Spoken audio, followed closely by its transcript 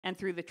And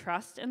through the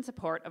trust and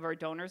support of our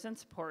donors and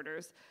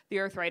supporters, the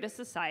Arthritis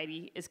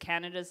Society is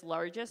Canada's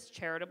largest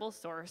charitable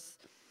source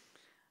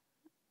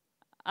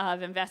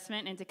of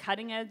investment into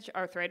cutting-edge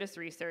arthritis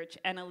research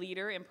and a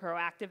leader in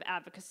proactive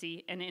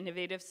advocacy and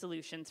innovative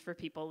solutions for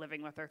people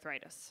living with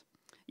arthritis.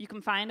 You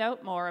can find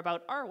out more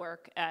about our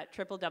work at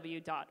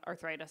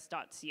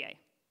www.arthritis.ca.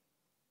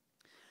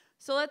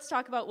 So let's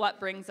talk about what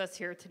brings us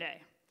here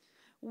today.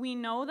 We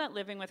know that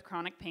living with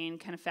chronic pain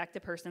can affect a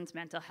person's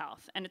mental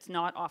health, and it's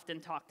not often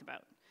talked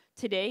about.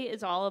 Today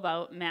is all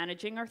about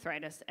managing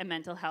arthritis and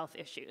mental health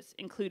issues,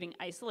 including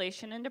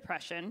isolation and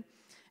depression,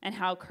 and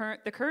how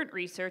the current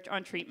research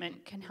on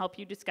treatment can help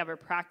you discover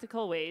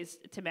practical ways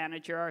to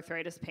manage your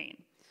arthritis pain.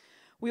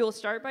 We will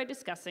start by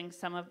discussing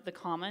some of the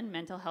common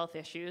mental health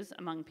issues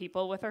among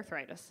people with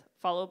arthritis,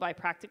 followed by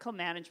practical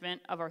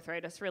management of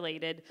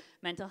arthritis-related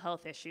mental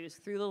health issues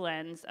through the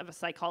lens of a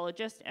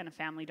psychologist and a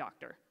family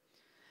doctor.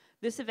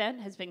 This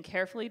event has been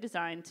carefully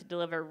designed to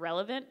deliver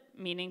relevant,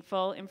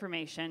 meaningful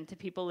information to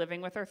people living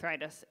with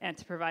arthritis and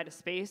to provide a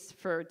space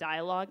for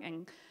dialogue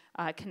and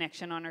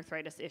connection on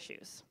arthritis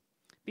issues.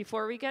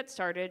 Before we get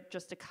started,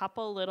 just a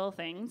couple little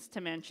things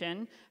to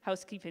mention,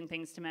 housekeeping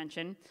things to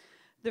mention.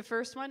 The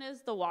first one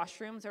is the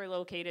washrooms are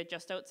located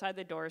just outside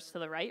the doors to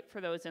the right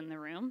for those in the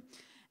room.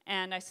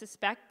 And I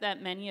suspect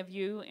that many of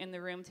you in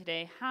the room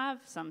today have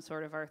some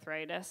sort of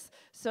arthritis.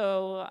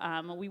 So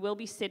we will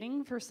be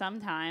sitting for some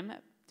time.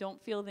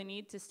 Don't feel the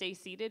need to stay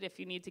seated. If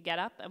you need to get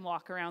up and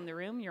walk around the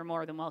room, you're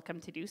more than welcome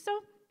to do so.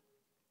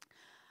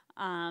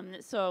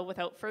 So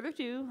without further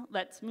ado,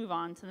 let's move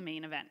on to the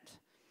main event.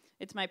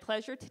 It's my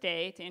pleasure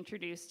today to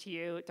introduce to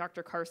you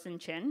Dr. Carson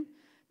Chin.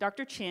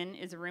 Dr. Chin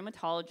is a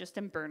rheumatologist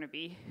in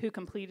Burnaby who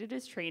completed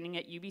his training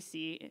at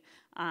UBC,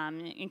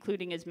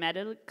 including his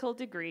medical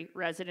degree,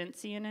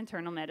 residency in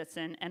internal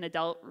medicine, and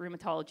adult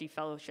rheumatology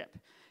fellowship.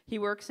 He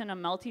works in a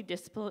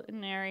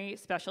multidisciplinary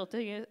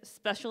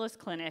specialist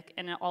clinic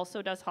and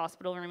also does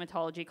hospital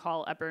rheumatology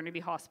call at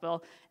Burnaby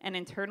Hospital and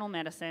internal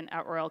medicine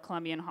at Royal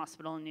Columbian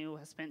Hospital in New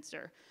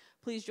Westminster.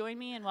 Please join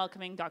me in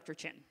welcoming Dr.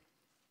 Chin.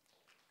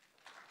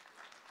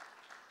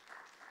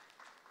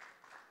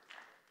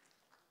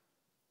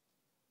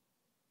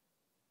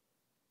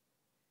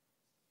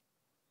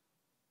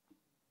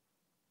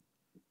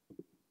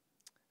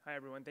 Hi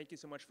everyone, thank you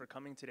so much for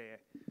coming today.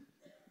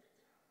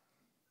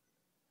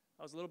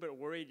 I was a little bit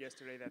worried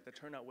yesterday that the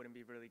turnout wouldn't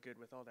be really good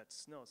with all that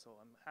snow, so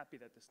I'm happy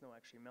that the snow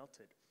actually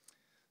melted.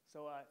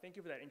 So thank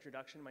you for that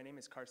introduction. My name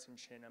is Carson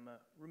Chin. I'm a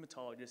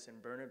rheumatologist in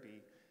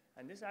Burnaby,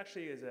 and this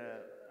actually is a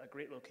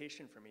great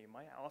location for me.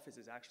 My office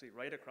is actually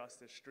right across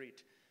the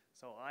street,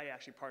 so I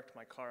actually parked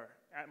my car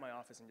at my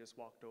office and just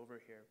walked over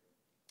here.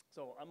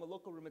 So I'm a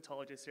local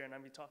rheumatologist here, and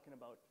I'm going to be talking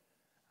about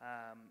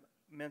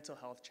mental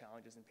health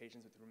challenges in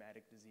patients with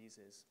rheumatic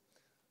diseases.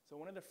 So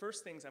one of the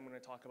first things I'm going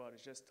to talk about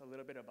is just a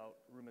little bit about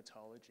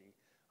rheumatology.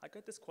 I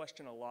get this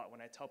question a lot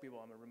when I tell people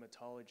I'm a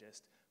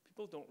rheumatologist.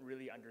 People don't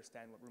really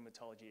understand what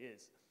rheumatology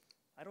is.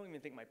 I don't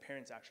even think my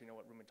parents actually know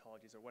what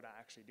rheumatology is or what I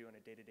actually do on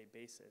a day-to-day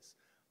basis.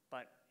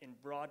 But in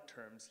broad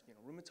terms,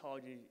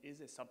 rheumatology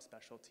is a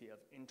subspecialty of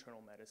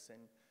internal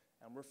medicine,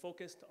 and we're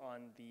focused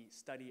on the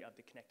study of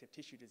the connective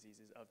tissue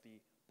diseases of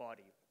the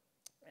body.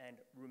 And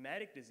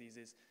rheumatic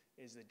diseases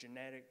is a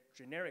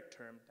generic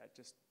term that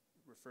just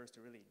refers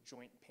to really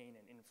joint pain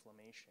and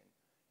inflammation.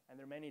 And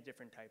there are many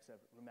different types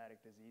of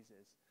rheumatic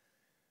diseases.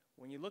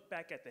 When you look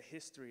back at the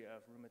history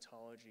of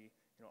rheumatology,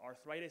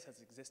 arthritis has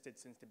existed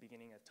since the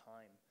beginning of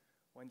time.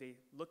 When they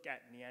look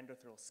at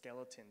Neanderthal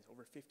skeletons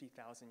over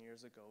 50,000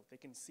 years ago, they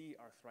can see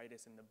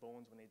arthritis in the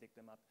bones when they dig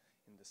them up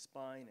in the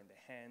spine and the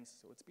hands.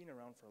 So it's been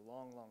around for a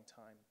long, long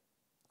time.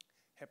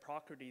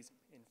 Hippocrates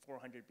in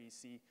 400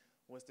 BC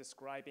was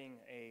describing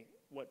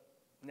what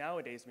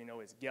nowadays we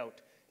know as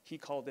gout. He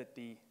called it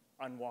the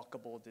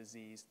unwalkable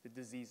disease, the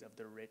disease of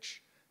the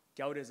rich.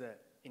 Gout is an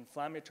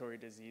inflammatory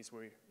disease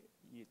where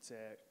it's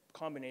a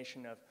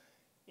combination of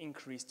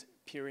increased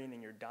purine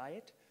in your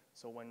diet.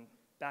 So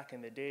back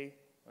in the day,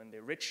 when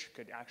the rich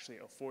could actually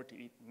afford to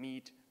eat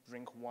meat,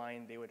 drink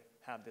wine, they would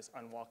have this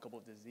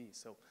unwalkable disease.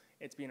 So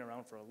it's been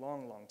around for a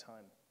long, long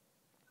time.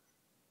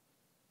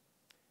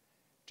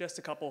 Just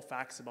a couple of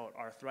facts about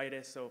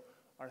arthritis. So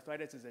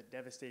arthritis is a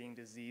devastating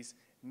disease.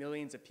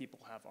 Millions of people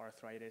have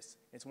arthritis.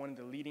 It's one of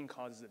the leading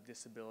causes of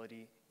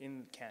disability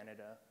in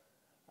Canada.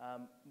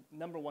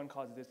 Number one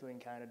cause of disability in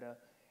Canada.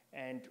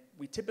 And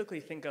we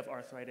typically think of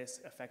arthritis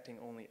affecting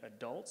only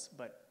adults,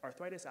 but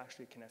arthritis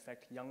actually can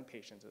affect young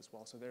patients as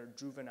well. So there are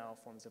juvenile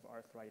forms of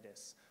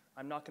arthritis.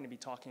 I'm not going to be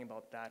talking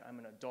about that. I'm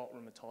an adult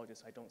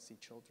rheumatologist. I don't see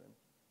children.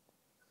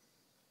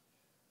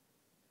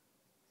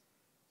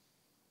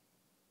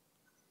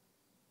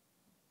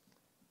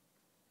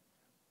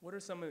 What are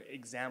some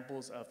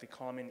examples of the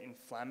common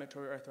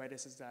inflammatory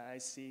arthritis that I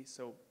see?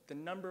 So the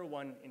number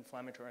one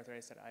inflammatory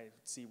arthritis that I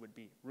see would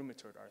be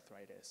rheumatoid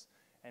arthritis.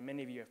 And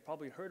many of you have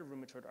probably heard of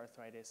rheumatoid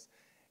arthritis.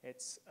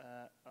 It's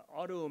an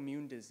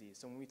autoimmune disease.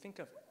 So when we think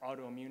of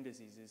autoimmune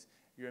diseases,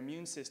 your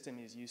immune system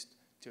is used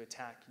to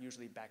attack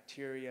usually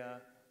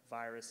bacteria,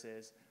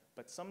 viruses,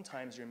 but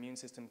sometimes your immune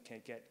system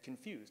can get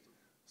confused.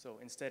 So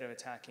instead of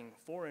attacking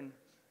foreign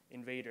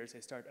invaders,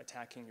 they start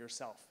attacking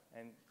yourself.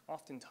 And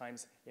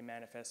oftentimes it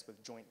manifests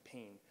with joint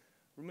pain.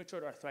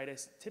 Rheumatoid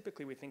arthritis,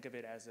 typically we think of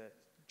it as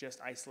just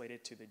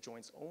isolated to the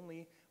joints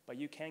only, but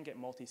you can get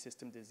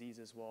multi-system disease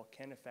as well,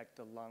 can affect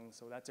the lungs.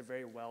 So that's a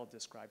very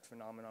well-described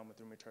phenomenon with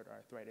rheumatoid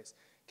arthritis,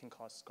 can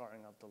cause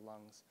scarring of the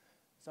lungs.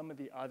 Some of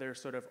the other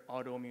sort of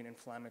autoimmune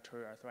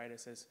inflammatory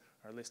arthritises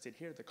are listed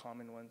here, the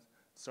common ones,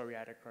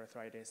 psoriatic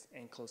arthritis,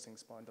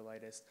 ankylosing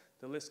spondylitis.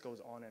 The list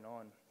goes on and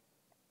on.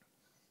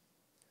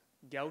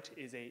 Gout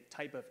is a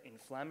type of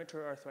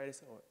inflammatory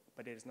arthritis,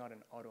 but it is not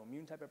an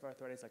autoimmune type of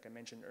arthritis. Like I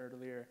mentioned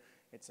earlier,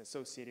 it's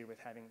associated with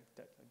having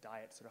a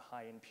diet sort of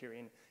high in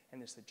purine,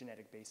 and there's a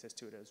genetic basis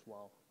to it as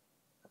well.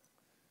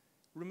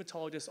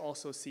 Rheumatologists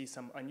also see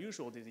some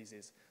unusual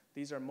diseases.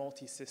 These are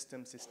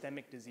multi-system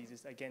systemic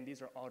diseases. Again,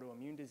 these are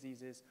autoimmune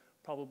diseases.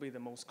 Probably the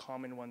most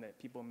common one that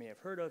people may have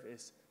heard of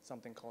is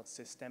something called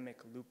systemic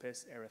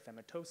lupus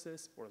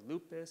erythematosus, or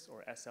lupus,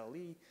 or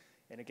SLE.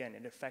 And again,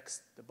 it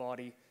affects the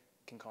body,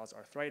 can cause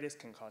arthritis,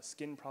 can cause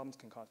skin problems,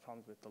 can cause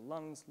problems with the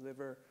lungs,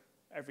 liver,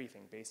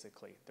 everything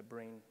basically, the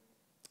brain.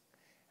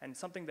 And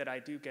something that I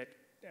do get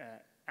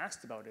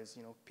asked about is,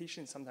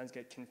 patients sometimes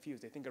get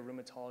confused. They think a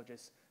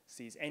rheumatologist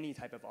sees any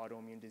type of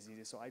autoimmune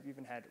diseases. So I've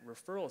even had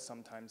referrals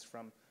sometimes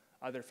from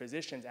other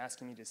physicians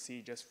asking me to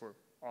see just for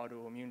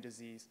autoimmune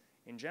disease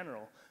in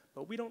general.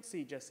 But we don't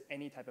see just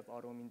any type of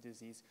autoimmune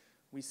disease.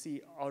 We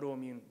see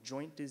autoimmune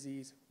joint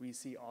disease. We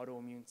see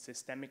autoimmune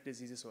systemic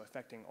diseases, so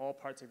affecting all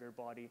parts of your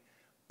body.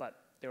 But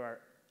there are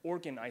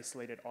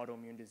organ-isolated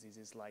autoimmune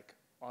diseases like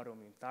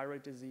autoimmune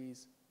thyroid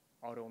disease,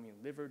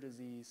 autoimmune liver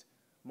disease,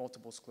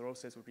 multiple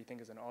sclerosis, which we think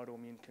is an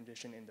autoimmune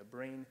condition in the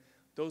brain.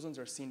 Those ones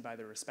are seen by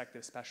the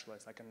respective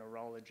specialists, like a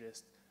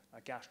neurologist, a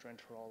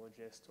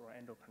gastroenterologist, or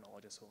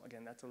endocrinologist. So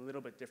again, that's a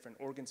little bit different.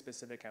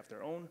 Organ-specific have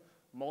their own.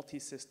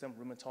 Multi-system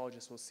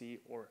rheumatologists will see,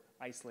 or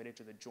isolated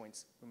to the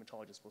joints,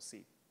 rheumatologists will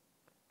see.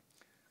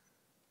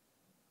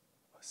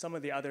 Some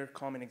of the other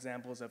common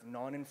examples of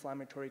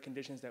non-inflammatory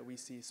conditions that we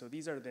see, so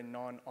these are the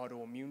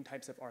non-autoimmune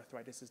types of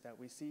arthritis that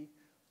we see,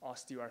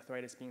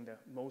 osteoarthritis being the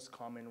most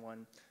common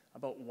one.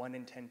 About 1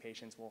 in 10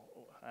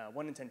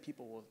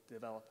 people will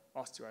develop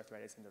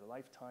osteoarthritis in their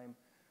lifetime.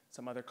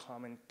 Some other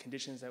common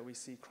conditions that we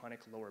see, chronic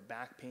lower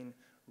back pain,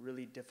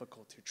 really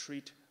difficult to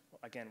treat.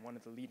 Again, one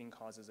of the leading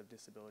causes of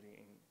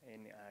disability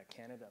in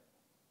Canada.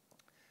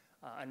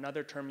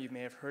 Another term you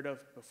may have heard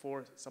of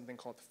before, something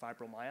called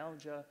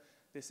fibromyalgia.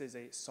 This is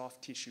a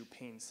soft tissue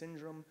pain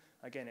syndrome.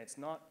 Again, it's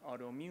not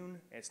autoimmune,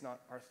 it's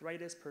not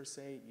arthritis per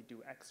se. You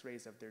do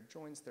x-rays of their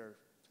joints, there's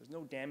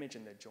no damage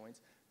in the joints,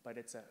 but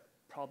it's a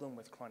problem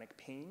with chronic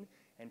pain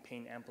and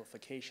pain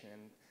amplification.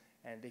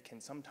 And they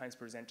can sometimes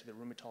present to the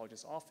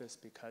rheumatologist's office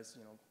because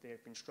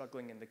they've been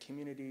struggling in the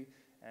community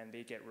and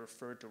they get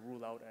referred to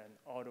rule out an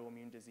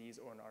autoimmune disease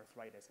or an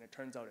arthritis. And it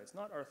turns out it's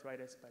not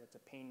arthritis, but it's a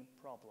pain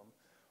problem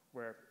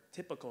where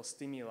typical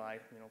stimuli,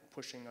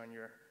 pushing on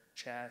your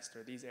chest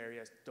or these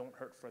areas don't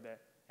hurt for the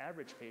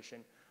average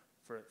patient.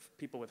 For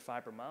people with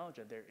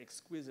fibromyalgia, they're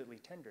exquisitely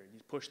tender. You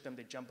push them,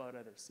 they jump out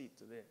of their seat.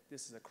 So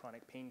this is a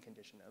chronic pain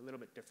condition, a little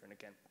bit different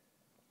again.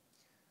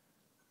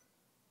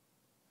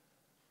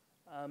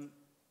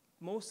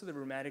 Most of the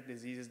rheumatic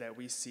diseases that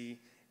we see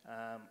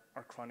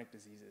are chronic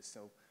diseases.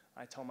 So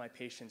I tell my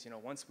patients,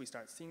 once we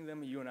start seeing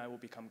them, you and I will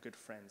become good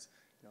friends.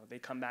 They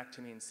come back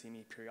to me and see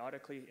me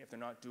periodically. If they're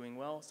not doing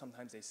well,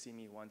 sometimes they see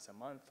me once a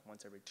month,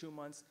 once every 2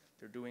 months.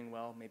 They're doing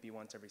well, maybe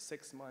once every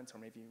 6 months or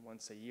maybe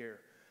once a year.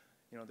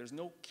 There's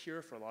no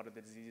cure for a lot of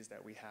the diseases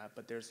that we have,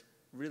 but there's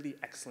really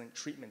excellent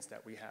treatments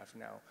that we have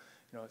now.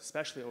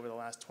 Especially over the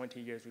last 20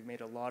 years, we've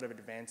made a lot of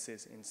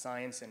advances in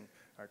science and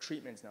our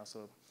treatments now,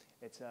 so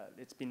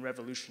it's been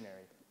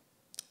revolutionary.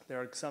 There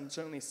are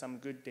certainly some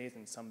good days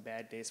and some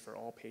bad days for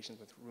all patients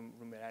with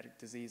rheumatic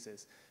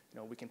diseases.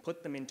 We can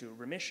put them into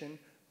remission,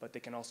 but they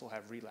can also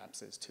have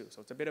relapses too.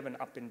 So it's a bit of an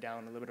up and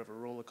down, a little bit of a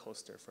roller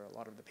coaster for a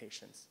lot of the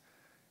patients.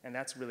 And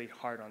that's really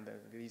hard on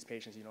these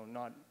patients,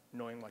 not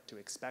knowing what to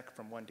expect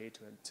from one day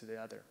to the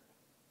other.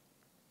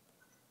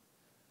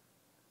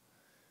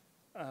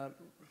 A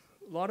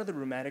lot of the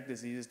rheumatic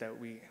diseases that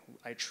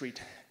I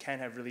treat can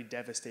have really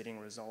devastating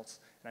results.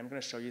 And I'm going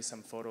to show you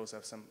some photos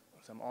of some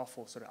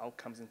awful sort of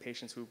outcomes in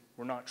patients who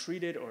were not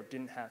treated or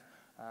didn't have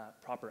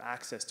proper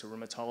access to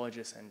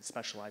rheumatologists and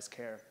specialized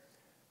care.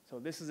 So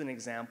this is an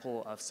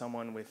example of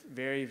someone with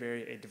very,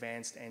 very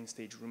advanced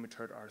end-stage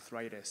rheumatoid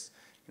arthritis.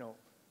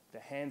 The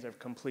hands are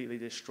completely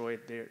destroyed.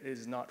 It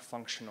is not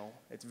functional.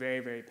 It's very,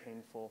 very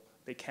painful.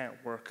 They can't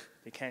work.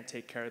 They can't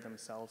take care of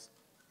themselves.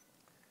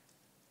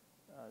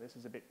 This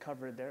is a bit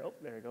covered there. Oh,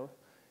 there we go.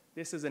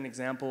 This is an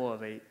example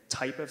of a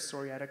type of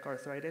psoriatic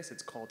arthritis.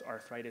 It's called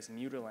arthritis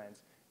mutilans.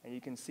 And you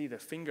can see the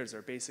fingers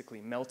are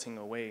basically melting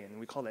away, and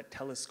we call it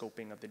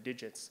telescoping of the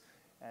digits.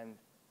 And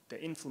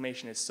the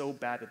inflammation is so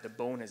bad that the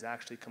bone is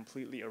actually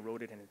completely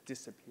eroded and it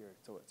disappeared.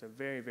 So it's a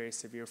very, very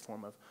severe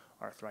form of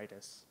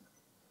arthritis.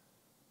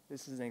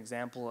 This is an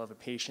example of a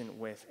patient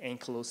with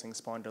ankylosing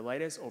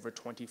spondylitis over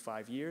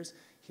 25 years.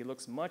 He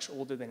looks much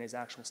older than his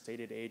actual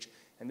stated age,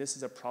 and this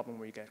is a problem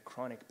where you get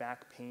chronic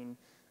back pain,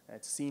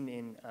 It's seen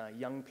in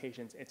young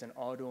patients. It's an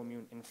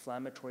autoimmune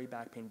inflammatory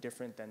back pain,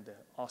 different than the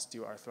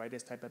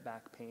osteoarthritis type of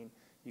back pain.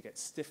 You get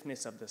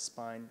stiffness of the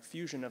spine,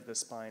 fusion of the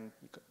spine.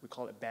 We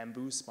call it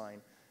bamboo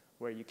spine,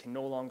 where you can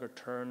no longer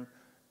turn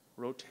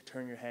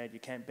your head. You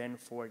can't bend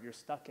forward. You're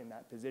stuck in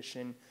that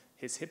position.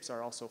 His hips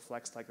are also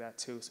flexed like that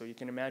too. So you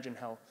can imagine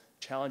how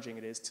challenging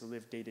it is to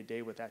live day to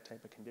day with that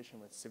type of condition,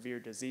 with severe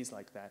disease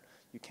like that.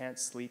 You can't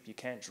sleep. You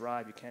can't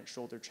drive. You can't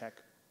shoulder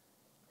check.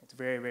 It's a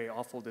very, very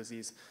awful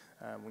disease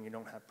when you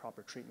don't have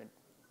proper treatment.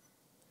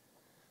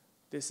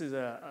 This is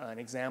an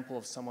example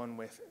of someone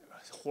with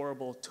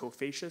horrible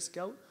tophaceous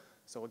gout.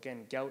 So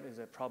again, gout is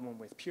a problem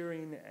with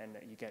purine, and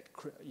you get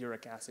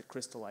uric acid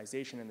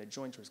crystallization in the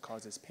joints, which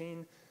causes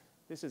pain.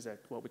 This is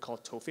what we call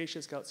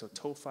tophaceous gout. So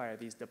tophi are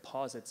these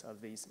deposits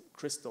of these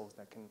crystals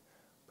that can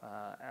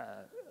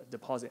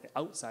deposit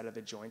outside of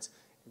the joints.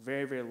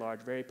 Very, very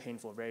large, very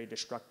painful, very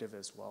destructive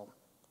as well.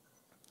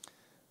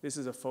 This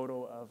is a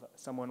photo of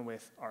someone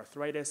with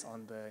arthritis.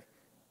 On the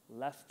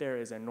left there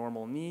is a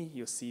normal knee.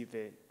 You'll see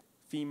the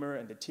femur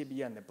and the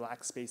tibia and the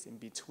black space in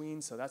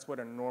between. So that's what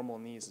a normal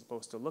knee is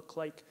supposed to look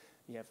like.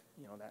 You have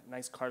that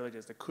nice cartilage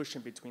as the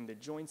cushion between the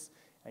joints.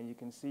 And you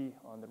can see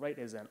on the right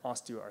is an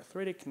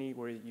osteoarthritic knee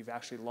where you've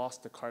actually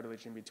lost the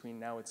cartilage in between.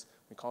 Now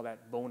we call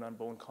that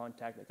bone-on-bone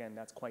contact. Again,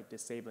 that's quite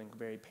disabling,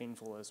 very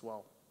painful as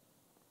well.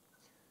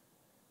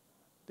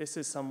 This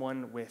is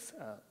someone with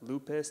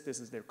lupus. This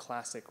is their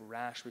classic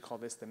rash. We call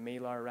this the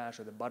malar rash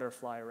or the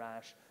butterfly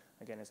rash.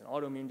 Again, it's an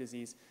autoimmune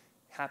disease.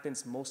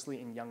 Happens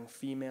mostly in young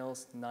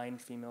females. 9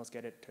 females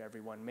get it to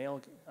every 1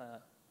 male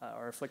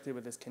are afflicted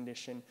with this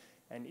condition.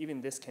 And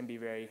even this can be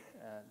very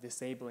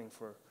disabling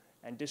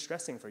and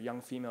distressing for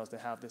young females to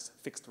have this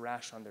fixed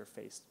rash on their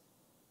face.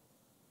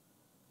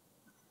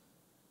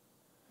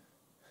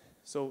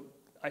 So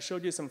I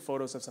showed you some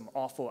photos of some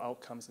awful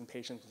outcomes in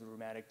patients with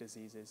rheumatic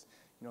diseases.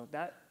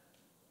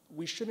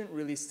 We shouldn't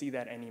really see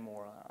that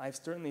anymore. I've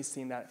certainly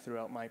seen that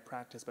throughout my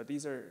practice, but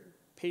these are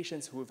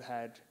patients who have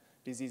had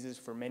diseases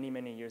for many,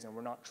 many years and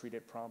were not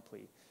treated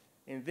promptly.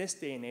 In this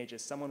day and age, if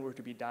someone were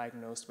to be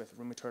diagnosed with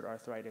rheumatoid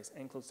arthritis,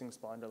 ankylosing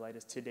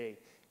spondylitis today,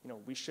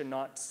 we should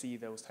not see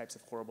those types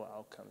of horrible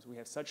outcomes. We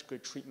have such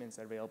good treatments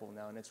available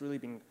now, and it's really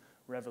been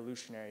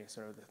revolutionary,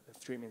 sort of the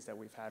treatments that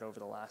we've had over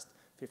the last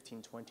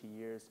 15, 20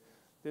 years.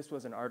 This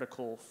was an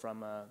article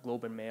from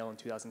Globe and Mail in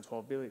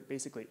 2012,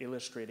 basically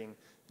illustrating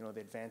the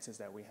advances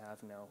that we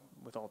have now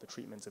with all the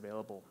treatments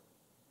available.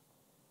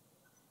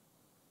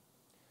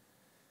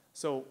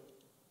 So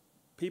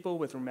people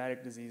with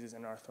rheumatic diseases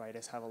and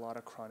arthritis have a lot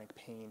of chronic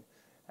pain.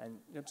 And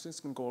I'm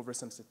just going to go over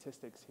some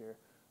statistics here.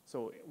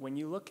 So when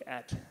you look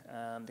at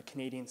the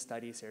Canadian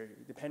studies here,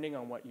 depending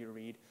on what you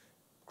read,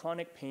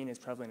 chronic pain is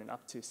prevalent in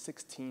up to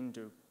 16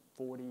 to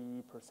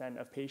 40%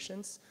 of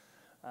patients.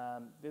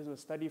 There's a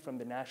study from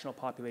the National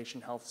Population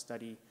Health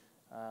Study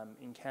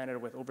in Canada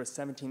with over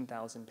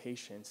 17,000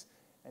 patients,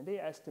 and they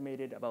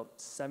estimated about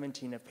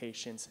 17 of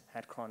patients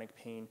had chronic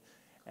pain.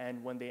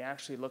 And when they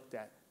actually looked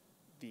at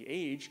the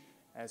age,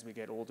 as we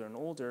get older and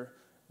older,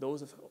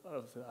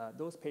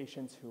 those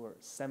patients who are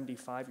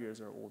 75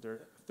 years or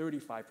older,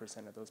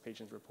 35% of those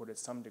patients reported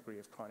some degree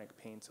of chronic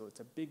pain. So it's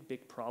a big,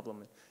 big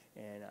problem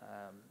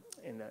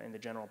in the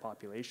general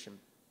population.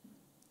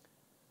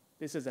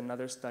 This is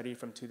another study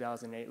from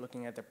 2008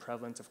 looking at the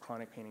prevalence of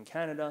chronic pain in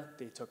Canada.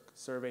 They took a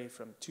survey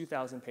from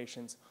 2,000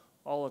 patients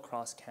all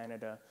across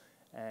Canada,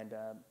 and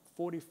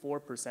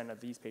 44%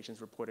 of these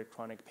patients reported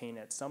chronic pain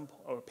at some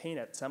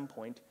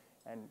point,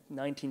 and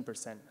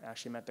 19%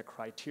 actually met the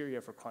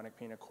criteria for chronic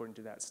pain according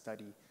to that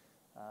study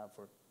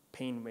for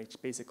pain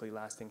basically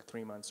lasting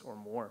 3 months or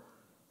more.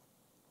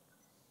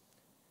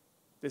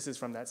 This is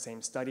from that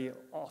same study.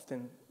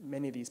 Often,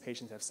 many of these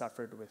patients have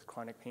suffered with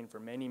chronic pain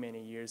for many,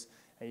 many years,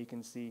 and you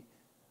can see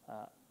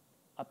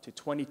up to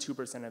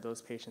 22% of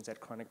those patients had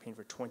chronic pain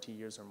for 20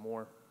 years or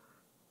more.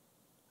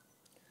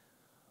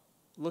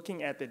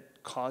 Looking at the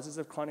causes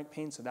of chronic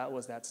pain, so that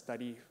was that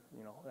study,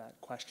 that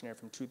questionnaire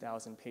from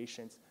 2,000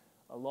 patients,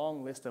 a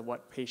long list of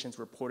what patients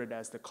reported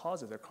as the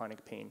cause of their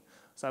chronic pain.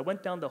 So I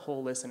went down the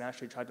whole list and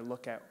actually tried to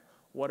look at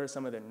what are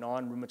some of the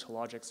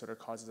non-rheumatologic sort of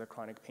causes of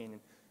chronic pain.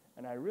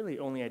 And I really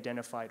only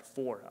identified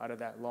 4 out of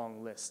that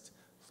long list.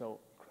 So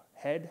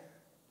head,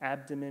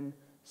 abdomen,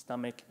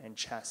 stomach, and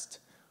chest.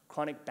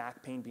 Chronic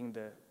back pain being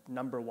the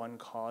 #1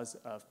 cause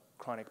of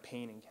chronic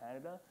pain in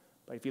Canada.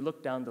 But if you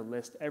look down the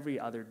list, every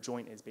other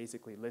joint is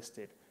basically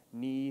listed.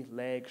 Knee,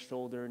 leg,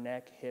 shoulder,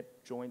 neck,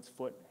 hip, joints,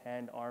 foot,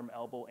 hand, arm,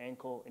 elbow,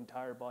 ankle,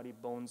 entire body,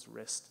 bones,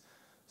 wrist.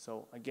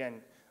 So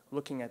again,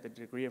 looking at the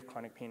degree of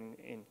chronic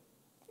pain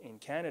in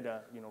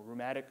Canada,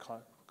 rheumatic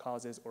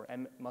causes or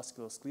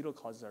musculoskeletal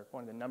causes are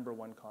one of the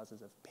 #1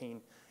 causes of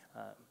pain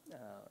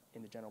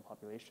in the general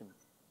population.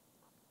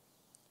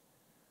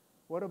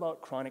 What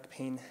about chronic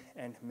pain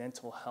and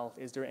mental health?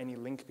 Is there any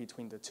link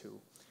between the two?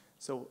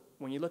 So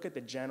when you look at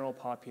the general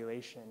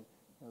population,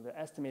 the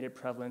estimated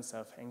prevalence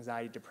of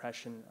anxiety,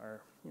 depression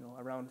are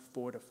around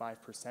 4 to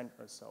 5%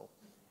 or so.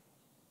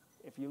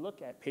 If you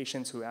look at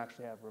patients who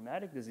actually have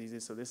rheumatic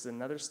diseases, so this is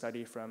another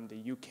study from the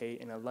UK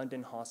in a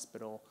London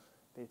hospital,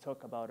 They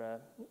took about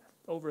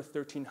over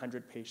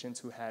 1,300 patients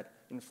who had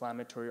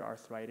inflammatory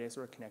arthritis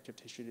or connective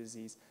tissue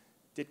disease,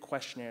 did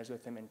questionnaires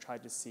with them and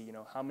tried to see,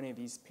 how many of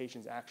these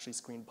patients actually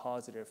screened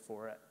positive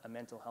for a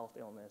mental health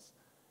illness.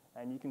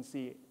 And you can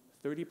see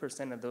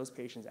 30% of those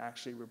patients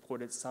actually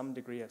reported some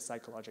degree of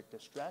psychological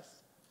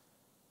distress.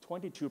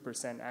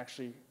 22%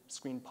 actually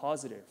screened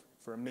positive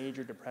for a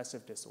major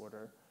depressive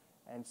disorder.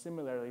 And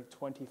similarly,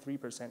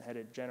 23% had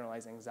a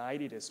generalized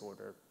anxiety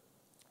disorder.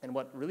 And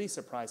what really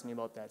surprised me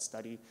about that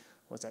study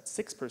was that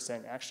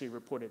 6% actually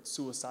reported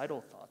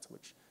suicidal thoughts,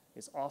 which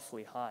is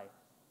awfully high.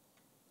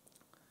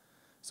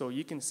 So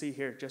you can see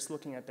here, just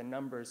looking at the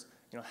numbers,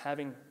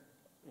 having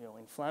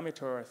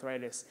inflammatory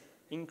arthritis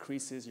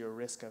increases your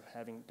risk of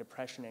having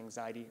depression and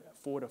anxiety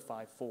 4 to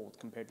 5-fold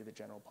compared to the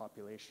general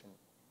population.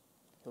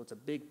 So it's a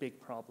big,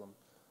 big problem.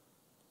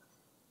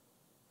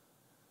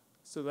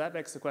 So that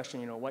begs the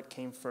question, what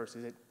came first?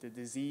 Is it the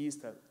disease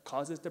that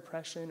causes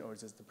depression, or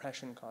does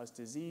depression cause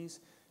disease?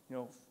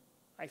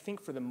 I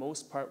think for the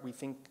most part, we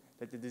think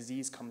that the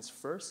disease comes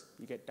first.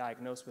 You get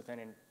diagnosed with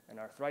an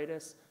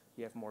arthritis,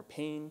 you have more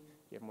pain,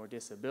 you have more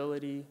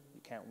disability,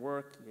 you can't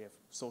work, you have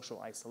social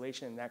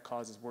isolation, and that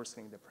causes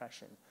worsening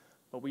depression.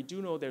 But we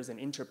do know there's an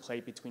interplay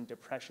between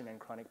depression and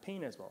chronic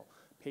pain as well.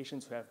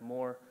 Patients who have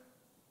more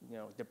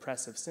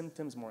depressive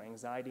symptoms, more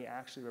anxiety,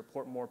 actually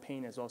report more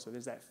pain as well. So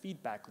there's that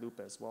feedback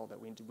loop as well that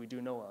we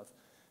do know of.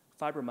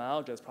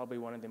 Fibromyalgia is probably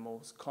one of the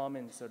most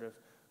common sort of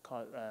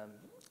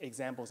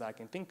examples I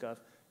can think of.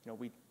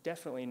 We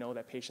definitely know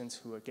that patients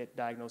who get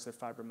diagnosed with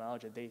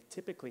fibromyalgia, they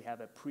typically have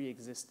a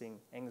pre-existing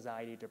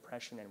anxiety,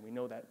 depression, and we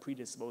know that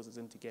predisposes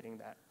into getting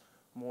that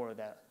more of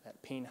that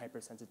pain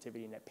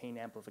hypersensitivity and that pain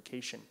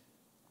amplification.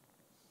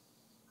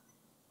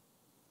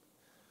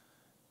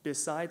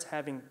 Besides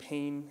having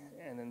pain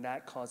and then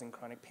that causing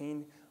chronic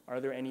pain,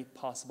 are there any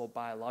possible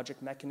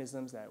biologic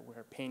mechanisms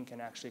where pain can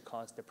actually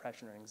cause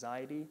depression or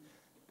anxiety?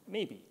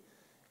 Maybe.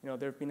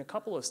 There have been a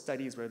couple of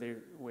studies where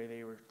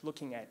they were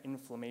looking at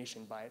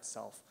inflammation by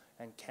itself,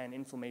 and can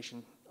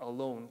inflammation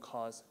alone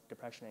cause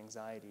depression and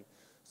anxiety?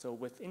 So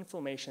with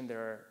inflammation, there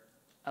are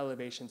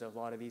elevations of a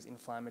lot of these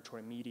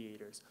inflammatory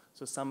mediators.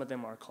 So some of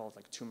them are called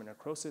like tumor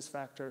necrosis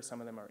factors, some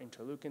of them are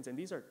interleukins, and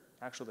these are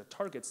actually the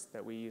targets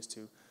that we use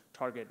to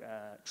target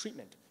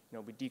treatment.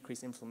 We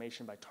decrease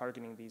inflammation by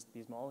targeting these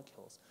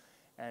molecules.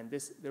 And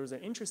there was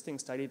an interesting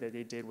study that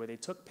they did where they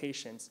took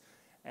patients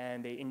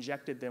and they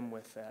injected them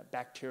with a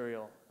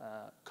bacterial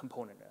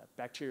component, a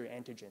bacterial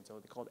antigen, so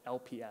they called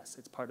LPS.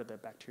 It's part of the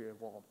bacterial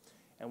wall.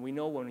 And we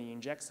know when we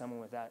inject someone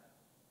with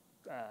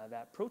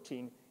that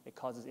protein, it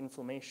causes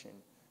inflammation.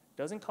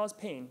 Doesn't cause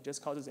pain,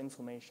 just causes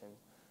inflammation.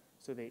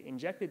 So they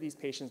injected these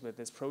patients with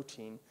this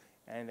protein,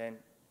 and then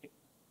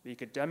you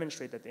could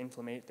demonstrate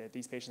that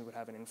these patients would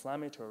have an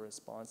inflammatory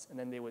response, and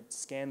then they would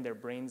scan their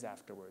brains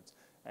afterwards.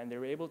 And they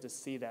were able to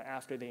see that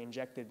after they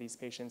injected these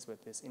patients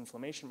with this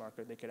inflammation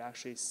marker, they could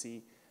actually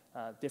see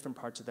different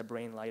parts of the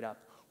brain light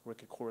up where it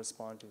could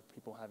correspond to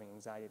people having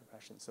anxiety,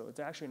 depression. So it's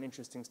actually an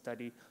interesting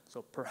study.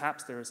 So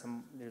perhaps there's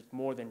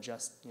more than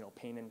just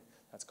pain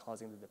that's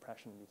causing the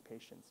depression in these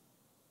patients.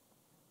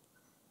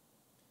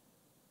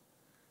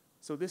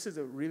 So this is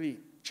a really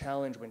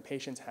challenge when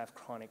patients have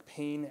chronic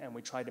pain, and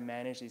we try to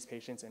manage these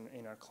patients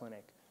in our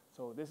clinic.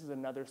 So this is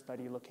another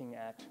study looking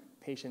at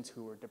patients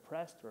who were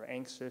depressed or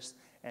anxious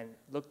and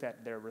looked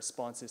at their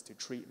responses to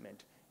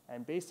treatment.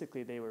 And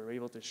basically, they were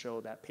able to show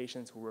that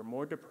patients who were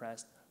more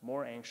depressed,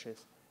 more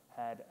anxious,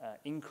 had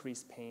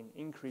increased pain,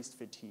 increased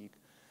fatigue.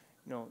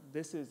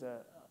 This is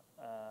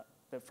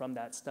from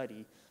that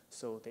study.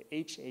 So the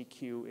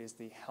HAQ is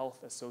the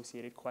Health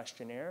Associated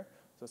Questionnaire.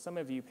 So some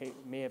of you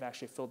may have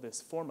actually filled this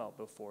form out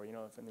before,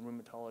 if in the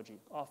rheumatology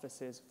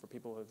offices for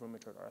people with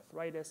rheumatoid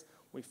arthritis,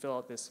 we fill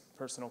out this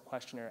personal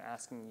questionnaire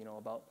asking,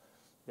 about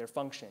their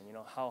function.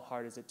 How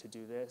hard is it to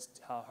do this?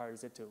 How hard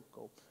is it to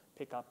go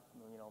pick up,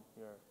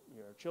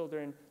 your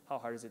children? How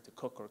hard is it to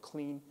cook or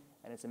clean?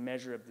 And it's a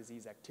measure of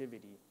disease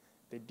activity.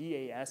 The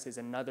DAS is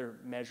another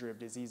measure of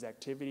disease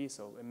activity,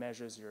 so it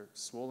measures your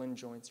swollen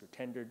joints, your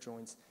tender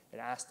joints. It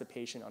asks the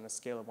patient on a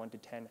scale of 1 to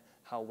 10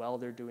 how well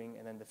they're doing,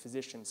 and then the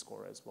physician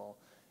score as well.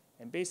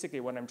 And basically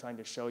what I'm trying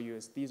to show you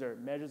is these are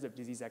measures of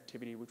disease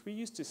activity which we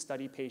used to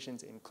study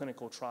patients in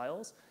clinical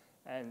trials,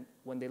 and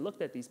when they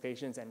looked at these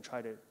patients and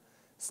tried to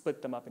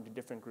split them up into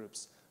different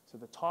groups. So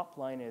the top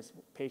line is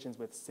patients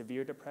with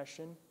severe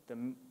depression,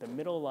 the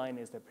middle line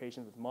is the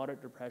patients with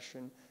moderate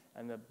depression,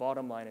 and the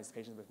bottom line is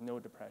patients with no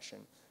depression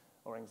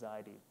or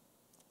anxiety.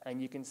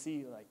 And you can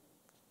see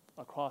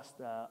across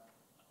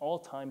all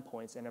time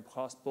points and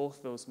across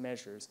both those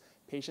measures,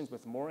 patients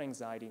with more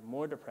anxiety,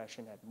 more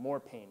depression had more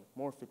pain,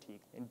 more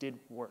fatigue, and did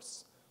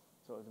worse.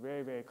 So it's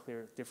very, very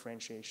clear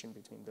differentiation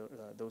between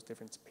those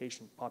different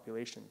patient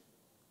populations.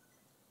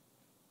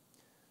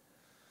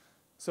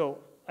 So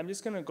I'm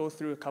just going to go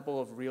through a couple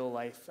of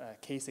real-life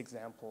case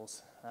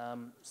examples.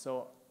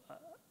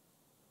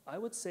 I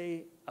would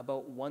say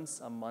about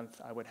once a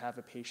month I would have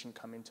a patient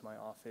come into my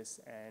office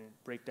and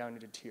break down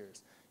into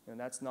tears.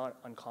 That's not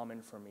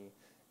uncommon for me.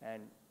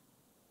 And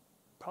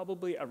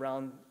probably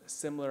around a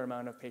similar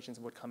amount of patients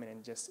would come in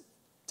and just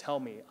tell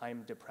me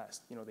I'm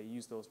depressed. They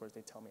use those words.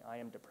 They tell me I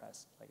am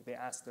depressed. Like they're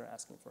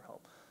asking for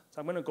help. So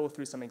I'm going to go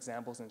through some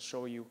examples and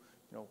show you,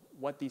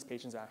 what these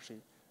patients are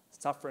actually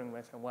suffering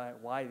with and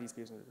why these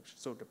patients are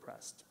so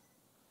depressed.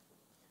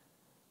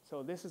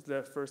 So this is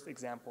the first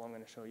example I'm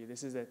going to show you.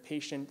 This is a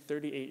patient,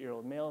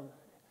 38-year-old male,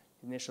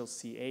 initial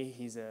CA.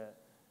 He's a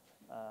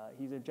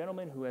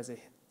gentleman who has a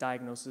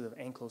diagnosis of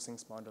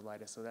ankylosing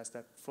spondylitis. So that's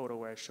that photo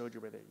where I showed you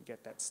where you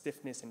get that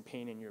stiffness and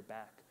pain in your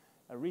back.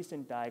 A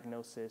recent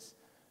diagnosis,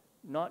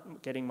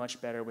 not getting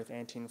much better with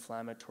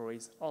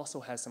anti-inflammatories,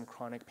 also has some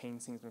chronic pain,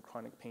 seen from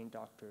chronic pain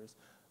doctors.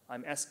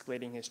 I'm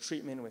escalating his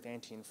treatment with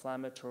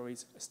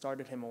anti-inflammatories. I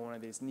started him on one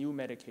of these new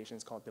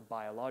medications called the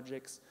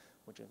biologics,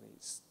 which are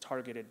these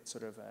targeted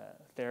sort of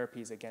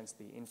therapies against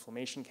the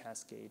inflammation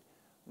cascade.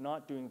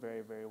 Not doing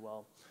very, very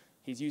well.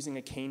 He's using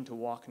a cane to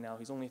walk now.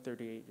 He's only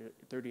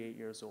 38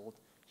 years old.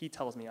 He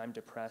tells me I'm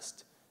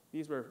depressed.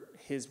 These were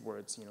his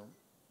words,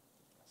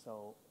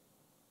 So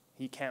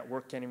he can't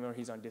work anymore.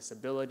 He's on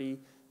disability.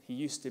 He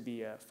used to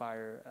be a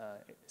fire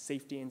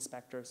safety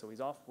inspector, so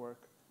he's off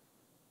work.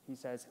 He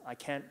says, I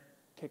can't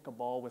kick a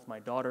ball with my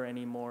daughter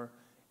anymore.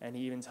 And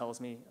he even tells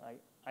me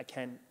I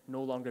can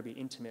no longer be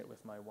intimate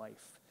with my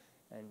wife.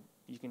 And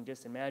you can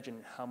just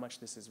imagine how much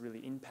this is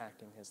really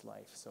impacting his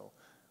life. So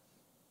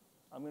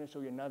I'm going to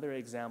show you another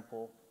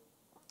example.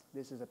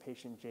 This is a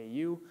patient,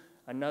 J.U.,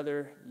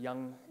 another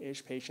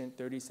young-ish patient,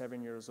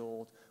 37 years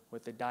old,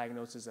 with the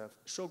diagnosis of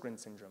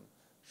Sjogren's syndrome.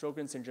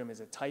 Sjogren's syndrome is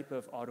a type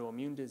of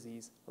autoimmune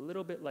disease, a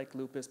little bit like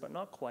lupus, but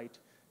not quite.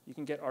 You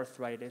can get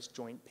arthritis,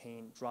 joint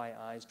pain, dry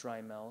eyes,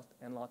 dry mouth,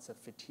 and lots of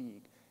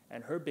fatigue.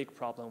 And her big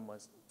problem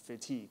was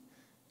fatigue.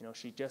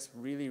 She just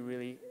really,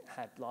 really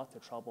had lots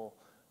of trouble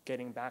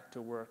getting back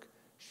to work.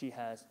 She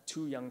has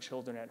 2 young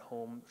children at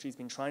home. She's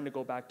been trying to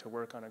go back to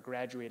work on a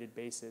graduated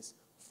basis,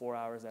 4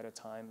 hours at a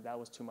time. That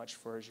was too much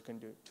for her. She couldn't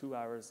do it 2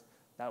 hours.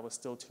 That was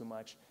still too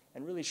much.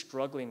 And really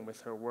struggling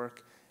with her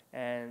work.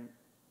 And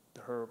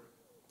her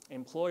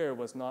employer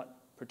was not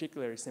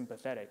particularly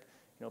sympathetic,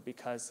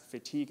 because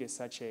fatigue is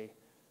such a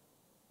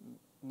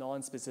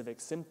non-specific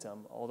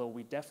symptom. Although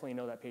we definitely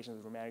know that patients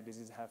with rheumatic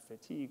disease have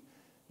fatigue,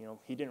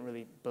 he didn't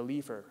really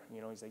believe her.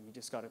 He's like, you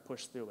just got to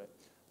push through it.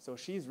 So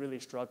she's really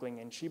struggling,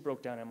 and she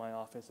broke down in my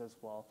office as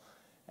well.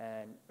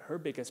 And her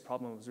biggest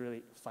problem was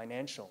really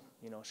financial.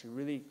 She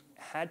really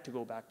had to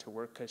go back to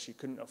work because she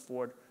couldn't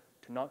afford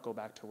to not go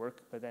back to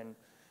work. But then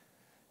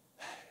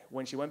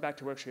when she went back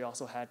to work, she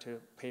also had to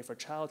pay for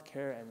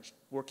childcare, and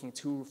working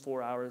 2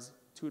 hours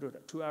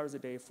a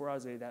day, 4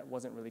 hours a day, that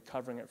wasn't really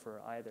covering it for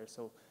her either.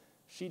 So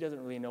she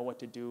doesn't really know what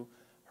to do.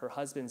 Her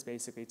husband's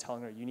basically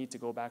telling her, you need to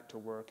go back to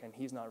work, and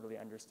he's not really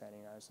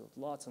understanding her. So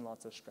lots and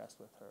lots of stress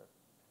with her.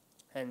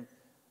 And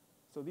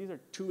so these are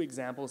 2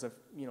 examples of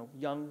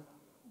young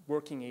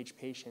working age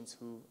patients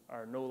who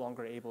are no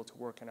longer able to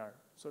work and are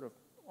sort of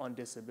on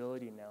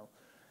disability now.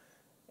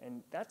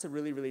 And that's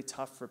really, really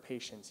tough for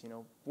patients.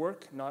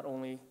 Work, not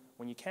only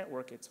when you can't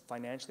work, it's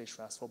financially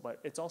stressful, but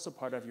it's also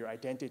part of your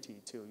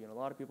identity too. A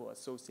lot of people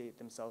associate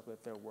themselves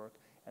with their work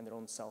and their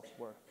own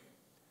self-worth.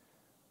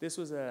 This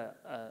was a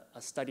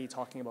study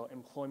talking about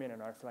employment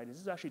and arthritis.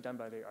 This was actually done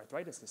by the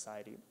Arthritis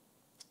Society.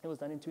 It was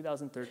done in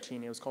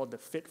 2013. It was called the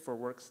Fit for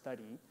Work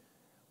study,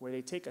 where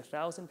they take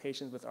 1,000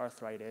 patients with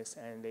arthritis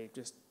and they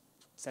just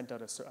sent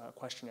out a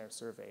questionnaire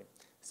survey.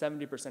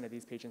 70% of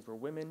these patients were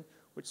women,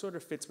 which sort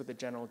of fits with the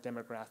general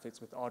demographics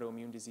with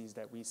autoimmune disease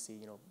that we see.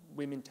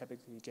 Women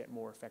typically get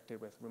more affected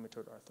with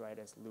rheumatoid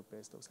arthritis,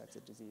 lupus, those types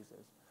of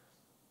diseases.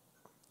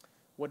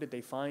 What did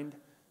they find?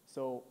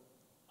 So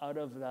out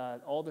of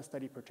all the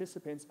study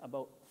participants,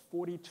 about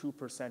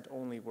 42%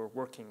 only were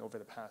working over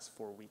the past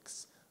 4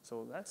 weeks.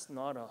 So that's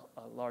not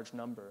a large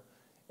number.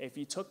 If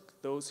you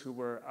took those who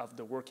were of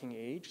the working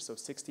age, so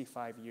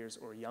 65 years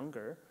or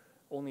younger,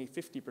 only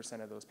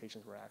 50% of those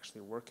patients were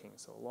actually working.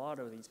 So a lot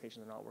of these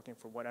patients are not working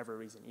for whatever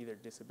reason, either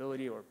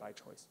disability or by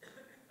choice.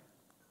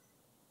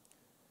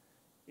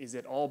 Is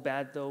it all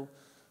bad though?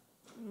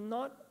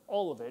 Not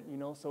all of it,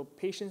 So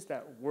patients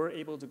that were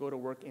able to go to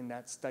work in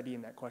that study,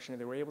 in that questionnaire,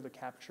 they were able to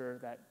capture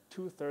that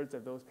 2/3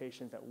 of those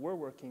patients that were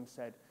working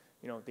said,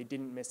 they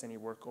didn't miss any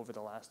work over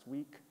the last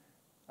week.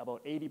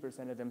 About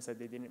 80% of them said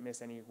they didn't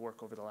miss any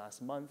work over the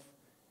last month.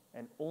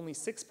 And only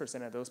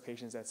 6% of those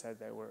patients that said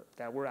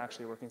that were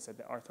actually working said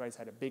that arthritis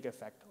had a big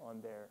effect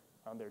on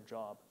their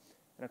job.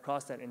 And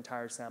across that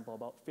entire sample,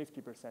 about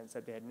 50%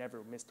 said they had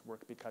never missed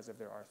work because of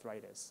their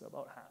arthritis, so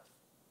about half.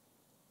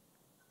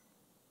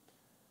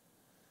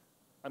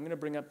 I'm going to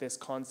bring up this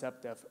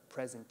concept of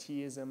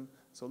presenteeism,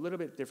 so a little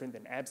bit different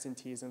than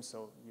absenteeism.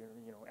 So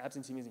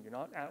absenteeism, you're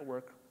not at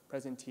work.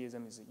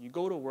 Presenteeism is that you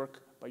go to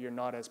work, but you're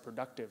not as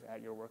productive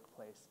at your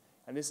workplace.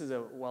 And this is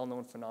a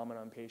well-known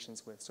phenomenon in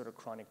patients with sort of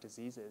chronic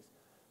diseases.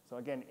 So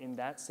again, in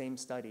that same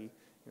study,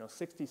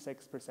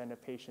 66%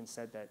 of patients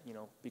said that,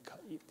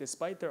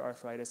 despite their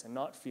arthritis and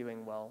not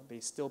feeling well,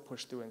 they still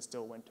pushed through and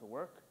still went to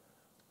work.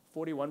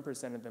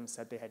 41% of them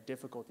said they had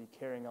difficulty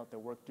carrying out their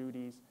work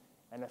duties,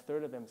 and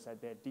 1/3 of them said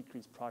they had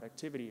decreased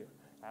productivity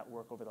at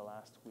work over the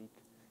last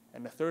week.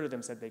 And a third of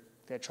them said they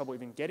had trouble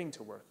even getting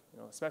to work,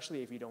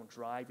 especially if you don't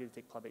drive, you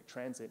take public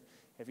transit.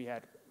 If you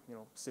had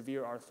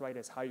severe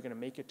arthritis, how are you going to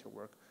make it to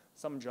work?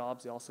 Some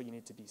jobs, also you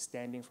need to be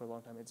standing for a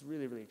long time. It's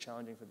really, really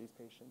challenging for these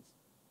patients.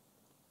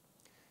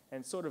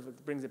 And sort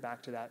of brings it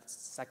back to that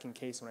second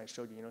case when I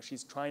showed you,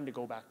 she's trying to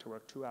go back to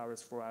work 2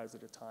 hours, 4 hours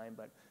at a time,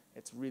 but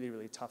it's really,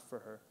 really tough for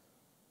her.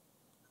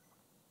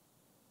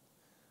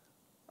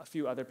 A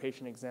few other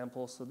patient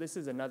examples. So this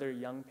is another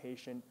young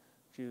patient.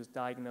 She was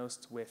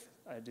diagnosed with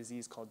a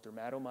disease called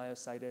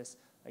dermatomyositis.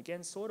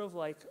 Again, sort of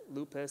like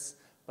lupus,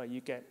 but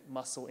you get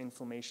muscle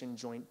inflammation,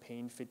 joint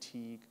pain,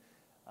 fatigue.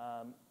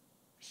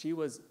 She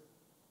was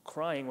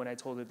crying when I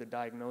told her the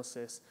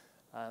diagnosis.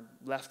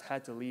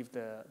 Had to leave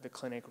the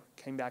clinic,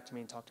 came back to me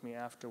and talked to me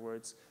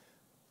afterwards.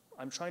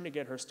 I'm trying to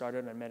get her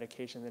started on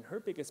medication, and her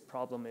biggest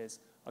problem is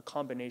a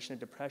combination of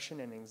depression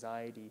and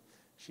anxiety.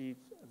 She's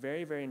a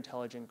very, very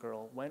intelligent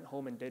girl, went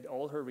home and did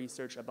all her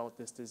research about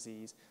this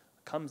disease,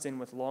 comes in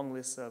with long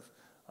lists of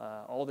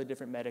all the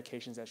different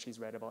medications that she's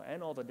read about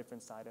and all the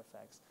different side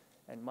effects.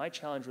 And my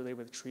challenge really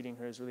with treating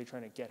her is really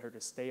trying to get her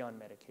to stay on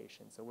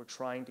medication. So we're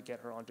trying to get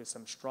her onto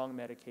some strong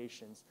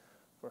medications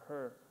for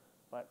her,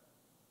 but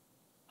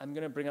I'm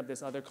going to bring up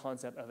this other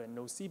concept of a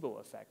nocebo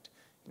effect.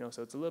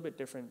 So it's a little bit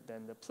different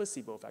than the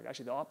placebo effect,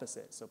 actually the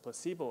opposite. So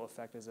placebo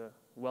effect is a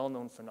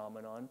well-known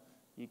phenomenon.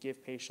 You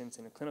give patients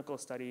in a clinical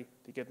study,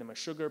 you give them a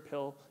sugar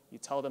pill, you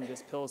tell them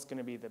this pill is going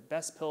to be the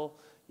best pill,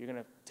 you're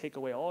going to take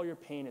away all your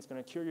pain, it's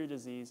going to cure your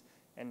disease,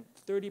 and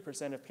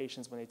 30% of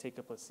patients when they take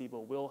a placebo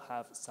will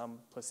have some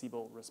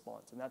placebo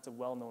response, and that's a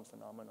well-known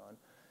phenomenon.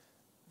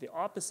 The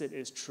opposite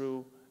is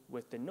true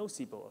with the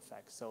nocebo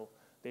effect. So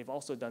they've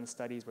also done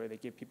studies where they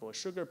give people a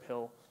sugar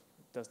pill,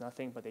 does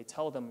nothing, but they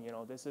tell them,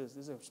 this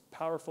is a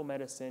powerful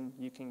medicine.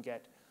 You can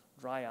get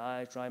dry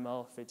eyes, dry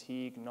mouth,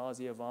 fatigue,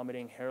 nausea,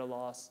 vomiting, hair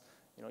loss.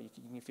 You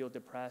can feel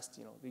depressed.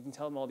 You can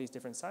tell them all these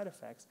different side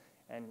effects,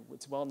 and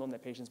it's well known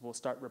that patients will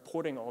start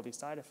reporting all these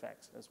side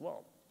effects as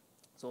well.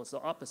 So it's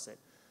the opposite.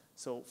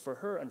 So for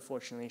her,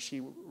 unfortunately,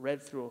 she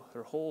read through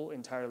her whole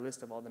entire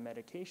list of all the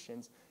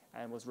medications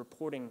and was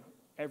reporting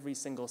every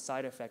single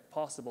side effect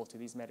possible to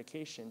these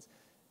medications,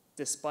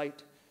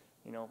 despite,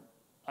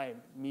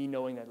 me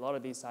knowing that a lot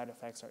of these side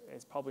effects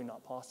is probably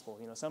not possible.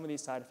 Some of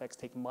these side effects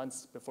take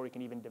months before you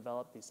can even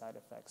develop these side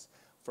effects.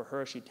 For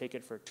her, she'd take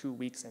it for 2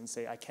 weeks and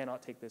say, I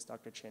cannot take this,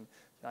 Dr. Chin.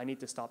 I need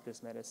to stop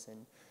this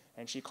medicine.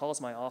 And she calls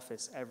my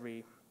office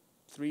every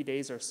 3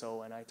 days or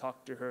so, and I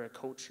talk to her, I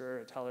coach her,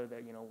 I tell her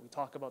that, we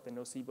talk about the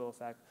nocebo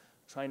effect,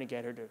 trying to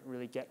get her to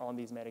really get on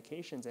these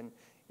medications. And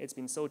it's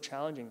been so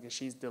challenging because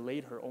she's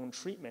delayed her own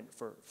treatment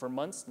for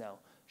months now.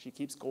 She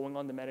keeps going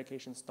on the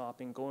medication,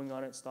 stopping, going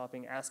on it,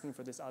 stopping, asking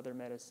for this other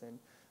medicine.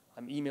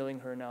 I'm emailing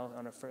her now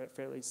on a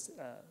fairly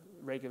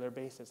regular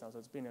basis now, so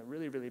it's been a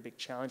really, really big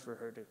challenge for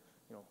her to,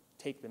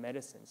 take the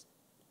medicines.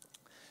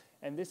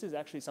 And this is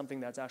actually something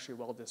that's actually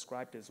well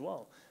described as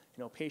well.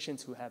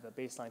 Patients who have a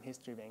baseline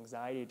history of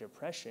anxiety,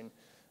 depression,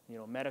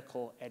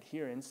 medical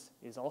adherence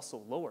is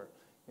also lower.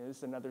 This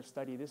is another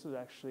study. This was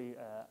actually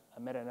a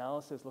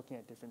meta-analysis looking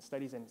at different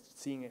studies and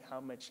seeing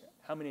how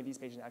many of these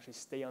patients actually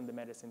stay on the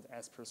medicines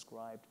as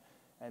prescribed.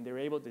 And they were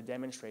able to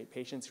demonstrate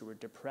patients who were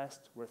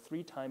depressed were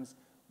 3 times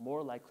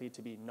more likely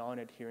to be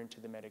non-adherent to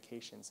the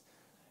medications.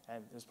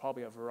 And there's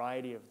probably a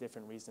variety of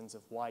different reasons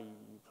of why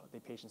the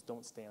patients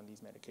don't stay on these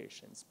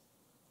medications.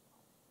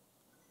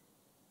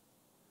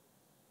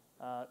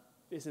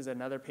 This is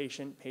another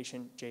patient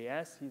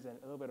JS. He's a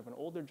little bit of an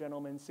older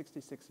gentleman,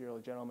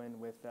 66-year-old gentleman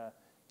with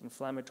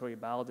inflammatory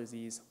bowel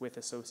disease with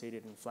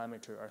associated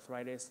inflammatory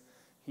arthritis.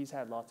 He's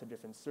had lots of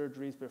different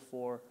surgeries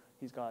before.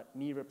 He's got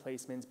knee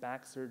replacements,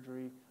 back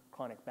surgery,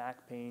 chronic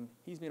back pain.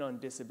 He's been on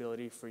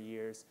disability for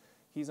years.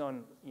 He's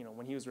on,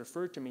 when he was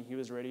referred to me, he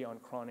was already on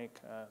chronic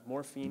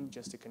morphine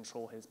just to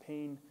control his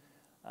pain.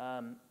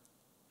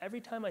 Every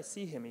time I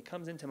see him, he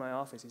comes into my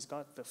office. He's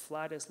got the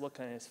flattest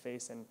look on his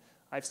face, and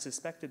I've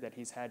suspected that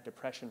he's had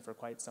depression for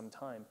quite some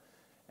time.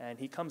 And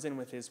he comes in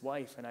with his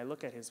wife, and I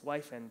look at his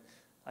wife, and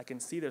I can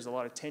see there's a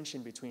lot of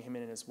tension between him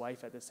and his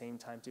wife at the same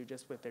time, too,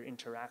 just with their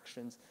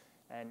interactions.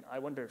 And I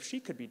wonder if she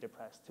could be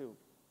depressed, too.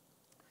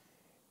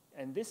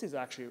 And this is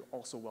actually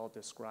also well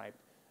described.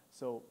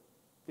 So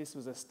this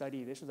was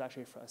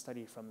actually a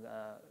study from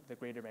the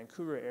Greater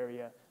Vancouver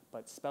area,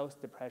 but spouse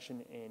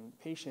depression in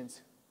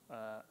patients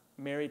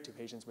married to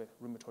patients with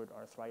rheumatoid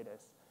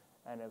arthritis.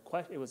 And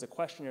it was a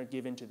questionnaire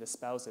given to the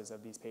spouses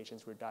of these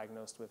patients who were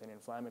diagnosed with an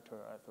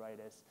inflammatory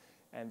arthritis.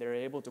 And they're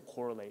able to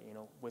correlate,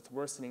 with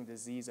worsening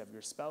disease of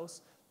your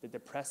spouse, the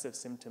depressive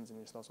symptoms in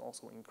your spouse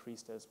also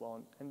increased as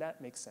well. And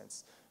that makes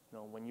sense.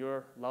 When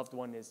your loved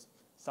one is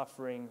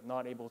suffering,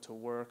 not able to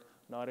work,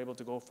 not able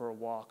to go for a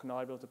walk,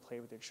 not able to play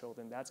with their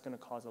children, that's going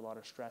to cause a lot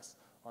of stress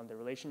on the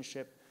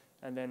relationship.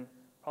 And then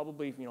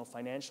probably,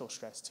 financial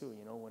stress too.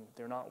 When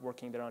they're not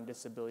working, they're on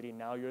disability.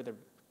 Now you're the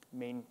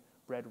main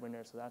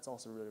breadwinner, so that's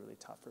also really, really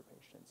tough for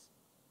patients.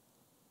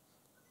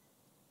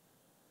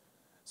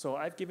 So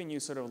I've given you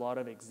sort of a lot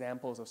of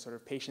examples of sort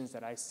of patients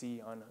that I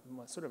see on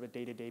sort of a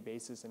day-to-day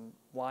basis and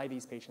why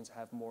these patients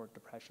have more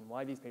depression,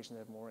 why these patients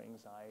have more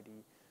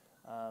anxiety.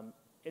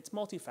 It's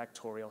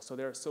multifactorial, so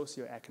there are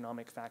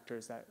socioeconomic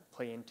factors that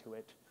play into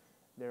it.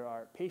 There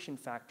are patient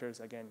factors,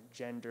 again,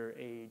 gender,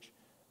 age,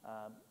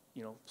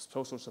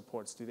 social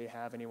supports. Do they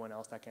have anyone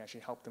else that can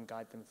actually help them,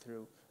 guide them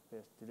through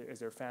this? Is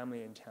their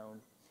family in town?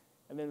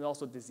 And then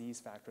also disease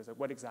factors, like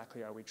what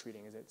exactly are we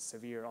treating? Is it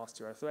severe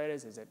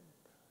osteoarthritis? Is it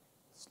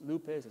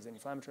lupus? Is it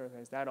inflammatory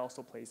arthritis? That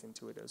also plays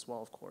into it as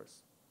well, of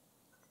course.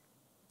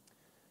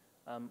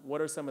 What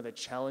are some of the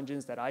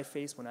challenges that I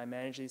face when I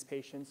manage these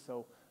patients?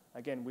 So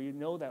again, we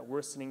know that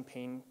worsening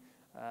pain,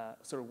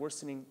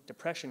 worsening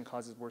depression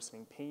causes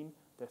worsening pain.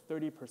 They're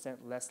 30%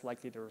 less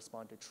likely to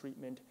respond to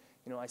treatment.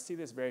 I see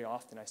this very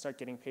often. I start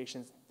getting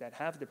patients that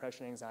have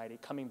depression and anxiety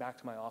coming back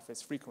to my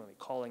office frequently,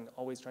 calling,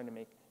 always trying to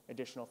make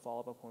additional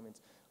follow-up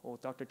appointments. Oh,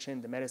 Dr.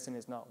 Chin, the medicine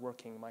is not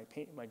working.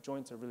 My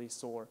joints are really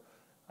sore.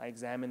 I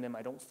examine them.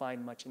 I don't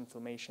find much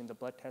inflammation. The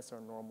blood tests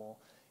are normal.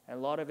 And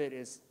a lot of it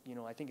is,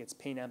 I think it's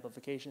pain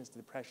amplifications,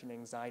 depression,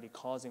 anxiety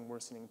causing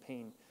worsening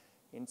pain.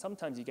 And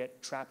sometimes you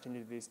get trapped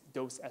into this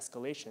dose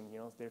escalation.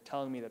 They're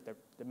telling me that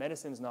the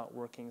medicine's not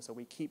working, so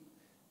we keep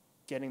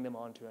getting them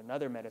onto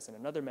another medicine,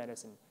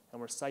 and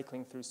we're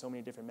cycling through so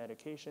many different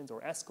medications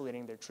or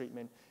escalating their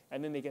treatment,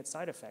 and then they get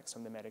side effects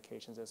from the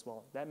medications as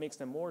well. That makes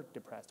them more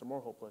depressed or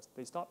more hopeless.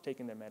 They stop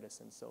taking their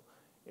medicine, so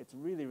it's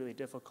really, really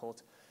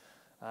difficult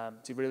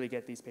to really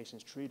get these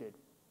patients treated.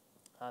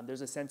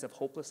 There's a sense of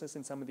hopelessness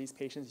in some of these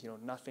patients.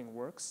 Nothing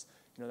works.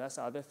 That's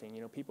the other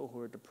thing. People who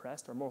are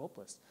depressed are more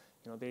hopeless.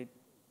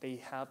 They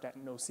have that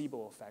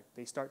nocebo effect.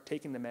 They start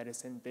taking the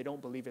medicine. They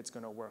don't believe it's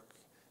going to work.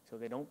 So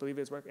they don't believe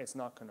it's working. It's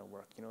not going to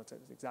work. It's the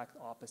exact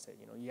opposite.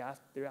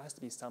 There has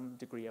to be some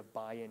degree of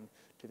buy-in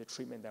to the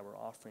treatment that we're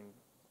offering.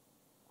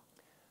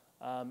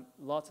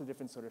 Lots of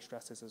different sort of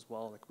stresses as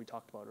well, like we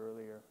talked about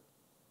earlier.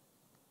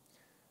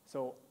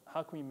 So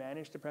how can we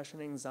manage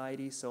depression and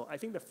anxiety? So I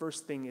think the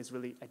first thing is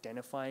really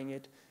identifying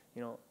it.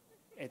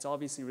 It's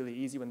obviously really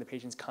easy when the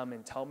patients come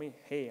and tell me,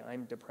 hey,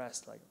 I'm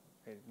depressed, like,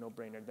 hey, no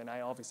brainer. Then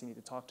I obviously need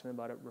to talk to them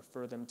about it,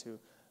 refer them to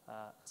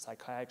a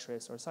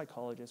psychiatrist or a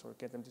psychologist, or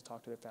get them to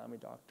talk to their family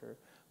doctor.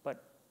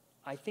 But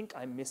I think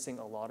I'm missing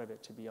a lot of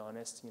it, to be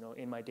honest,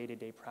 in my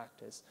day-to-day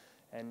practice.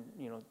 And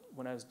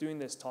when I was doing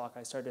this talk,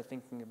 I started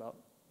thinking about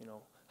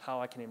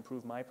how I can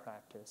improve my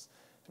practice.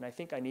 And I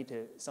think I need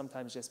to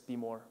sometimes just be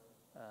more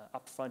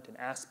upfront and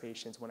ask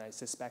patients when I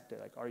suspect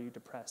it, like, are you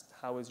depressed?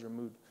 How is your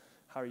mood?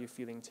 How are you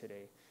feeling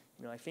today?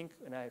 I think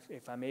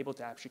if I'm able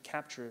to actually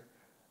capture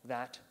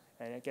that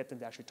and get them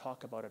to actually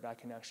talk about it, I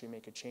can actually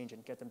make a change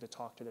and get them to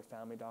talk to their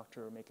family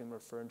doctor or make them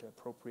refer to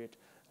appropriate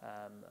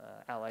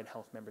allied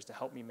health members to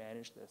help me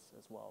manage this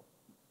as well.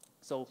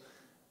 So,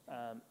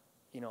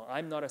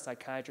 I'm not a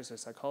psychiatrist or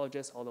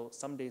psychologist, although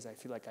some days I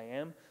feel like I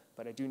am,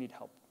 but I do need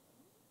help.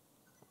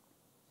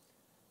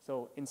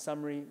 So in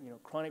summary,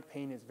 chronic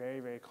pain is very,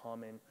 very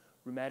common.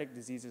 Rheumatic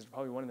disease is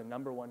probably one of the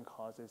 #1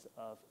 causes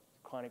of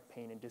chronic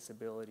pain and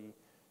disability.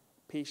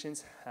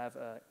 Patients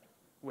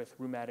with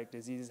rheumatic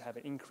diseases have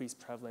an increased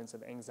prevalence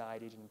of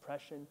anxiety and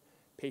depression.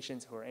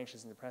 Patients who are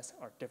anxious and depressed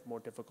are more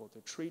difficult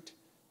to treat.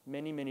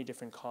 Many, many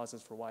different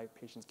causes for why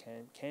patients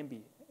can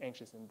be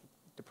anxious and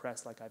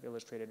depressed, like I've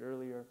illustrated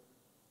earlier.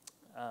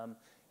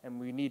 And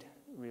we need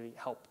really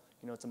help.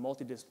 It's a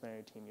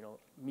multidisciplinary team.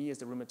 Me as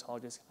the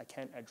rheumatologist, I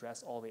can't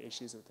address all the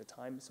issues at the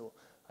time, so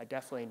I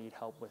definitely need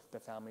help with the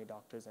family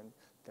doctors and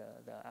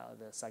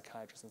the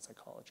psychiatrists and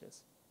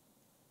psychologists.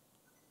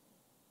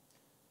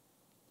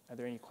 Are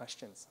there any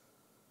questions?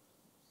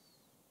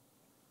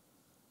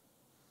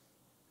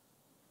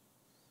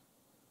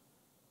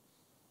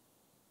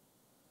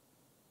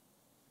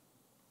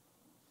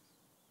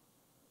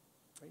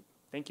 Great,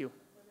 thank you.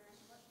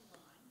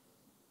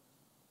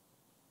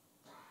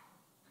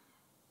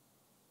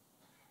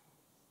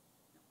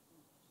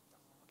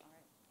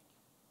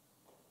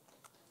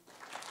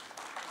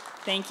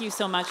 Thank you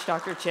so much,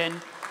 Dr.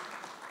 Chin.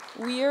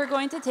 We are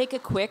going to take a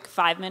quick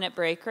 5-minute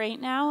break right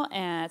now,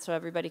 and so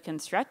everybody can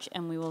stretch,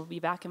 and we will be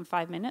back in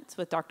 5 minutes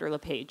with Dr. Le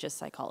Page, a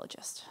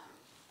psychologist.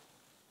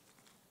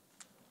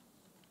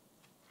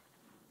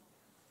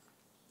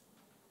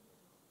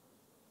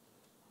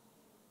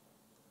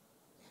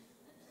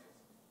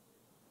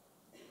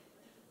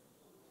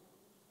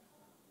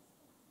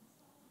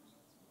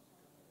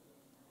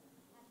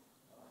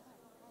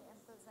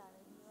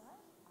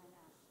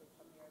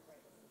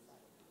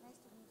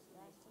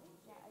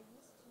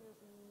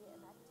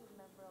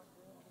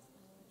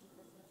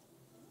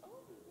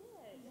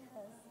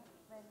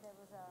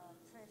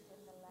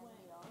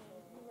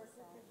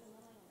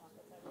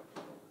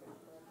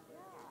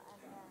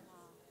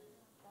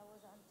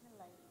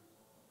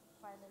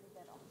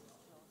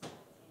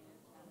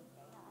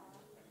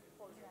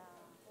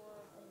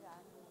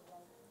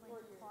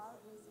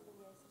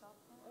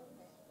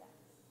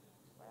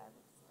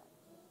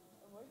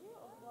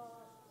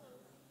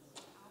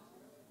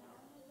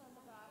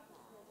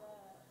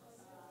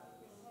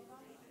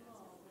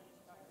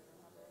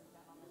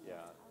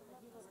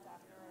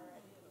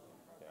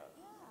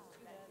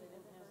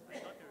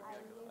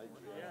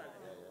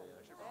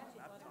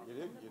 You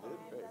did,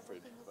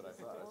 great, but I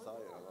saw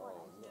you,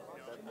 oh, no,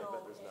 I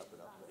bet there's nothing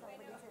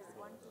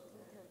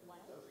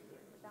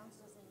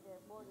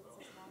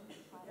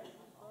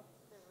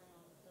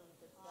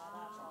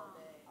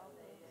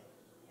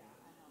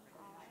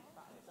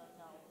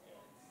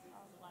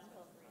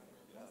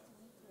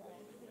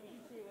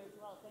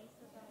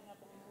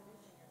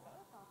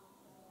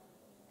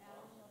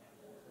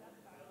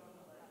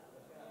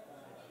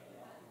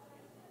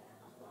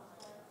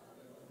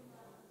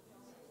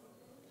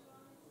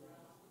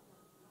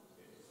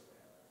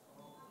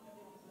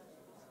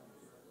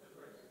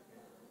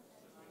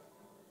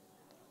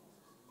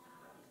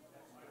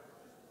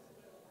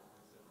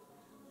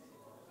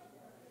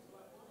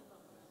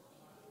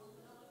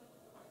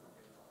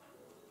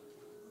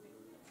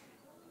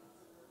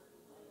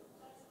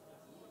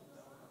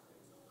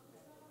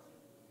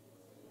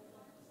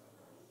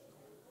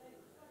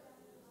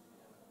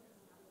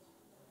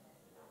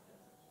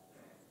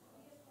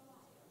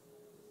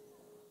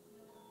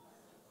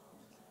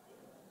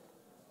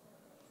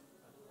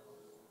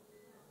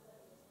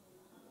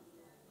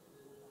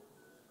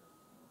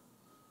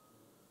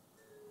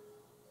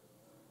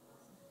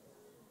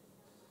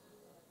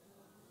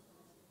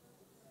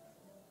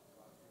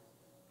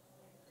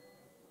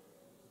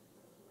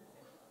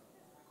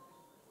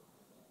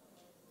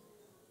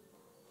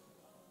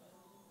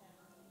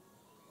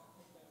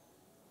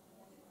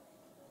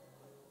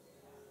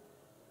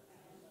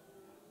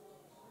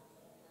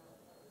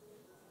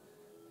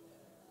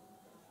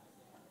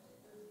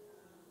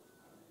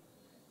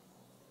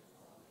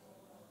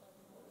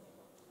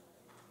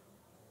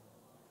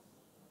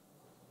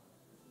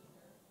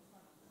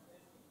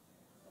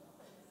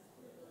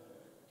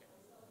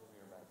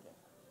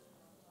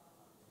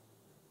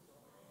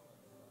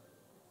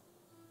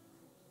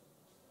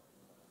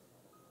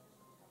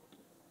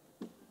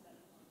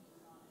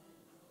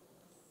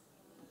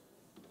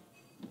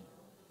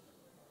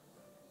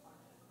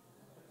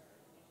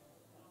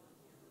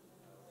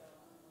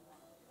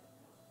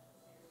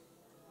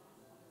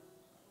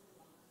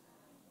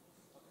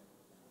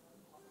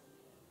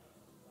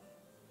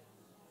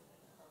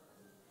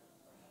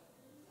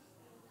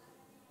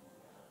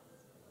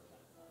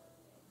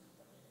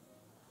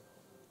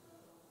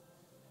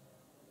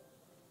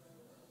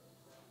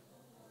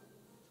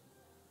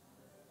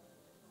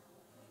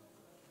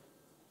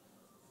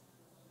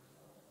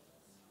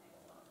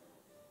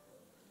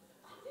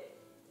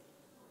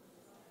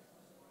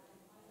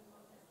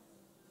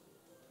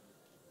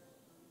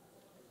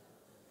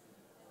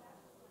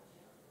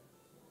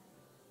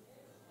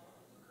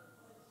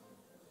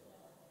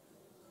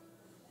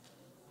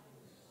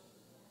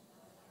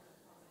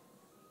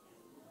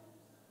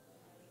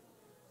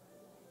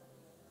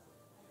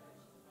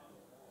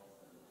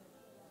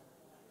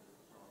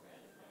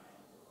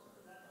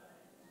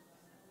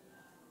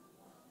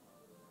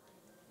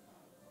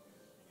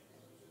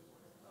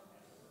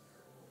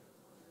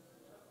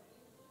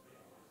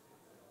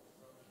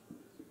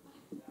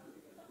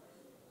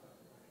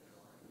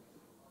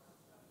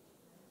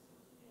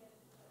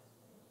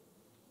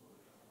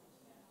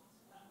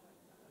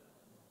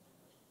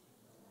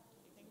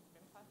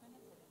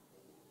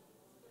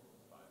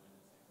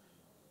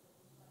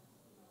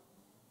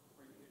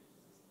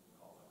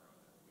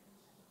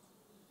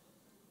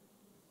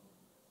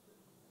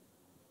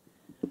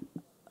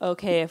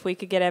Okay, if we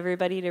could get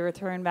everybody to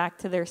return back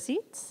to their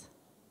seats.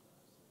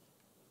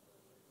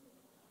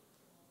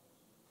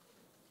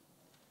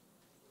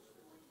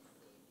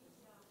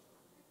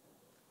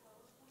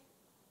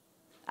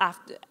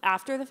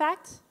 After the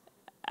fact?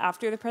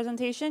 After the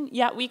presentation?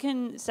 Yeah, we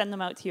can send them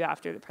out to you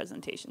after the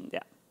presentation, yeah.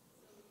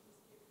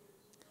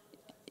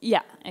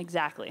 Yeah,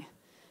 exactly.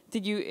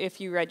 If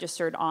you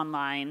registered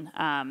online,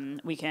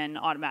 we can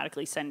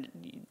automatically send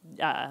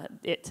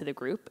it to the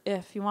group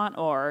if you want,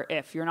 or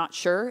if you're not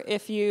sure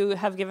if you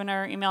have given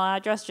our email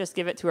address, just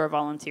give it to our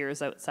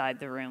volunteers outside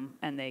the room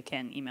and they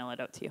can email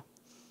it out to you.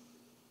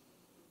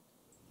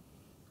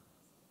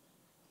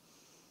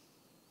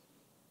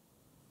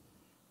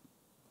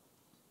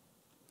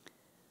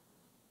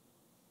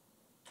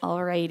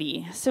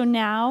 Alrighty, so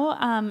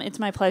now it's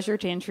my pleasure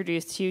to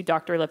introduce to you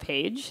Dr. Le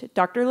Page.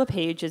 Dr. Le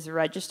Page is a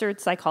registered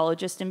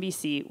psychologist in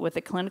BC with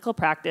a clinical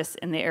practice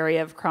in the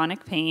area of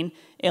chronic pain,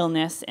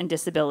 illness, and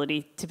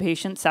disability to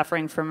patients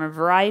suffering from a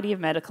variety of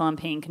medical and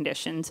pain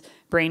conditions,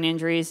 brain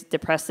injuries,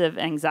 depressive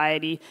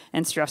anxiety,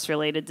 and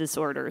stress-related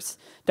disorders.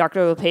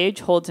 Dr. Le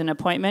Page holds an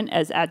appointment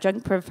as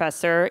adjunct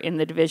professor in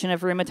the Division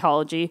of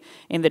Rheumatology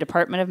in the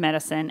Department of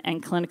Medicine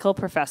and clinical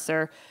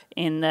professor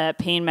in the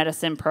pain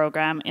medicine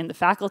program in the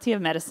Faculty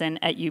of Medicine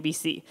at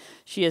UBC.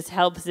 She has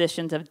held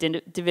positions of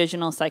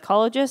divisional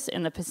psychologist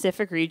in the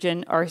Pacific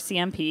Region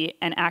RCMP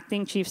and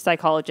acting chief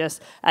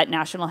psychologist at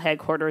national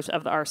headquarters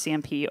of the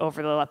RCMP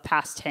over the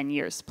past 10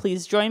 years.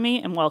 Please join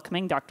me in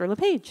welcoming Dr. Le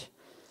Page.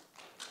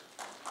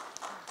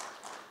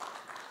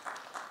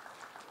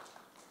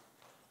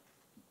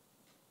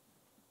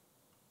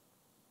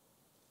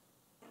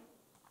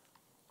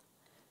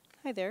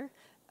 Hi there.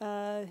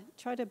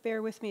 Try to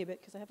bear with me a bit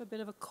because I have a bit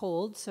of a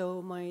cold,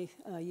 so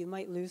you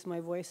might lose my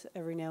voice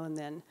every now and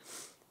then.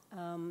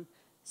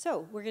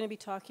 So we're going to be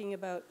talking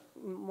about,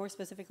 more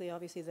specifically,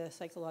 obviously, the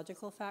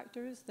psychological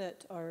factors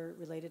that are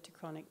related to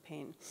chronic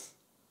pain.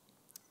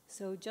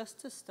 So just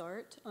to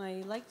start,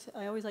 I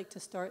always like to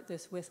start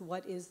this with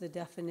what is the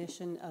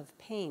definition of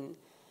pain.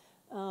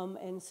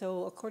 And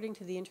so according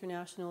to the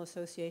International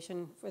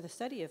Association for the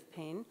Study of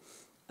Pain,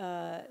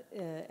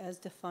 as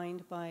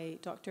defined by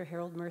Dr.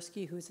 Harold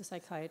Mirsky, who's a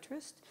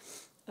psychiatrist,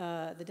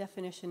 the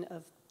definition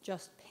of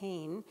just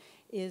pain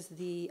is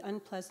the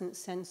unpleasant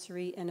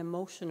sensory and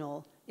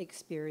emotional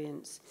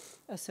experience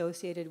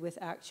associated with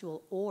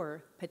actual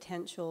or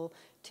potential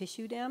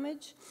tissue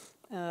damage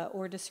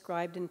or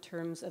described in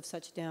terms of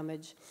such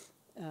damage.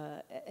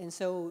 And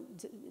so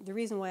the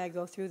reason why I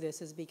go through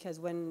this is because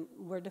when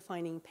we're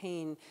defining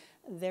pain,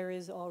 there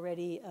is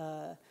already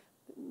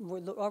we're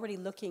already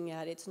looking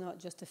at it's not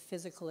just a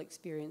physical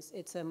experience,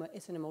 it's an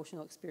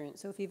emotional experience.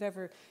 So if you've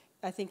ever,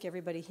 I think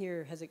everybody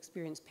here has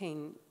experienced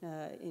pain,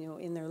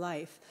 in their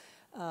life.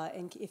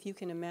 And if you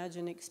can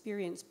imagine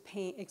experiencing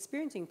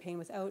pain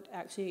without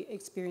actually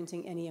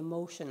experiencing any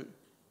emotion,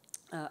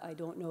 I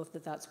don't know if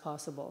that's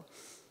possible.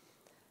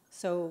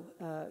 So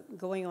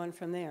going on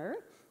from there,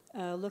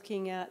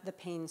 looking at the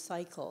pain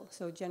cycle.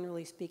 So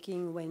generally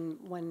speaking, when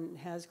one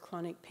has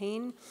chronic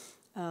pain,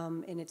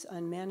 and it's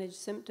unmanaged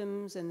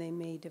symptoms, and they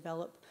may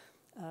develop,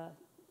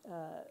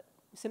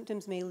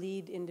 symptoms may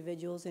lead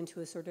individuals into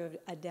a sort of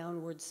a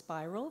downward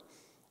spiral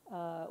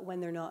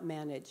when they're not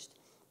managed.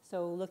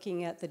 So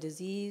looking at the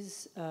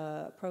disease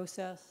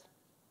process,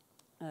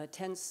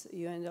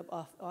 you end up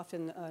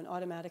often an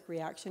automatic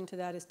reaction to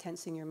that is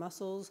tensing your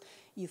muscles.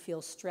 You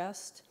feel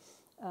stressed,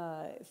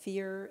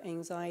 fear,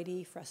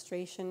 anxiety,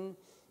 frustration,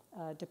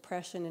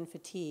 depression, and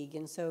fatigue.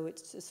 And so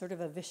it's sort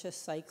of a vicious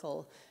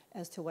cycle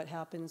as to what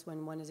happens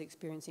when one is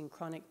experiencing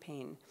chronic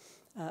pain.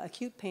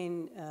 Acute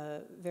pain,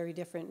 very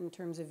different in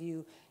terms of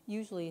you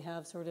usually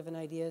have sort of an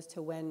idea as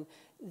to when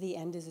the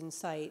end is in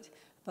sight,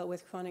 but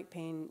with chronic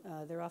pain,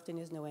 there often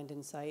is no end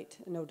in sight.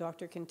 No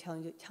doctor can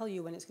tell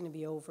you when it's going to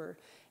be over,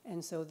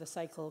 and so the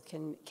cycle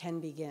can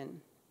begin.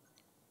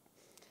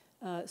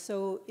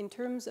 So in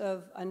terms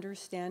of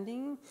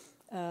understanding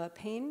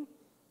pain,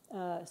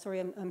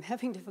 sorry, I'm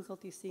having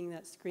difficulty seeing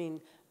that screen,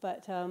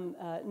 but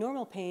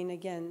normal pain,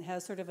 again,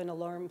 has sort of an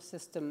alarm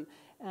system,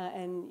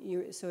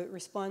 so it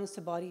responds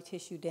to body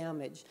tissue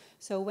damage.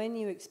 So when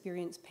you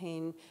experience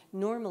pain,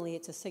 normally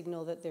it's a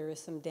signal that there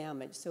is some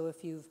damage. So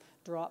if you've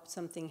dropped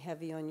something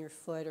heavy on your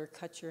foot or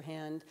cut your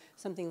hand,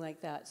 something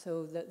like that.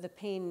 So the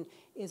pain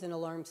is an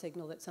alarm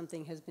signal that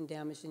something has been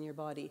damaged in your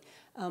body.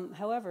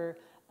 However,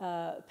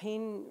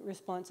 pain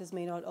responses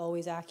may not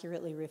always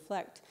accurately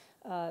reflect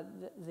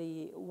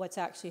what's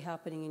actually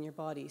happening in your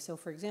body. So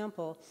for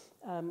example,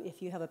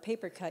 if you have a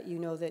paper cut, you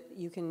know that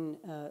you can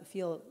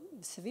feel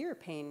severe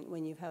pain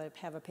when you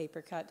have a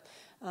paper cut.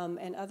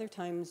 And other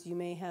times you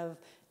may have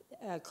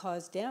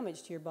caused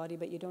damage to your body,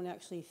 but you don't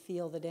actually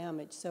feel the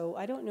damage. So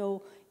I don't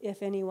know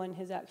if anyone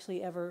has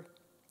actually ever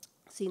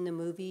seen the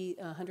movie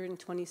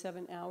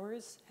 127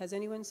 Hours. Has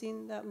anyone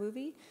seen that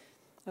movie?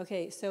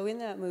 Okay, so in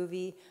that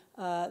movie,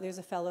 there's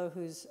a fellow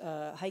who's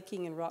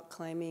hiking and rock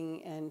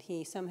climbing, and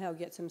he somehow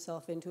gets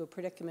himself into a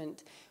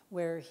predicament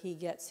where he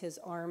gets his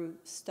arm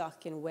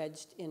stuck and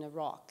wedged in a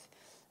rock.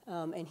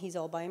 And he's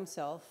all by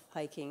himself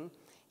hiking.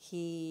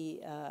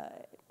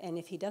 and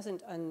if he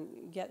doesn't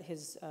get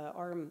his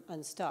arm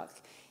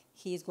unstuck,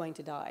 he's going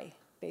to die,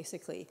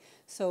 basically.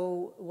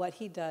 So what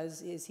he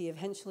does is he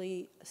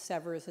eventually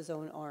severs his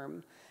own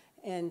arm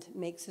and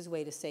makes his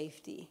way to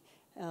safety.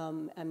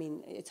 I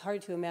mean, it's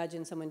hard to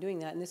imagine someone doing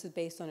that, and this is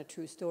based on a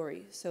true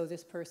story. So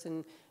this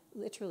person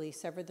literally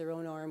severed their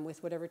own arm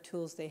with whatever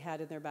tools they had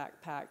in their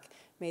backpack,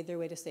 made their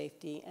way to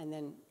safety, and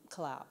then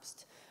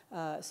collapsed.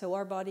 So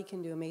our body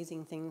can do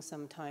amazing things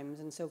sometimes,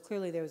 and so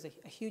clearly there was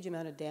a huge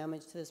amount of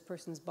damage to this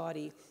person's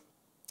body,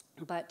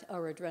 but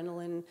our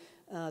adrenaline,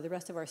 the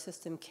rest of our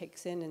system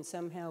kicks in, and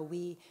somehow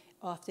we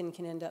often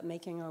can end up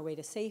making our way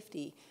to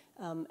safety,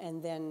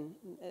 and then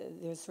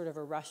there's sort of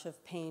a rush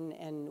of pain,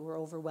 and we're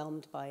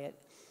overwhelmed by it.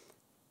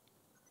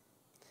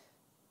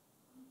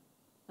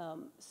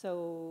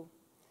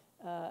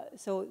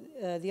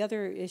 The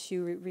other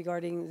issue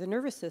regarding the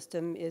nervous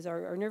system is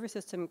our nervous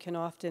system can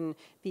often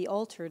be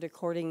altered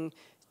according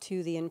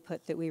to the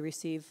input that we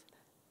receive.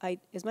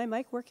 Is my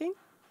mic working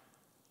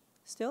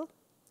still?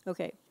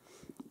 Okay.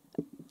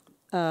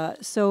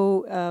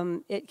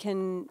 It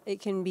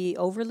can be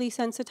overly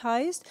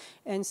sensitized,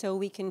 and so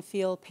we can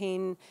feel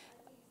pain.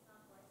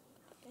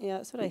 Yeah,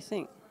 that's what I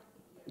think.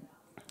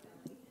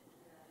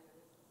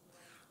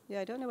 Yeah,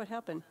 I don't know what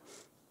happened.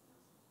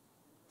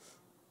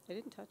 I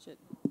didn't touch it.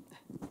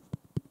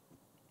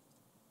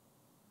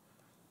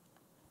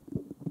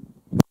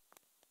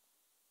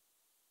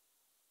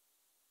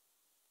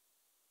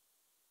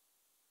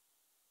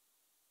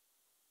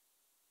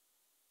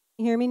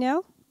 You hear me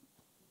now?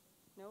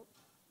 Nope.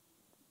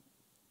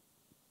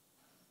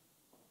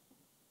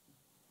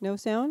 No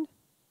sound?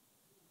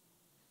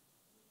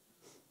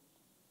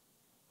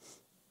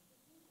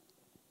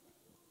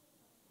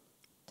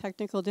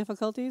 Technical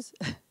difficulties?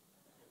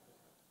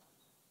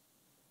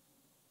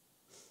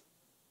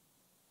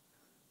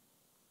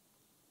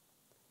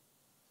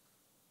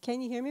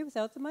 Can you hear me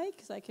without the mic?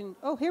 'Cause I can.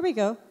 Oh, here we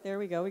go. There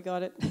we go. We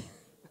got it.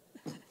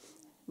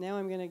 Now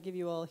I'm going to give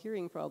you all a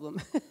hearing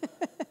problem.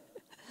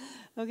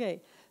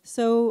 Okay.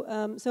 So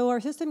our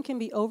system can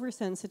be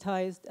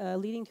oversensitized,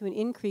 leading to an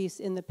increase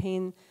in the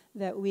pain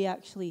that we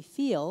actually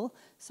feel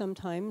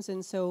sometimes,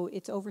 and so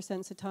it's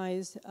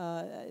oversensitized.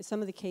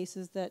 Some of the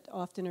cases that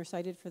often are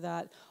cited for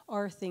that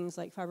are things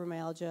like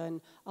fibromyalgia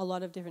and a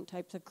lot of different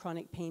types of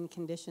chronic pain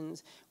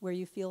conditions where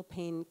you feel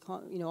pain,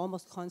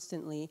 almost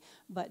constantly,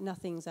 but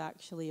nothing's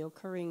actually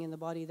occurring in the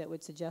body that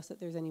would suggest that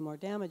there's any more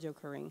damage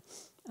occurring.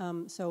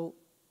 So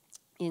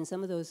in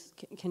some of those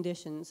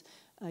conditions,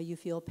 you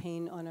feel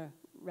pain on a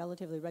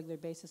relatively regular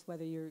basis,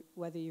 whether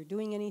you're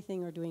doing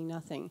anything or doing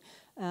nothing.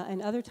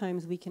 And other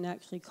times we can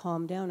actually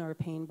calm down our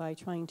pain by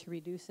trying to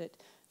reduce it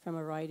from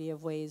a variety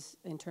of ways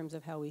in terms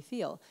of how we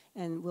feel.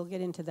 And we'll get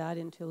into that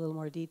into a little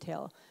more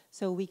detail.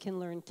 So we can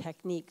learn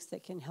techniques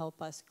that can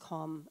help us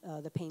calm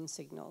the pain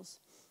signals.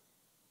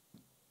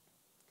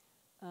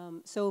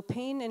 So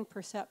pain and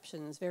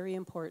perceptions, very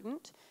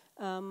important.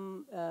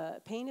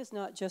 Pain is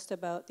not just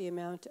about the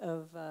amount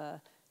of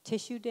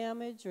tissue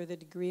damage or the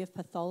degree of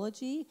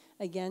pathology.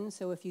 Again,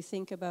 so if you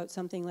think about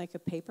something like a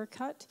paper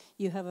cut,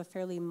 you have a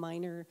fairly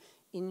minor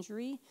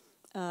injury,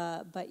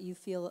 but you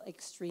feel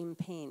extreme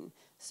pain.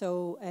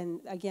 So, and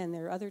again,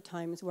 there are other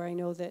times where I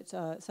know that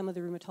some of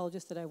the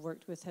rheumatologists that I've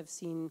worked with have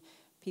seen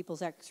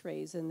people's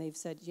x-rays, and they've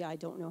said, yeah, I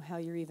don't know how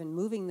you're even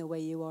moving the way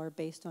you are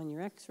based on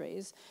your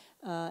x-rays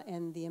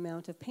and the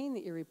amount of pain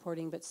that you're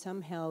reporting, but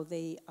somehow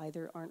they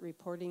either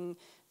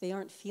they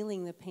aren't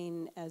feeling the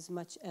pain as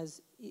much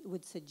as it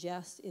would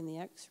suggest in the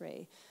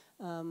x-ray.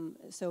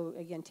 So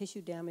again,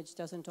 tissue damage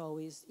doesn't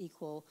always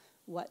equal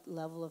what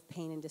level of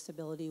pain and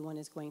disability one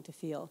is going to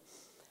feel.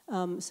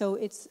 So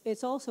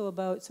it's also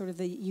about sort of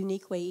the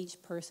unique way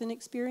each person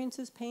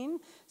experiences pain.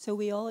 So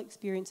we all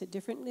experience it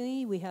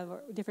differently. We have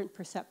different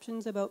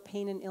perceptions about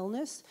pain and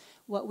illness,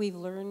 what we've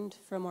learned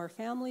from our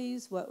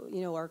families,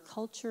 our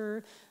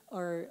culture,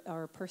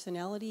 our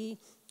personality,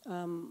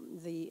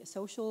 the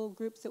social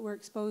groups that we're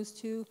exposed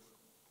to.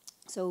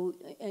 So,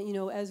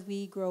 as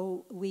we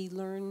grow, we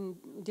learn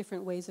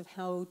different ways of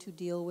how to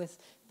deal with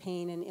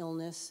pain and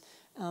illness,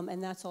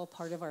 and that's all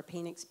part of our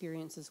pain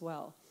experience as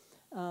well.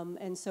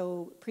 And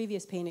so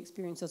previous pain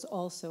experiences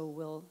also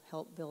will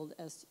help build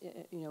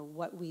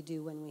what we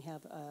do when we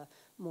have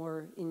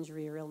more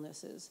injury or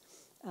illnesses.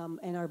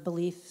 And our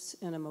beliefs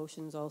and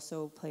emotions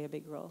also play a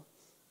big role.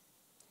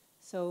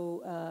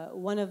 So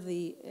one of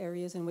the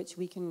areas in which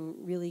we can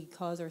really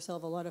cause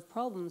ourselves a lot of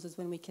problems is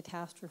when we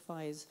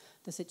catastrophize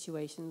the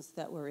situations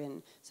that we're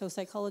in. So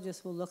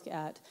psychologists will look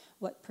at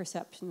what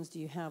perceptions do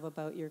you have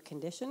about your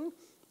condition.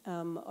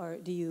 Are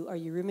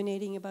you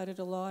ruminating about it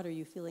a lot? Are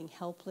you feeling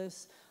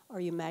helpless? Are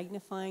you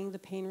magnifying the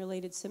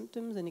pain-related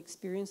symptoms and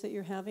experience that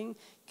you're having?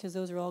 Because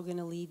those are all going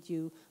to lead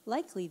you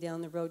likely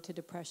down the road to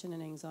depression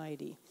and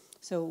anxiety.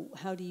 So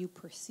how do you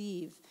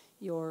perceive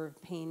your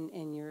pain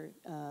and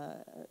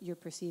your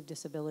perceived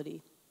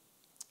disability?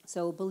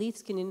 So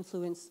beliefs can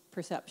influence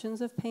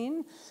perceptions of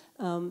pain.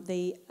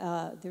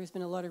 There's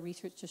been a lot of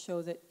research to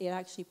show that it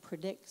actually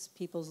predicts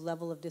people's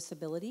level of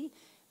disability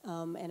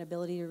and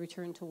ability to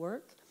return to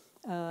work.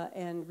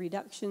 and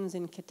reductions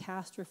in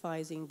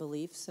catastrophizing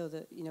beliefs, so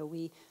that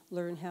we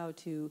learn how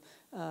to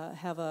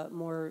have a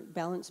more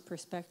balanced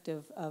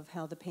perspective of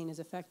how the pain is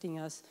affecting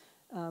us,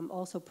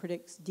 also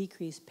predicts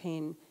decreased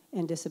pain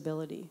and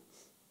disability.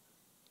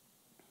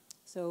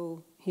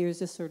 So here's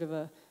just sort of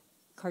a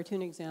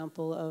cartoon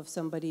example of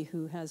somebody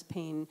who has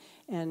pain,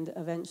 and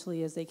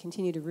eventually as they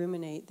continue to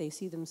ruminate, they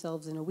see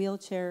themselves in a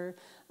wheelchair,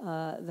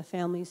 the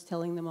family's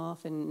telling them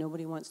off, and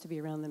nobody wants to be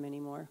around them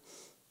anymore.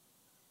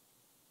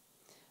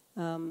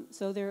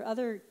 So there are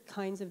other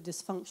kinds of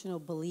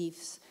dysfunctional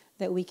beliefs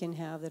that we can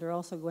have that are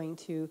also going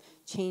to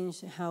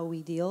change how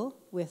we deal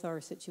with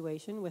our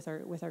situation, with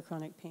our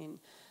chronic pain.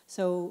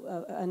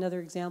 So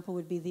another example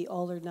would be the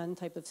all or none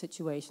type of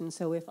situation.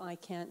 So if I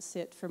can't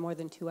sit for more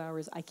than 2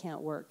 hours, I can't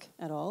work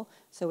at all.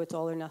 So it's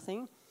all or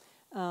nothing.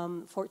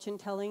 Fortune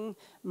telling,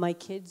 my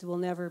kids will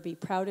never be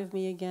proud of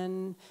me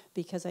again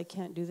because I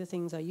can't do the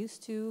things I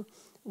used to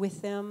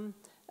with them.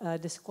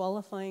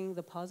 Disqualifying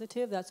the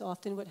positive, that's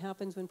often what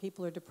happens when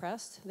people are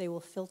depressed. They will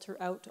filter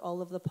out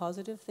all of the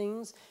positive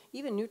things,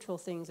 even neutral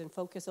things, and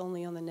focus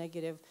only on the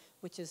negative,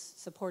 which is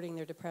supporting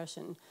their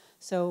depression.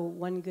 So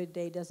one good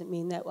day doesn't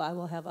mean that I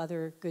will have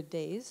other good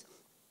days.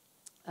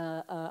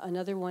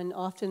 Another one,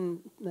 often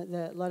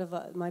a lot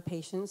of my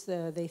patients,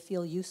 they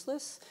feel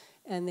useless,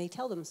 and they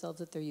tell themselves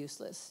that they're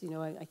useless.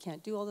 I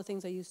can't do all the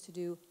things I used to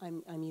do,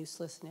 I'm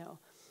useless now.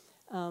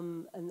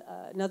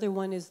 Another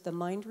one is the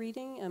mind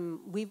reading.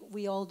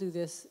 We all do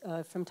this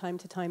from time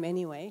to time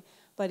anyway,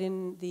 but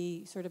in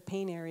the sort of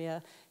pain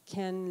area,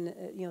 can't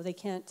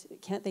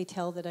they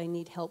tell that I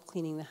need help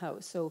cleaning the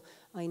house? So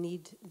I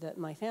need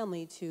my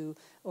family to,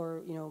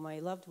 or my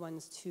loved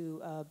ones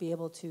to be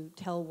able to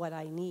tell what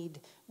I need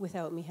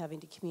without me having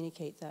to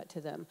communicate that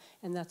to them.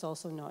 And that's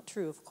also not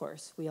true, of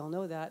course. We all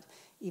know that.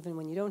 Even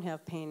when you don't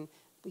have pain,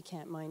 we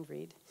can't mind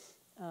read.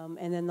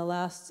 And then the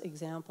last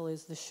example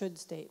is the should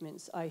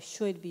statements. I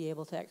should be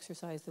able to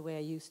exercise the way I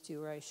used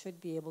to, or I should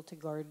be able to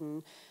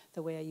garden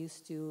the way I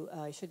used to,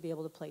 I should be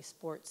able to play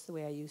sports the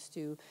way I used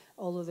to.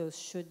 All of those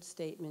should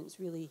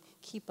statements really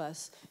keep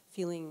us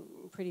feeling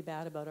pretty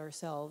bad about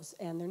ourselves,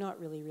 and they're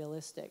not really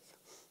realistic.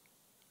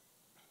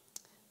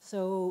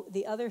 So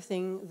the other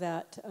thing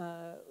that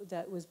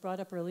was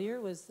brought up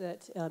earlier was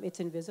that it's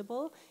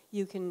invisible.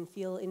 You can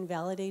feel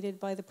invalidated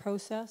by the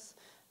process.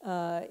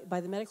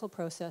 By the medical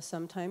process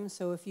sometimes.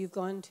 So if you've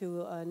gone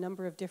to a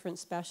number of different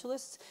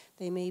specialists,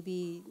 they may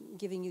be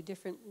giving you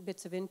different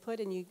bits of input,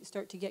 and you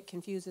start to get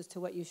confused as to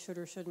what you should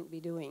or shouldn't be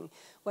doing.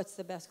 What's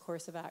the best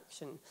course of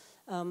action?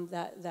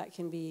 That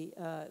can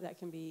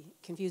be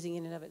confusing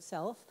in and of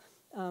itself.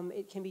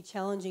 It can be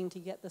challenging to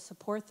get the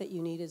support that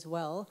you need as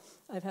well.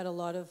 I've had a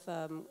lot of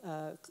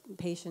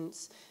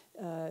patients,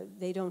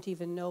 they don't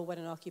even know what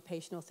an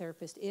occupational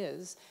therapist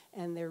is,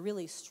 and they're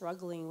really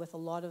struggling with a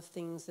lot of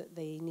things that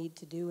they need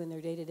to do in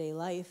their day-to-day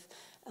life.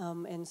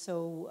 And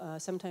so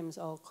sometimes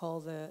I'll call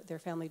their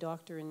family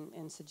doctor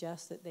and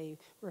suggest that they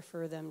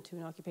refer them to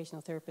an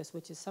occupational therapist,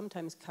 which is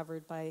sometimes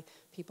covered by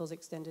people's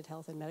extended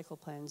health and medical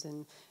plans,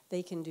 and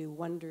they can do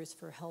wonders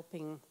for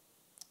helping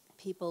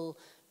people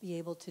be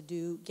able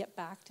to get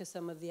back to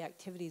some of the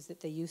activities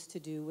that they used to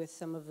do with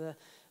some of the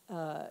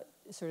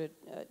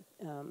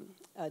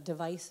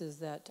devices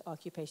that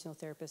occupational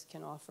therapists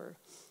can offer.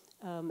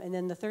 And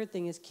then the third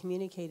thing is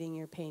communicating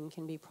your pain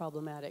can be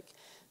problematic.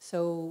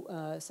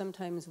 So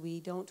sometimes we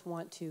don't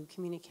want to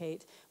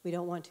communicate, we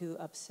don't want to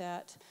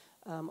upset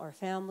our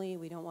family,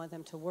 we don't want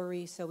them to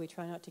worry, so we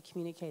try not to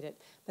communicate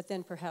it. But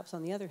then perhaps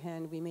on the other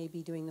hand, we may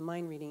be doing the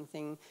mind reading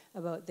thing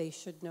about they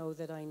should know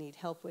that I need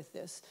help with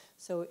this.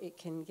 So it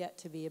can get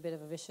to be a bit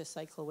of a vicious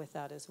cycle with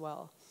that as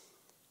well.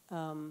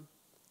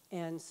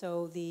 And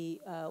so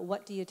the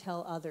what do you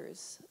tell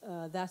others?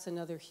 That's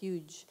another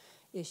huge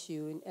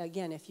issue. And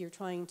again, if you're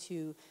trying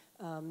to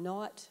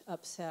not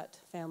upset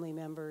family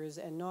members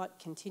and not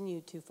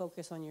continue to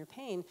focus on your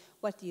pain,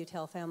 what do you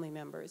tell family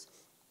members?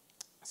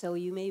 So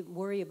you may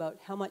worry about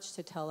how much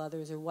to tell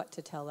others or what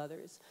to tell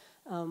others.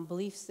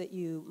 Beliefs that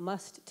you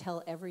must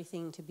tell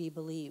everything to be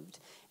believed.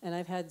 And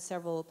I've had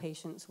several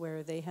patients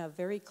where they have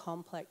very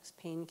complex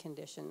pain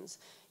conditions.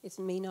 It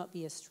may not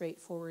be as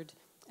straightforward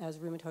as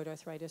rheumatoid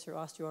arthritis or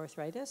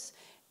osteoarthritis,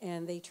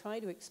 and they try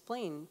to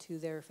explain to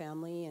their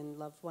family and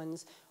loved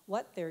ones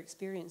what they're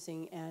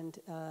experiencing, and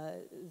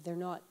they're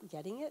not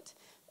getting it.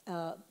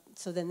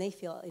 So then they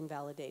feel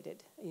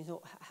invalidated.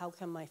 How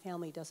come my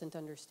family doesn't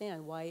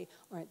understand? Why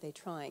aren't they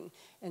trying?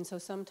 And so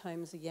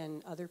sometimes,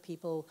 again, other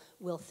people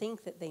will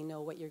think that they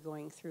know what you're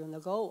going through, and they'll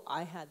go, oh,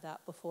 I had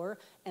that before,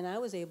 and I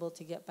was able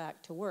to get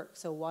back to work,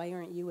 so why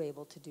aren't you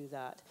able to do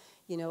that?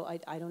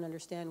 I don't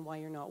understand why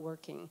you're not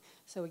working.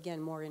 So again,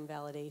 more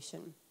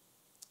invalidation.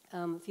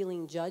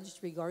 Feeling judged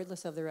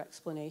regardless of their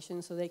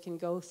explanation, so they can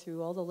go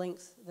through all the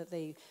lengths that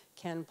they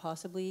can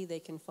possibly. They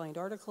can find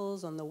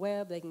articles on the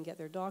web, they can get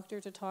their doctor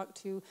to talk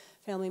to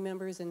family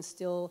members and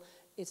still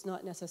it's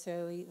not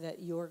necessarily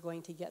that you're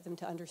going to get them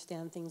to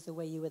understand things the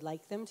way you would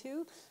like them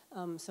to.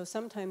 So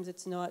sometimes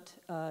it's not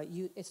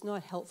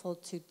helpful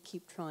to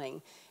keep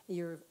trying.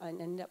 You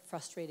end up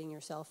frustrating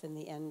yourself in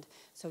the end.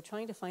 So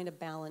trying to find a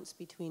balance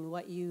between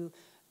what you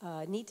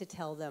need to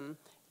tell them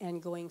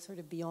and going sort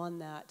of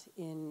beyond that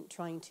in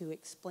trying to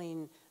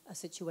explain a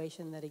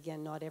situation that,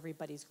 again, not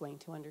everybody's going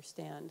to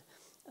understand.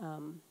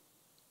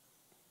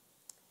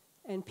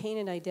 And pain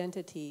and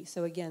identity.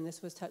 So again,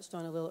 this was touched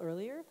on a little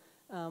earlier.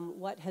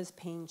 What has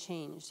pain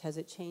changed? Has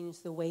it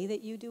changed the way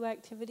that you do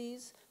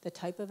activities, the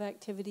type of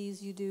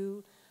activities you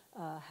do,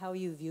 how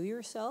you view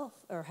yourself,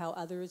 or how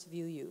others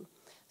view you?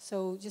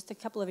 So just a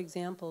couple of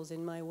examples.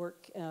 In my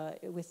work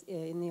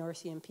in the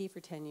RCMP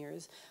for 10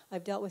 years,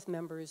 I've dealt with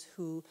members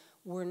who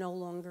were no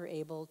longer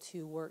able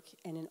to work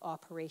in an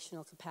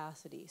operational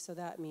capacity. So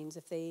that means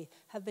if they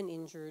have been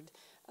injured,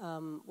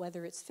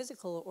 whether it's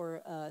physical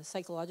or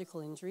psychological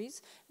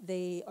injuries,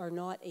 they are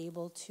not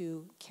able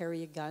to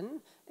carry a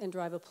gun and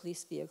drive a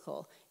police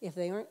vehicle. If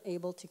they aren't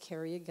able to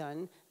carry a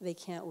gun, they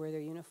can't wear their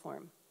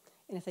uniform.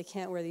 And if they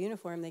can't wear the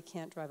uniform, they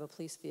can't drive a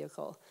police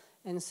vehicle.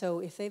 And so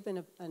if they've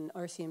been an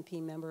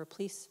RCMP member, a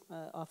police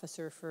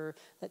officer for,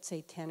 let's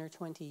say, 10 or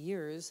 20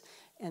 years,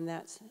 and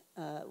that's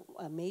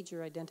a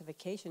major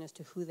identification as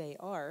to who they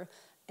are,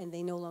 and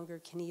they no longer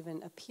can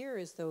even appear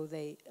as though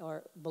they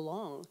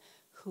belong,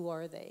 who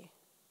are they?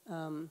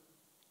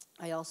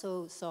 I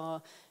also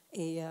saw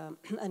an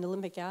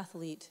Olympic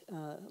athlete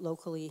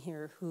locally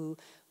here who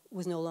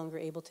was no longer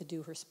able to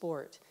do her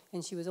sport,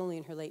 and she was only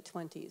in her late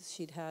 20s.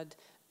 She'd had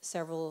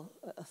several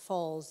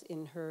falls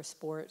in her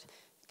sport,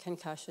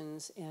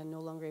 concussions, and no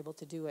longer able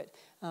to do it.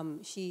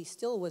 She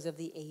still was of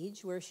the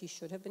age where she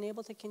should have been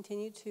able to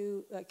continue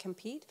to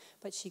compete,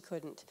 but she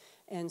couldn't.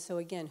 And so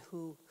again,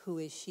 who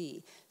is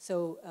she?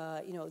 So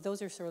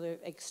those are sort of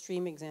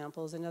extreme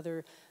examples.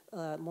 Another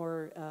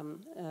more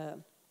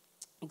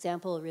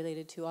example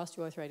related to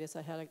osteoarthritis.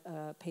 I had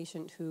a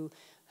patient who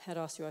had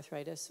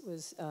osteoarthritis,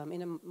 was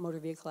in a motor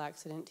vehicle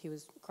accident. He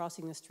was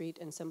crossing the street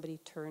and somebody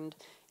turned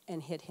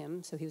and hit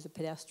him, so he was a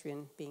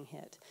pedestrian being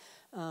hit.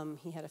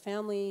 He had a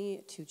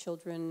family, 2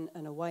 children,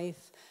 and a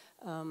wife.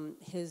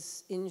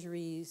 His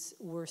injuries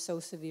were so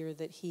severe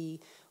that he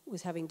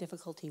was having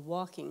difficulty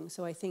walking.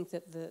 So I think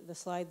that the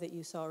slide that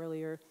you saw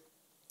earlier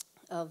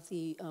of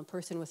the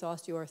person with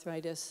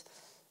osteoarthritis,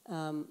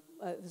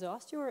 was it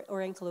osteo or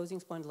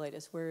ankylosing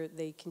spondylitis, where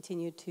they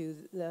continued to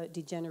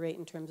degenerate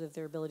in terms of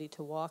their ability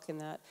to walk and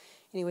that.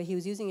 Anyway, he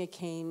was using a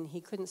cane. He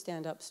couldn't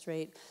stand up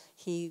straight.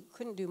 He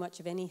couldn't do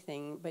much of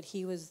anything, but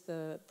he was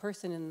the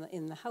person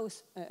in the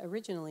house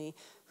originally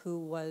who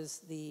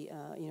was the,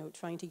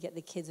 trying to get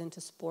the kids into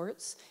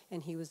sports,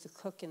 and he was the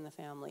cook in the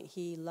family.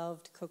 He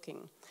loved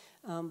cooking,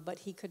 but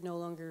he could no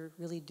longer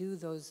really do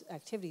those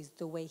activities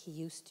the way he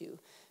used to.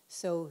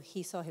 So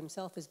he saw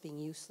himself as being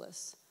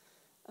useless.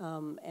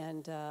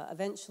 And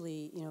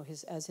eventually,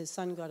 as his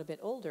son got a bit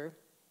older,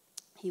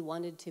 he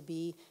wanted to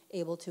be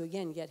able to,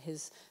 again, get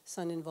his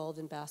son involved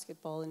in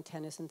basketball and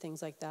tennis and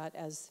things like that,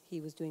 as he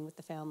was doing with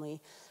the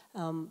family.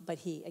 But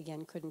he,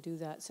 again, couldn't do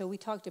that. So we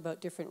talked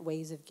about different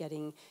ways of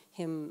getting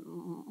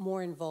him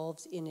more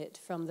involved in it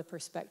from the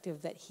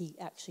perspective that he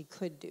actually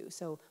could do.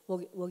 So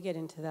we'll get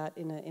into that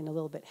in a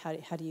little bit.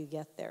 How do you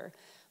get there?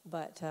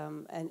 But,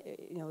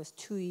 it was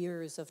 2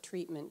 years of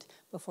treatment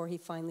before he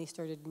finally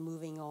started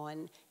moving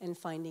on and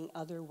finding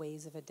other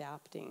ways of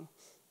adapting.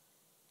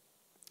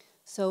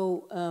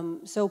 So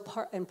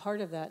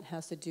part of that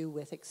has to do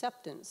with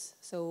acceptance.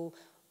 So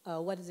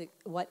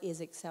what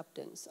is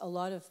acceptance? A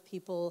lot of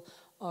people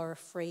are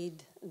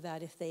afraid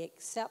that if they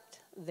accept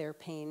their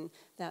pain,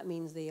 that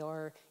means they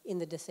are in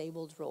the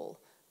disabled role,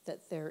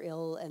 that they're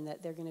ill and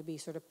that they're going to be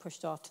sort of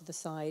pushed off to the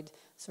side,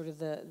 sort of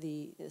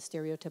the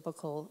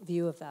stereotypical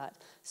view of that.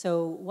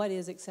 So what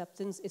is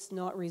acceptance? It's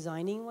not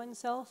resigning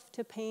oneself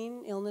to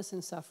pain, illness,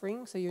 and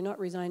suffering. So you're not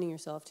resigning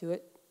yourself to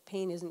it.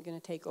 Pain isn't going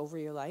to take over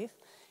your life.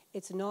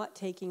 It's not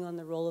taking on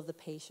the role of the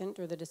patient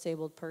or the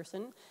disabled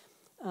person.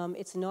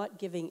 It's not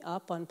giving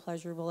up on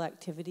pleasurable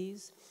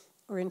activities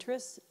or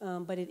interests,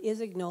 but it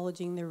is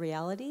acknowledging the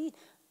reality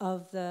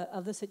of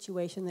the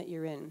situation that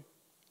you're in.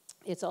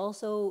 It's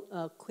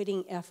also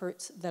quitting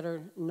efforts that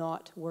are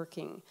not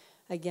working.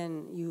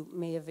 Again, you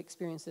may have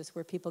experienced this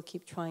where people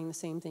keep trying the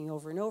same thing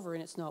over and over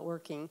and it's not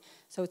working.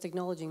 So it's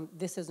acknowledging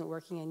this isn't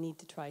working, I need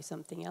to try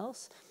something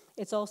else.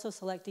 It's also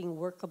selecting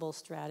workable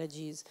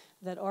strategies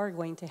that are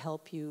going to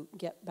help you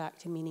get back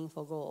to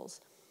meaningful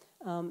goals.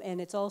 And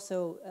it's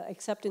also,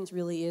 acceptance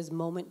really is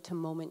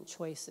moment-to-moment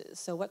choices.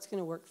 So what's going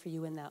to work for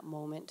you in that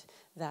moment,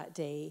 that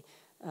day,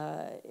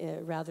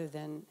 rather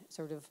than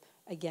sort of,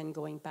 again,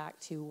 going back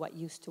to what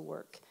used to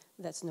work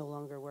that's no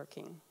longer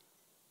working.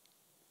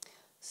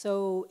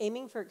 So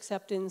aiming for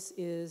acceptance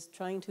is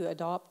trying to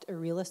adopt a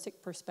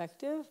realistic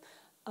perspective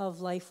of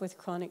life with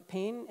chronic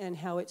pain and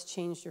how it's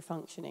changed your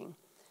functioning.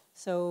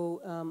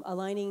 So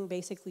aligning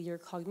basically your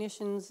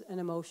cognitions and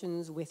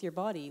emotions with your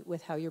body,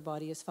 with how your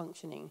body is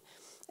functioning,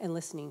 and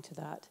listening to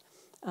that.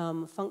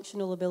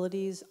 Functional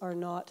abilities are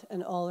not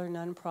an all or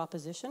none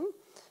proposition.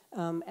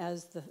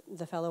 as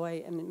the fellow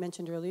I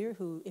mentioned earlier,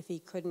 who if he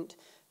couldn't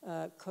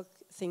cook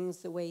things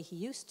the way he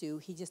used to,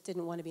 he just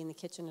didn't want to be in the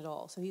kitchen at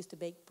all. So he used to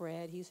bake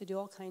bread, he used to do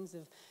all kinds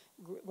of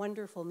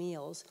wonderful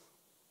meals,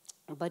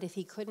 but if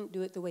he couldn't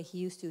do it the way he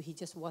used to, he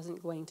just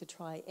wasn't going to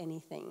try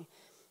anything.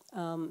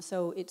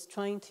 So it's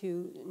trying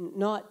to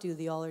not do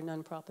the all or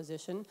none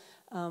proposition.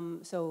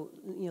 So,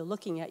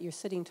 looking at your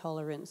sitting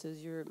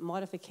tolerances, your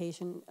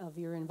modification of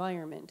your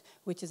environment,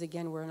 which is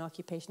again where an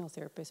occupational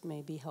therapist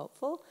may be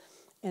helpful.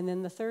 And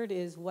then the third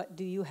is, what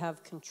do you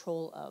have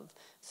control of?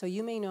 So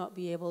you may not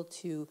be able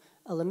to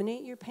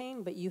eliminate your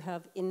pain, but you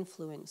have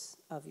influence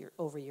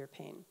over your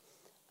pain.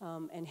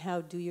 And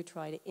how do you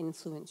try to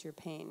influence your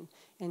pain?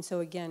 And so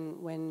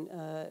again, when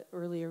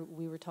earlier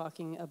we were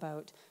talking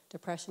about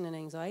depression and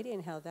anxiety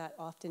and how that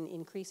often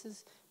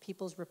increases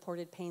people's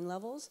reported pain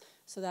levels,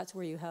 so that's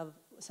where you have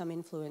some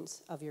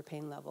influence of your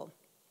pain level.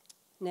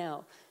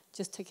 Now,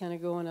 just to kind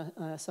of go on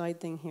a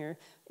side thing here,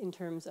 in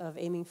terms of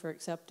aiming for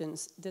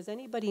acceptance, does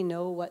anybody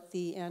know what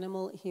the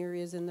animal here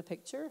is in the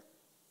picture?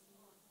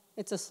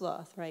 It's a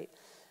sloth, right?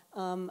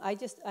 I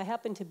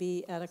happened to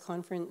be at a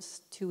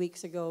conference 2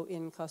 weeks ago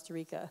in Costa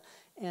Rica,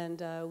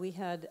 and we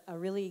had a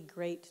really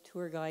great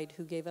tour guide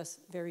who gave us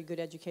very good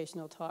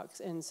educational talks,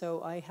 and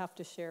so I have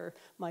to share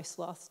my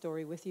sloth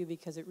story with you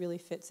because it really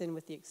fits in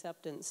with the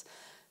acceptance.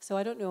 So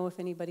I don't know if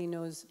anybody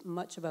knows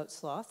much about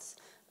sloths,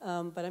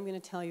 but I'm going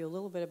to tell you a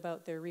little bit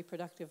about their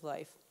reproductive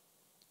life.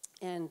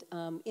 And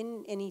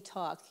in any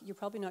talk, you're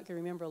probably not going to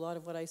remember a lot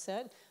of what I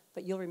said,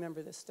 but you'll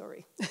remember this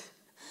story.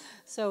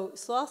 So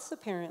sloths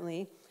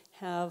apparently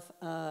have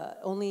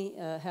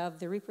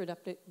their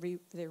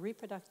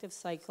reproductive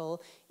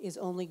cycle is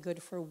only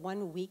good for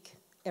 1 week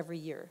every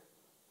year.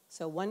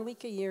 So 1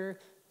 week a year,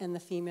 and the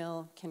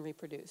female can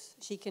reproduce.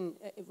 She can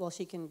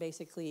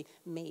basically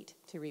mate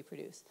to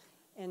reproduce.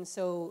 And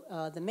so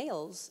the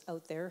males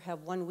out there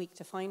have 1 week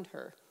to find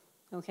her.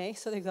 Okay,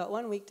 so they've got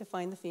 1 week to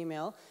find the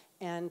female,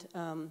 and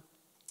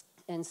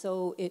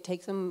so it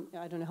takes them,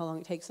 I don't know how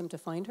long it takes them to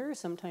find her.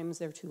 Sometimes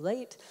they're too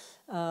late.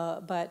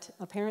 But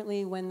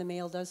apparently when the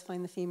male does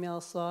find the female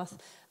sloth,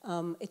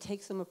 it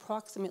takes them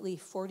approximately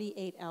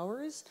 48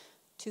 hours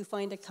to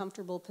find a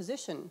comfortable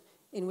position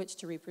in which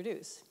to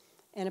reproduce.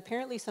 And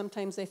apparently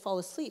sometimes they fall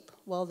asleep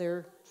while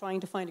they're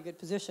trying to find a good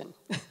position.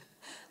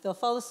 They'll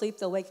fall asleep,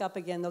 they'll wake up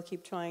again, they'll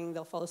keep trying,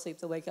 they'll fall asleep,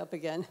 they'll wake up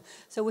again.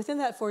 So within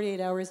that 48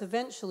 hours,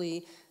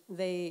 eventually,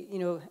 they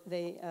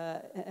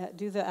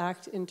do the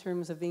act in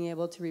terms of being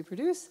able to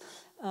reproduce,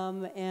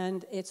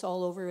 and it's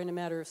all over in a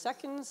matter of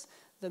seconds.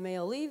 The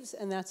male leaves,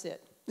 and that's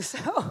it.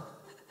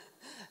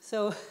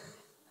 So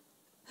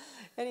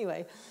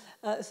anyway,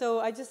 so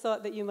I just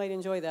thought that you might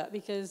enjoy that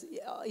because,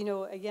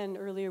 again,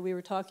 earlier we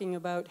were talking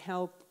about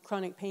how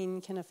chronic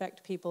pain can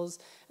affect people's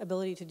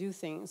ability to do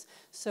things.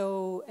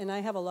 So, and I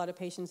have a lot of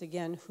patients,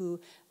 again, who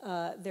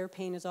their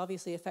pain has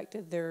obviously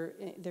affected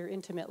their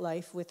intimate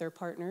life with their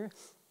partner.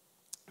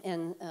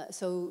 And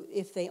so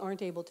if they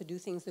aren't able to do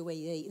things the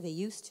way they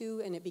used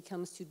to and it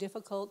becomes too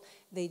difficult,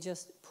 they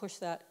just push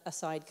that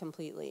aside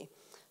completely.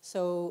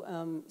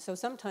 So, so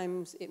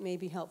sometimes it may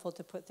be helpful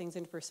to put things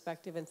into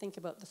perspective and think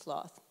about the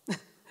sloth.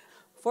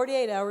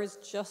 48 hours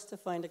just to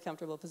find a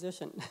comfortable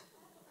position.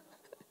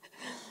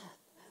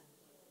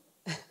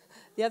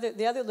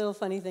 The other little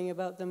funny thing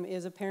about them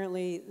is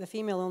apparently the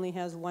female only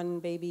has one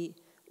baby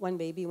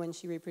when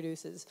she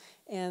reproduces,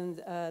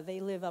 and they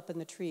live up in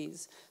the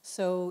trees.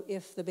 So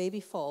if the baby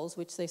falls,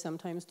 which they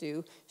sometimes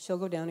do, she'll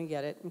go down and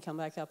get it and come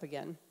back up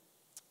again.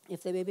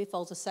 If the baby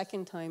falls a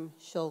second time,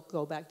 she'll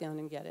go back down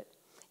and get it.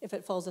 If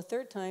it falls a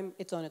third time,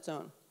 it's on its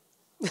own.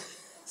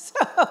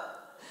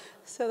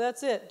 So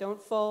that's it.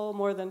 Don't fall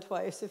more than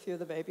twice if you're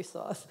the baby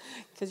sloth,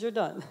 because you're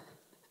done.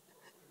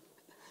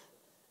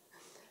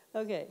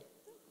 Okay.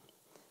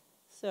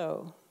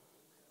 So,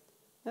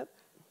 yep.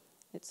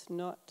 It's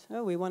not,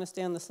 oh, we want to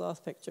stay on the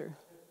sloth picture.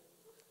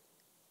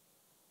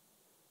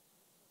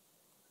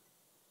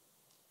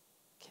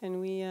 Can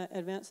we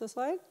advance the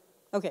slide?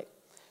 Okay,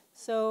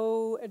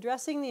 so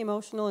addressing the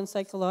emotional and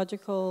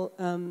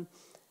psychological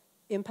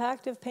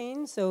impact of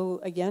pain. So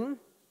again,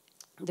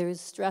 there's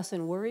stress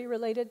and worry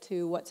related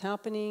to what's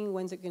happening,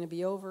 when's it going to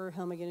be over,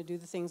 how am I going to do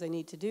the things I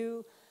need to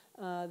do.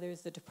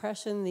 There's the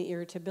depression, the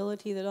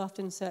irritability that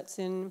often sets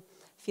in,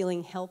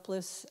 feeling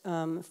helpless,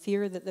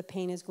 fear that the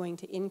pain is going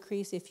to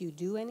increase if you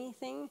do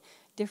anything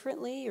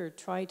differently or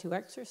try to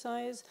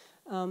exercise,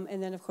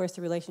 and then, of course,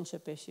 the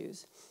relationship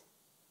issues.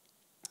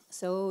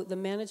 So the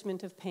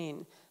management of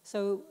pain.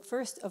 So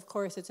first, of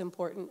course, it's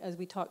important, as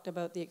we talked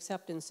about the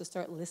acceptance, to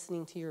start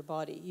listening to your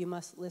body. You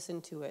must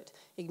listen to it.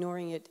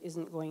 Ignoring it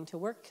isn't going to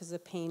work because the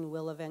pain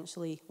will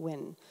eventually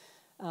win.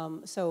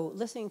 So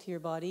listening to your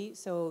body,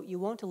 so you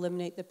won't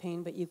eliminate the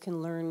pain, but you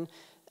can learn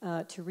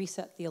to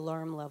reset the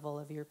alarm level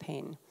of your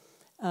pain.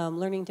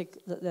 Learning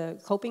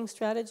the coping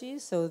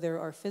strategies, so there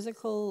are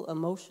physical,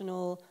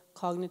 emotional,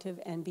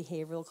 cognitive, and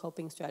behavioral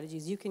coping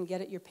strategies. You can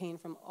get at your pain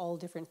from all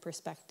different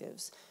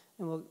perspectives,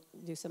 and we'll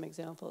do some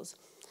examples.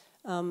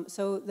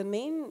 So the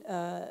main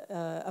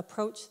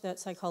approach that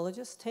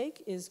psychologists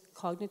take is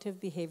cognitive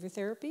behavior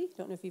therapy.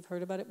 Don't know if you've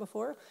heard about it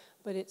before,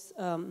 but it's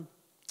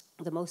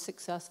the most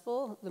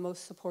successful, the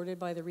most supported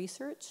by the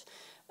research.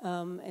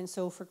 And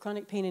so for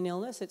chronic pain and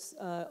illness, it's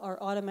our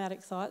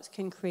automatic thoughts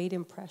can create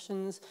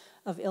impressions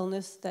of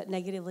illness that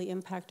negatively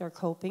impact our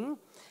coping.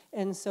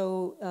 And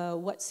so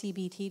what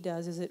CBT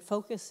does is it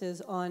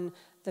focuses on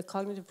the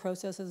cognitive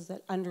processes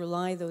that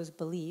underlie those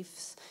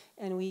beliefs,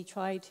 and we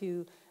try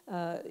to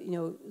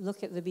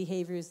look at the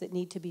behaviors that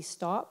need to be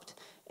stopped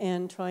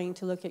and trying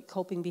to look at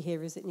coping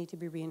behaviors that need to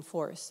be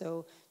reinforced.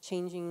 So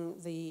changing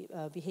the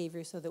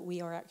behavior so that we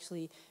are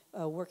actually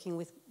working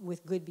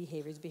with good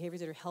behaviors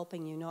that are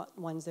helping you, not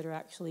ones that are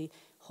actually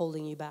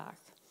holding you back.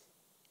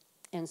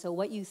 And so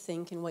what you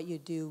think and what you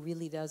do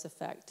really does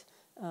affect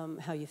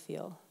how you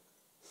feel.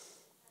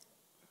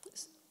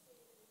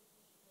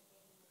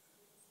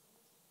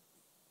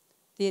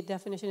 The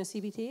definition of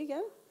CBT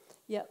again?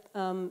 Yep.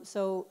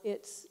 So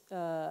it's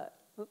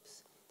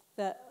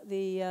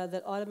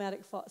that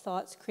automatic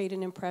thoughts create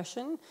an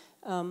impression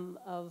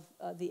of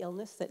the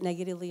illness that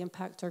negatively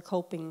impacts our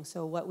coping.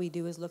 So what we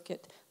do is look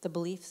at the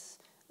beliefs.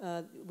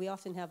 We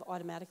often have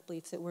automatic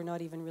beliefs that we're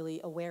not even really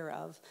aware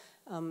of.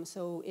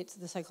 So it's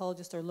the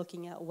psychologists are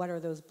looking at what are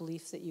those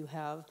beliefs that you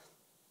have.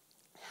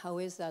 How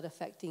is that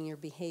affecting your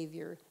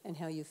behavior and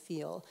how you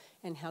feel,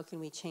 and how can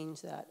we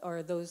change that?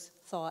 Are those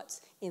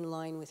thoughts in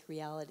line with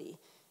reality,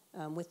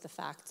 with the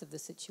facts of the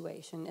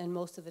situation? And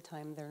most of the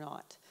time they're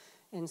not.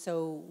 And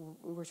so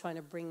we're trying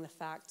to bring the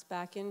facts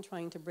back in,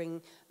 trying to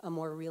bring a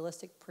more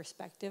realistic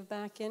perspective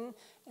back in,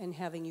 and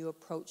having you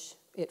approach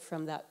it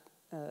from that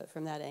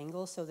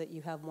angle so that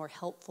you have more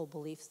helpful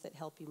beliefs that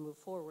help you move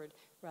forward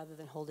rather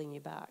than holding you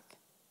back.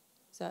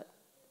 Is that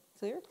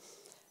clear?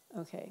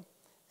 Okay.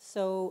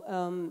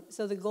 So,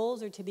 so the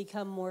goals are to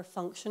become more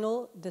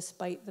functional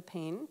despite the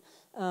pain,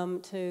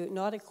 to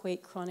not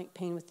equate chronic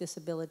pain with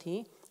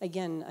disability.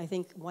 Again, I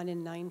think 1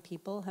 in 9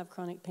 people have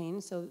chronic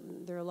pain, so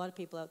there are a lot of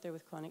people out there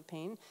with chronic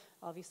pain,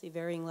 obviously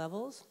varying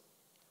levels.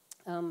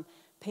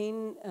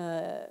 Pain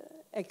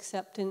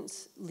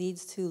acceptance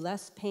leads to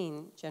less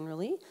pain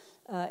generally.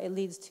 It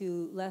leads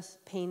to less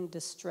pain,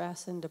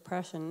 distress, and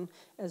depression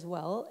as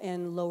well,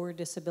 and lower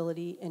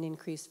disability and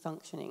increased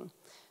functioning.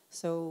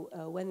 So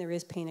when there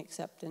is pain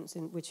acceptance,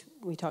 in which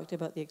we talked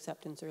about the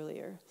acceptance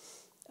earlier,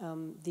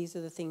 these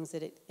are the things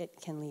that it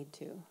can lead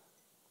to.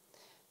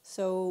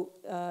 So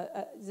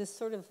this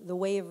sort of the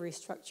way of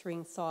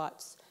restructuring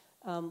thoughts,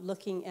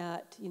 looking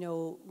at,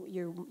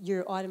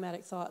 your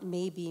automatic thought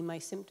may be my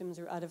symptoms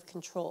are out of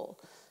control.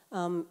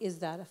 Is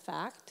that a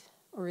fact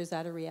or is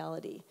that a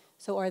reality?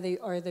 So are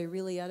they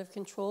really out of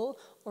control,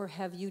 or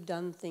have you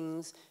done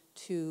things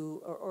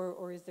to,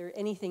 or is there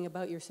anything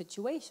about your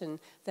situation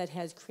that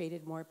has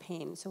created more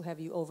pain? So have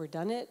you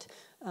overdone it?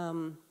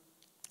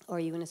 Are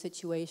you in a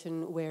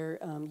situation where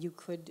you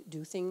could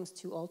do things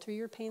to alter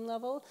your pain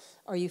level?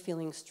 Are you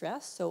feeling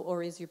stressed? So,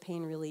 or is your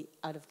pain really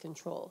out of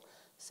control?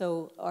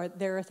 So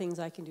there are things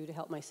I can do to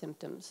help my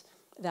symptoms.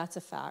 That's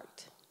a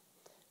fact.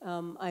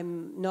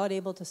 I'm not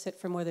able to sit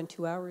for more than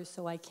 2 hours,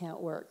 so I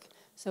can't work.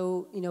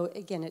 So,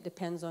 again, it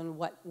depends on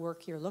what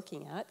work you're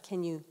looking at.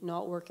 Can you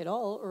not work at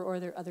all, or are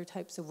there other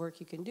types of work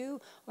you can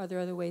do? Are there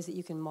other ways that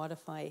you can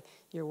modify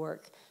your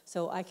work?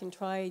 So I can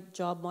try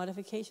job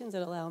modifications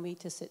that allow me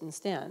to sit and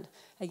stand.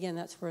 Again,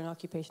 that's where an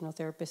occupational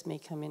therapist may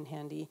come in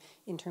handy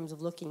in terms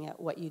of looking at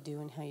what you do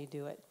and how you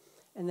do it.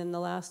 And then the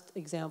last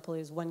example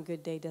is one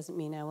good day doesn't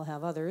mean I will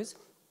have others.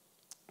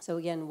 So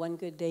again, one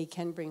good day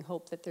can bring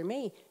hope that there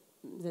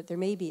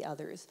may be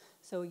others.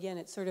 So again,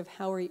 it's sort of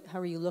how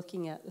are you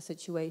looking at the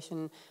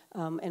situation,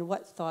 and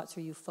what thoughts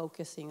are you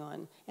focusing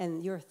on?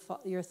 And your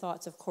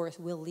thoughts, of course,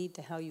 will lead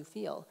to how you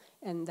feel,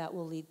 and that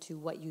will lead to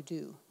what you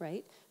do,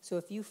 right? So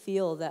if you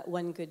feel that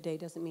one good day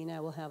doesn't mean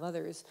I will have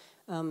others,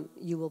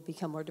 you will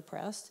become more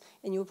depressed,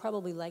 and you will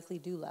probably likely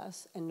do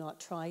less and not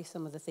try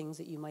some of the things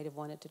that you might have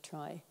wanted to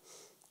try.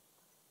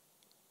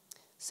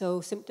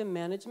 So symptom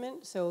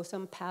management, so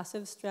some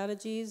passive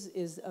strategies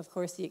is, of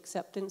course, the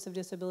acceptance of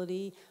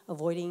disability,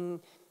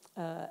 avoiding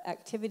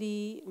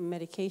activity,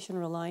 medication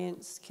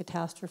reliance,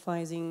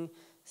 catastrophizing,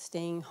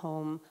 staying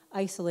home,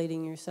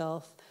 isolating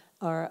yourself,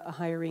 or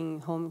hiring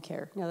home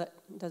care. Now, that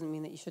doesn't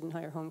mean that you shouldn't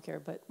hire home care,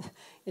 but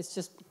it's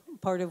just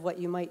part of what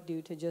you might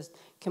do to just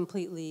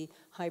completely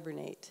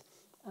hibernate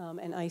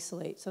and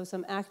isolate. So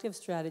some active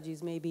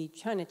strategies may be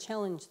trying to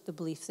challenge the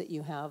beliefs that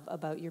you have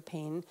about your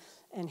pain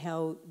and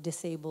how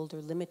disabled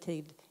or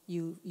limited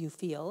you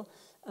feel.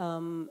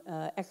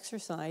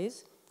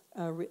 Exercise,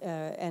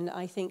 and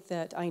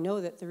I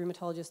know that the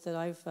rheumatologist that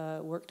I've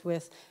worked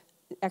with,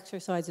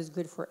 exercise is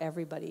good for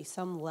everybody.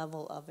 Some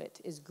level of it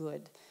is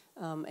good.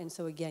 And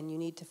so again, you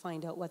need to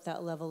find out what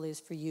that level is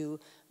for you,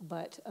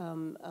 but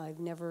I've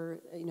never,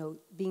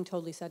 being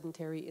totally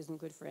sedentary isn't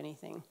good for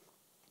anything.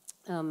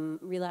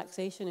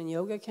 Relaxation and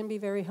yoga can be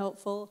very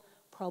helpful,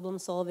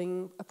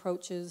 problem-solving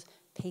approaches,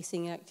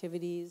 pacing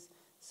activities,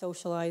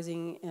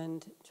 socializing,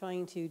 and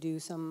trying to do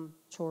some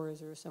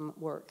chores or some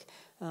work,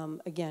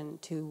 again,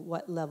 to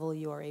what level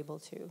you are able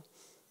to.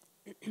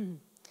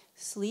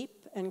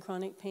 Sleep and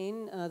chronic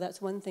pain,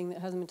 that's one thing that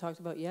hasn't been talked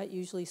about yet.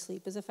 Usually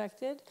sleep is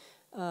affected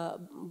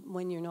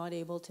when you're not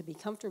able to be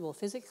comfortable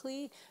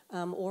physically,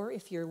 or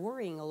if you're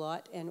worrying a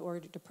lot or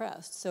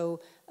depressed.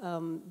 So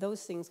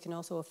those things can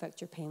also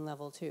affect your pain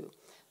level too.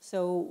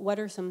 So what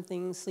are some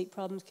things? Sleep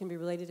problems can be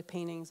related to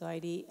pain,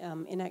 anxiety,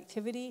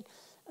 inactivity.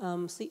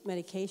 Sleep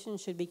medication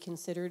should be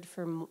considered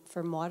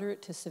for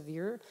moderate to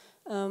severe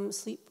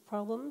sleep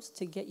problems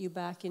to get you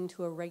back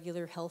into a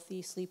regular,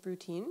 healthy sleep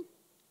routine.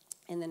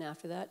 And then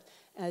after that,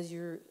 as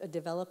you're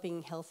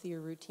developing healthier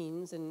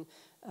routines and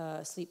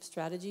sleep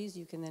strategies,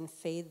 you can then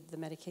fade the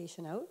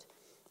medication out.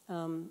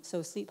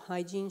 So sleep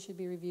hygiene should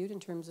be reviewed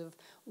in terms of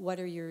what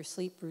are your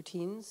sleep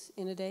routines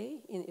in a day,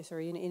 in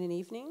an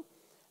evening.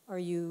 Are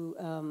you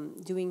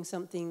doing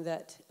something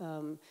that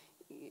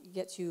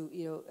gets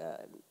you,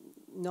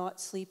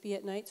 not sleepy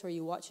at night? So are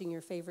you watching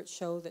your favorite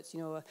show that's,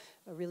 a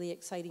really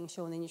exciting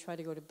show and then you try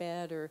to go to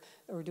bed or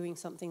doing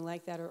something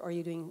like that? Or are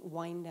you doing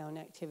wind down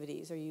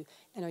activities? Are you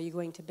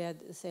going to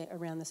bed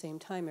around the same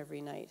time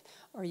every night?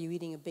 Are you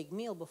eating a big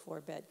meal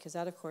before bed? Because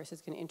that, of course, is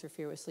going to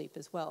interfere with sleep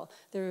as well.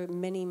 There are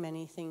many,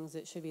 many things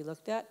that should be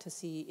looked at to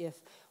see if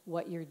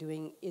what you're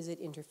doing, is it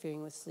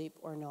interfering with sleep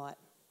or not?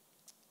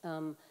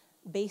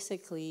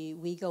 Basically,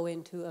 we go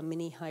into a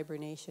mini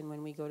hibernation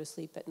when we go to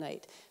sleep at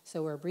night.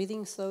 So our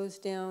breathing slows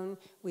down,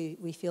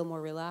 we feel more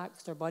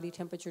relaxed, our body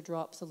temperature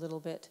drops a little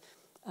bit,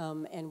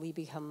 and we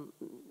become,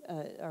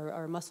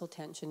 our muscle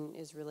tension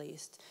is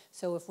released.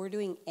 So if we're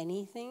doing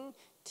anything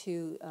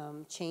to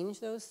change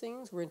those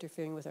things, we're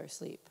interfering with our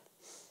sleep.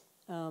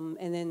 And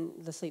then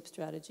the sleep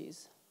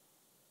strategies.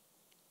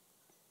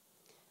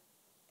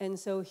 And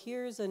so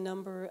here's a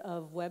number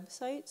of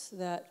websites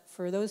that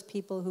for those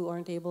people who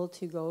aren't able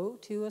to go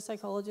to a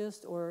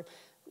psychologist or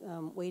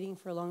waiting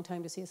for a long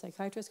time to see a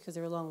psychiatrist, because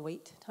there are long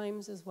wait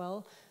times as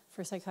well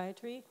for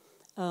psychiatry.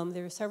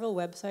 There are several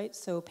websites.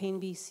 So Pain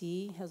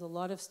BC has a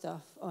lot of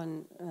stuff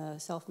on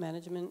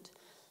self-management.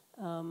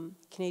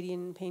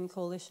 Canadian Pain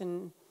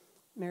Coalition,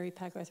 Mary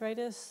Pack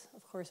Arthritis,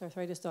 of course,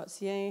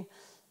 arthritis.ca.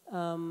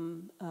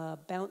 For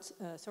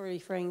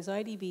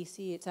Anxiety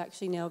BC, it's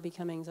actually now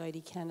become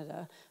Anxiety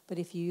Canada, but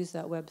if you use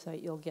that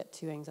website, you'll get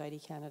to Anxiety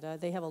Canada.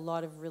 They have a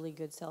lot of really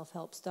good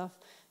self-help stuff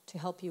to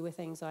help you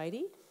with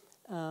anxiety.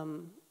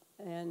 And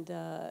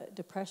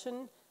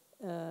depression,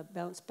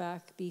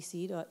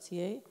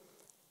 bouncebackbc.ca.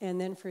 And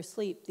then for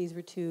sleep, these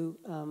were two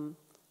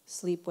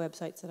sleep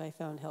websites that I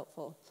found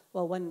helpful.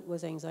 Well, one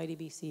was Anxiety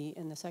BC,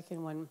 and the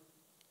second one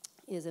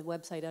is a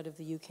website out of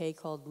the UK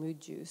called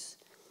Mood Juice.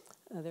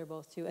 They're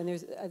both two. And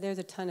there's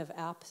a ton of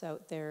apps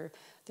out there.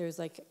 There's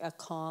like a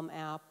Calm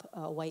app,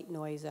 a white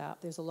noise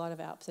app. There's a lot of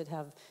apps that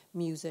have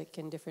music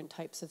and different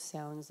types of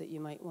sounds that you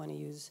might want to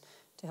use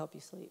to help you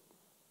sleep.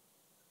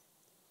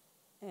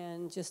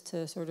 And just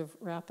to sort of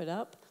wrap it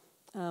up,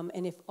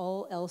 and if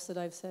all else that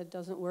I've said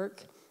doesn't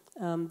work,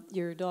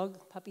 your dog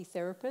puppy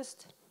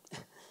therapist,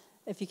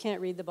 if you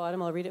can't read the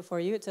bottom, I'll read it for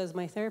you. It says,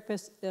 my therapy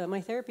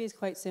is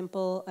quite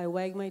simple. I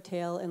wag my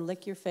tail and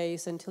lick your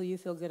face until you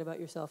feel good about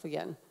yourself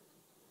again.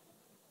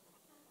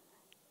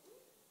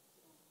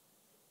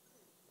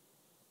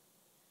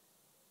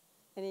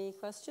 Any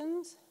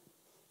questions?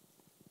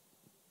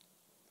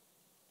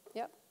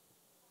 Yep.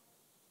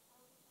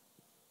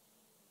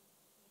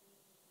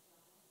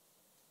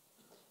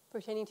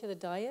 Pertaining to the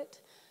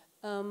diet,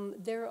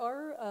 there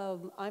are,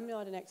 I'm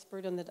not an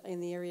expert in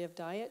the area of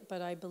diet,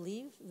 but I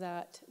believe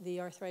that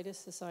the Arthritis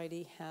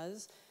Society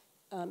has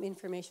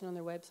information on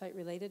their website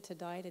related to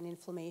diet and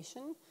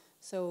inflammation.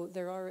 So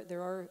there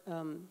are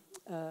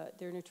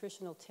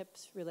nutritional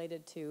tips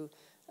related to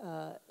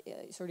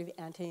sort of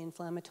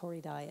anti-inflammatory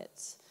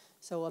diets.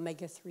 So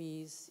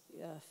omega-3s,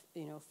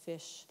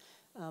 fish.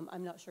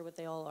 I'm not sure what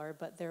they all are,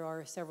 but there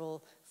are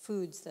several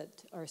foods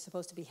that are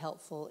supposed to be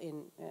helpful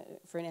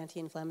for an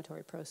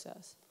anti-inflammatory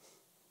process.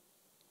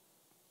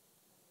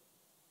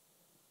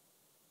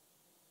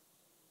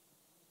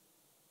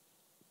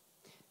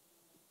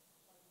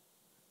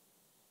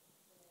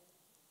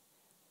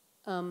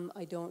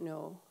 I don't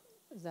know.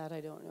 That I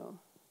don't know.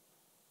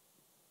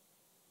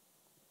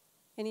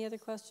 Any other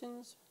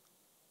questions?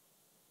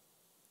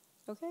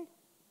 Okay.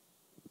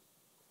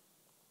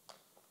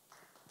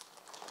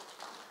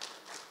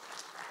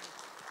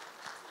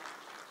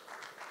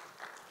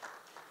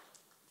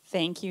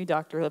 Thank you,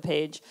 Dr. Le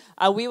Page.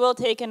 We will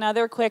take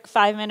another quick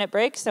 5-minute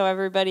break so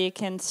everybody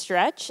can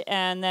stretch,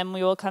 and then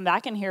we will come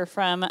back and hear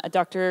from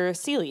Dr.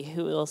 Sealey,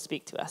 who will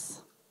speak to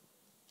us.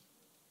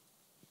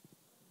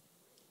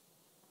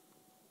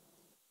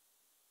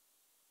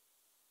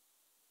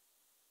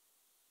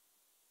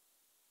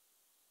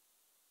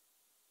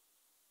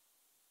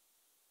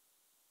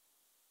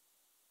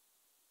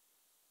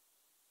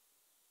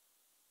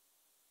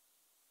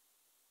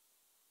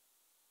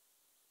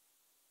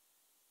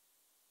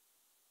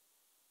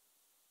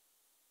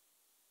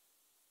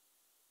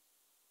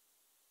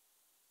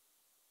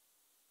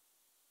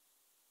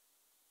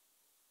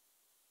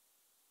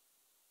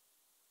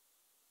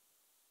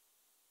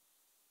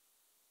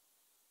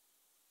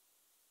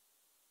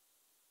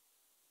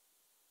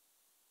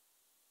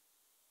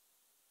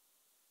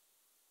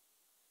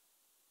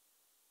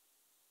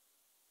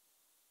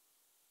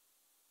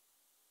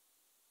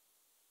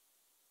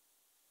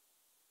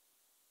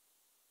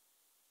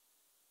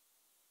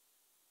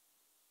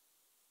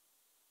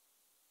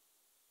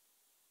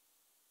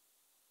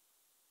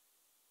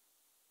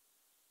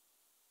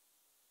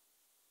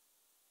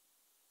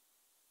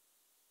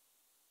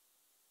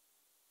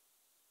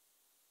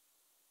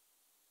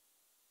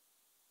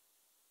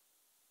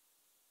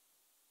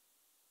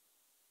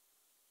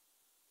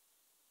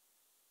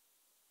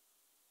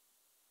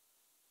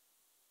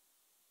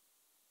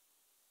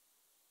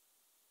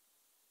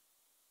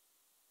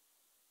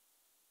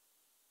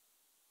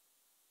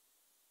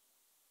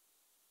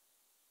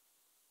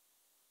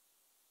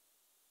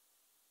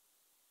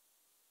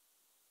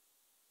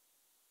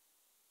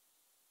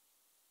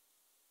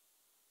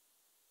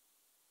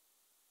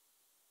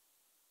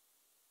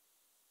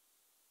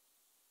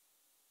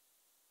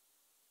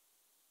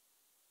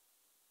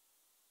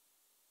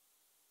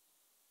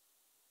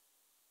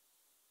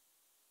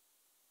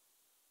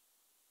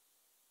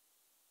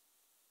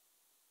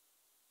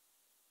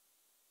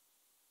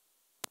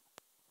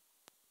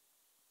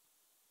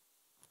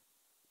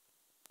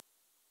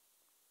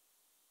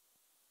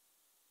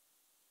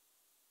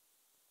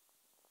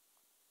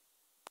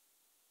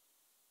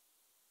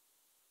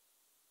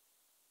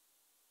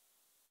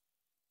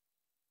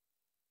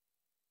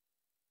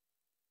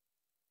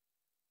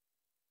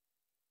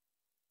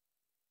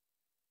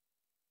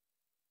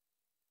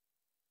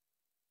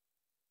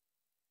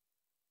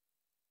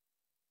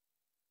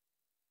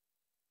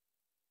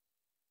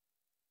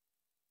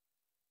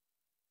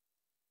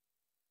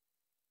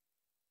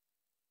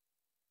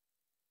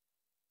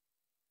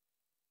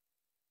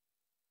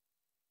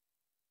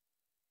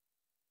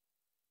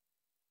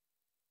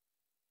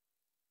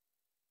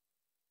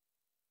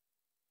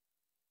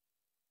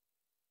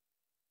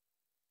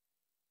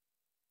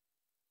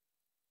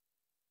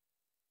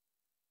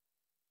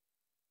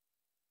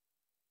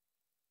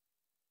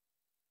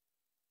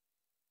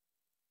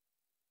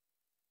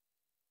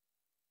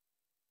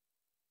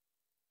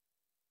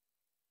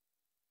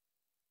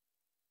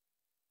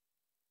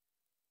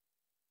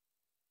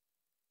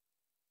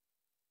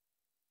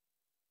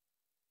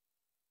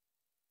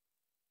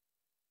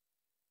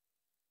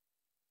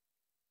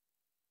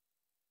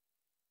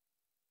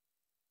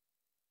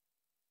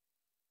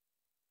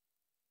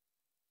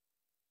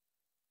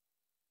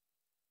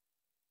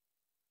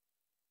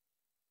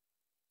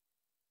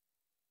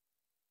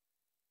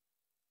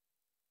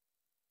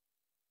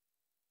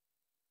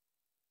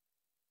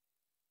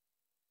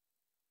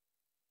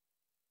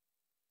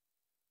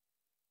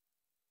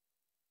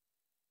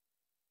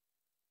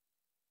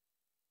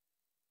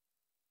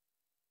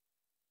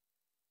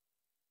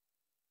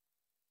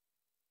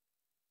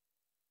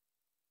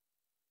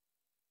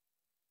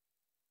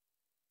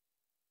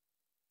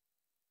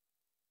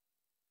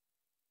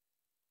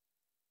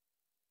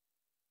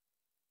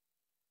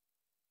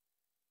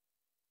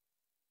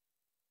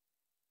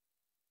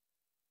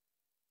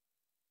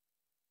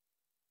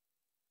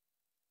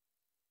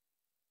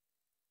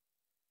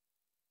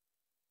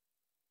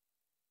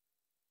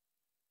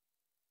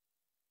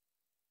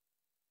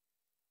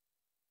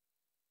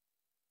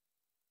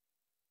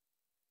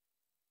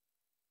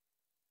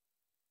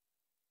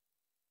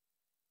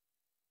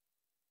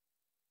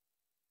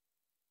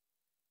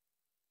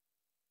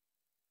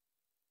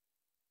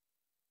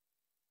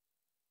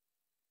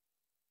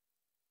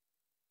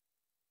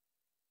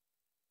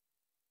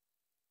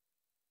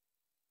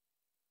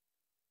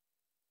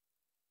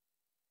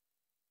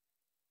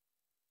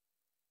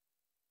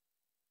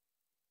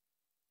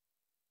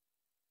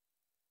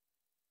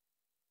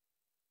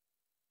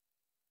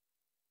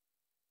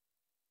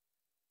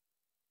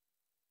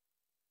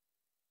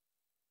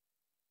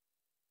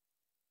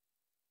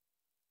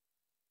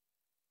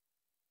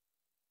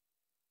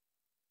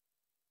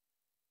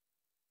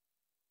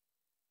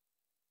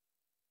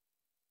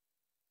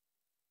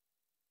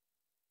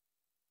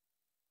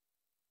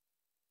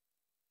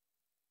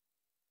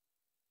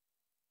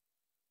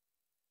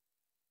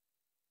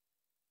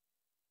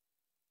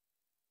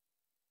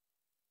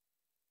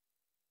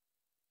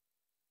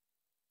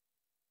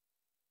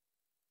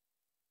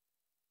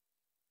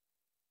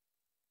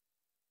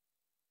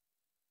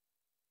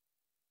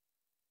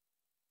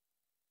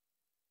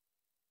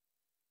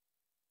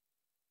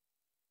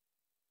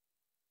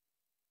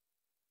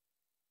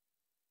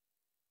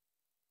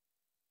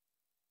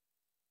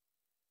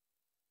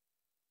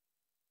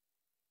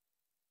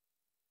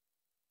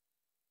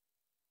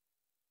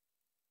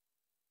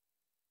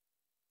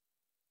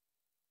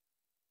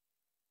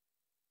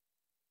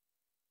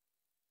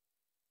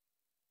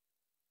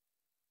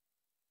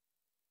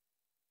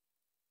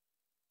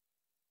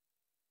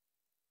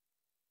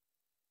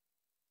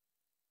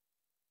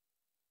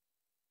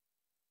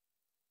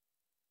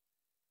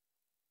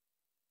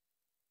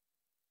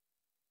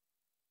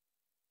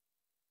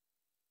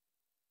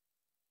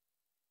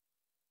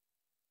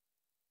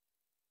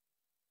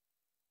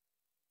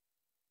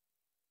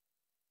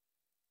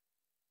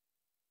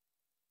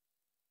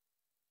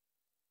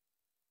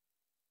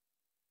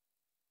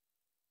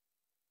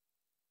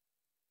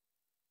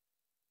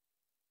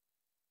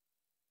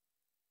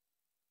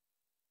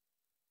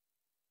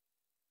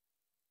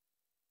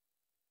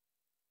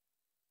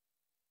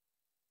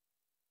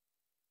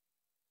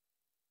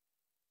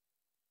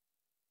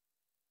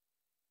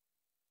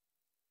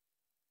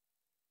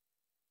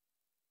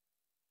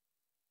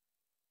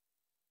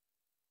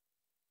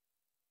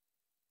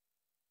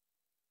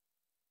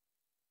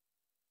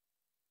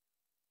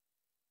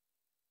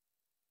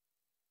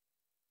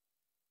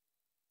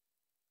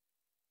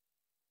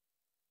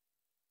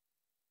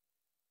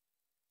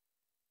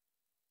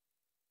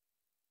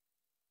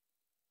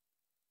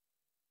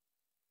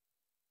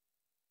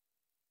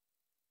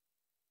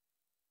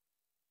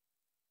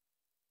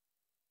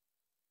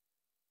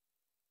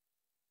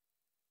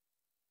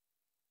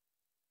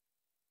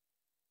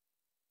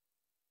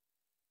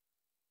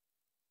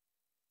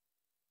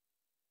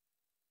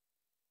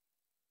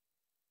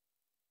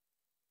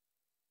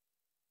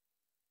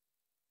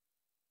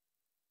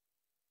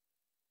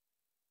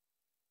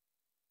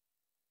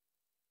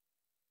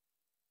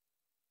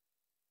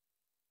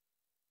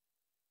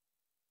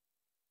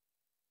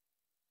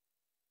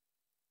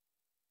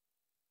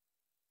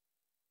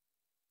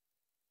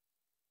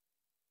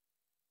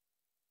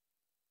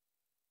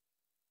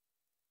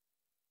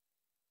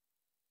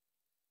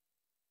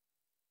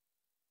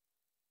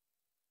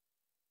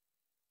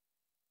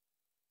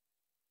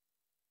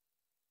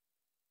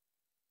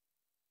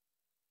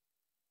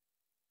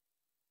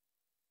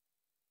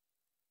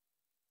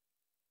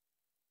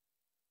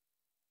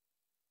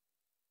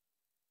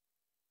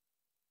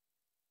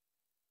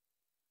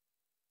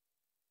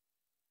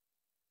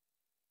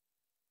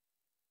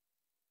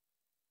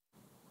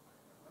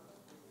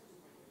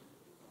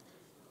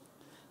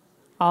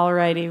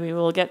 Alrighty, we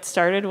will get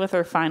started with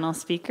our final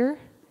speaker.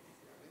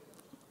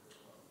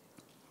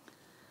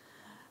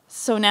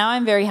 So now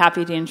I'm very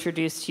happy to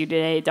introduce to you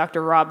today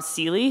Dr. Rob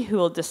Sealey, who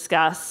will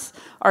discuss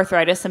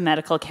arthritis and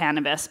medical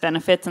cannabis,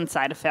 benefits and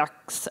side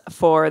effects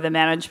for the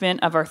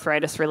management of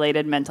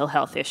arthritis-related mental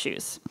health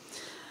issues.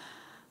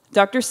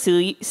 Dr.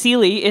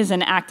 Sealey is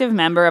an active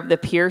member of the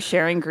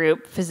peer-sharing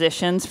group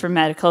Physicians for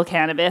Medical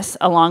Cannabis,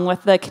 along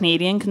with the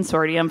Canadian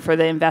Consortium for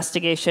the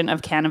Investigation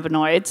of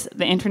Cannabinoids,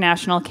 the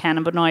International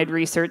Cannabinoid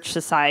Research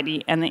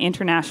Society, and the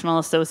International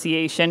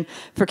Association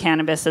for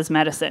Cannabis as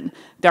Medicine.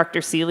 Dr.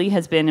 Sealey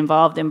has been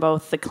involved in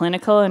both the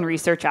clinical and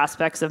research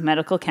aspects of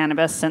medical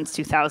cannabis since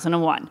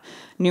 2001.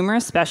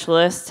 Numerous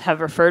specialists have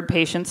referred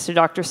patients to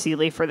Dr.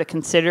 Sealey for the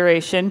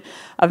consideration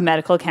of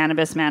medical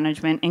cannabis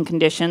management in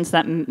conditions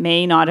that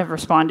may not have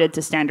responded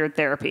to standard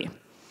therapy.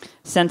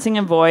 Sensing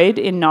a void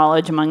in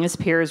knowledge among his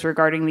peers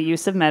regarding the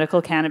use of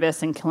medical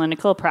cannabis in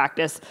clinical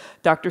practice,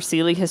 Dr.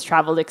 Sealey has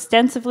traveled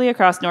extensively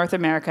across North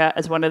America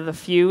as one of the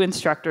few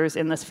instructors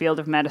in this field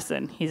of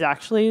medicine. He's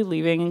actually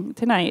leaving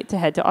tonight to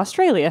head to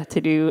Australia to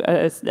do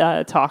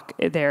a talk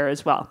there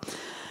as well.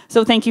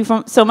 So thank you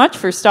so much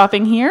for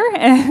stopping here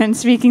and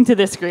speaking to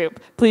this group.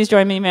 Please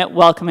join me in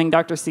welcoming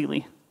Dr.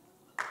 Sealey.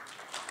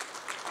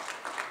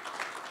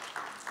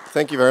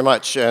 Thank you very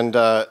much, and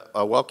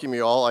welcome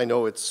you all. I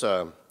know it's,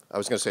 I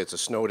was going to say it's a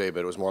snow day, but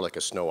it was more like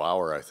a snow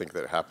hour, I think,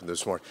 that happened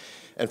this morning.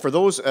 And for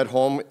those at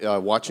home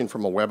watching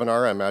from a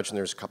webinar, I imagine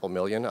there's a couple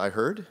million, I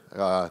heard.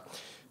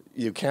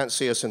 You can't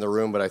see us in the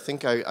room, but I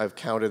think I've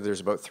counted there's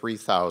about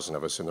 3,000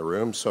 of us in the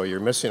room, so you're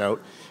missing out.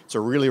 It's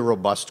a really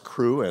robust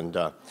crew, and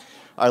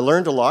I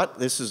learned a lot.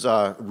 This is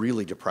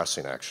really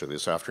depressing, actually,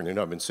 this afternoon.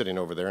 I've been sitting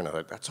over there, and I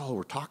thought, that's all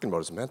we're talking about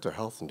is mental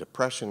health and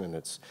depression, and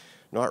it's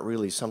not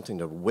really something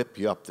to whip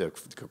you up the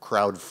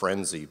crowd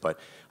frenzy. But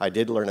I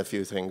did learn a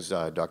few things,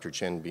 Dr.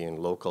 Chin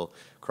being local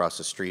across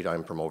the street.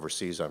 I'm from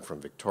overseas. I'm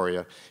from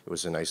Victoria. It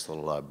was a nice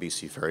little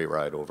BC ferry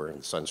ride over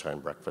and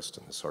sunshine breakfast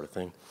and this sort of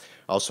thing.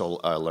 Also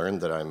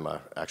learned that I'm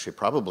actually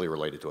probably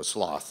related to a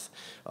sloth.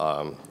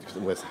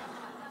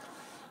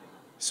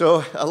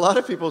 So a lot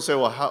of people say,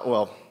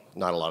 well,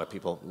 not a lot of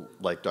people,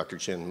 like Dr.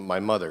 Chin,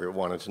 my mother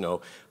wanted to know,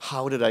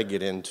 how did I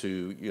get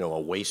into, a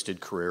wasted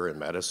career in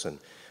medicine,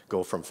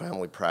 go from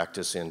family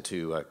practice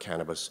into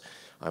cannabis?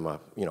 I'm a,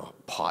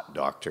 pot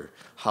doctor.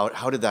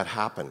 How did that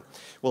happen?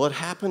 Well, it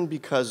happened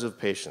because of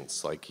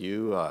patients like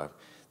you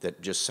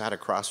that just sat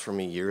across from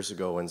me years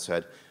ago and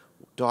said,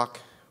 Doc,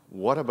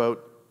 what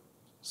about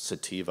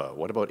sativa?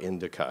 What about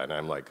indica? And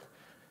I'm like,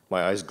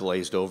 my eyes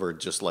glazed over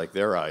just like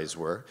their eyes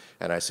were.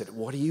 And I said,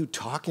 what are you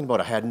talking about?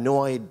 I had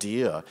no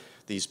idea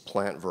these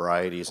plant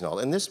varieties and all.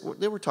 And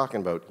they were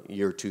talking about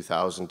year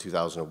 2000,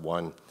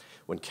 2001,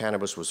 when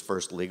cannabis was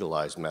first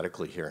legalized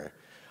medically here.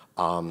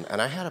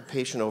 And I had a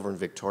patient over in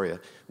Victoria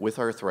with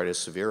arthritis,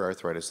 severe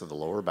arthritis of the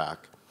lower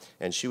back,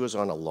 and she was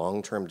on a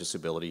long-term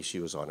disability. She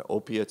was on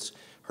opiates.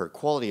 Her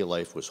quality of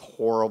life was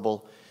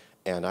horrible,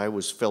 and I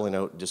was filling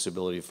out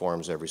disability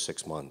forms every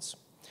 6 months.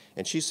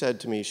 And she said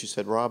to me,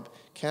 Rob,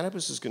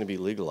 cannabis is going to be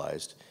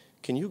legalized.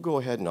 Can you go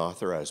ahead and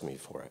authorize me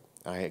for it?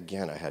 I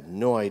had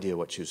no idea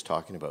what she was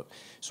talking about.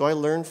 So I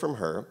learned from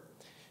her,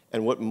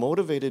 and what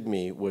motivated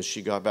me was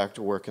she got back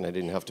to work and I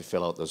didn't have to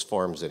fill out those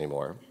forms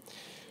anymore.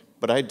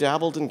 But I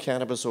dabbled in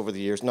cannabis over the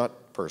years,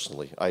 not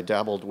personally. I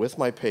dabbled with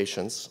my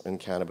patients in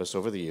cannabis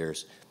over the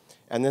years.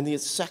 And then the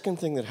second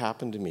thing that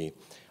happened to me,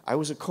 I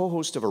was a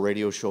co-host of a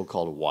radio show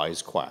called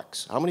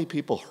Wisecracks. How many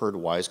people heard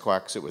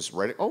Wisecracks? It was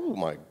right. Oh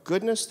my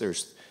goodness,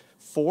 there's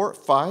 4,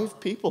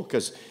 5 people,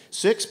 because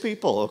 6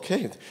 people,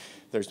 okay.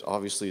 There's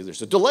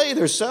a delay,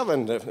 there's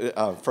 7.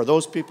 For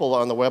those people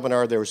on the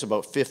webinar, there was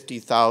about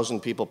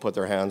 50,000 people put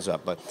their hands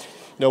up. But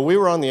no, we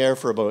were on the air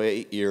for about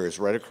 8 years,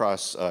 right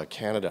across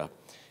Canada.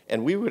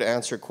 And we would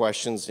answer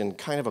questions in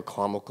kind of a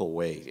comical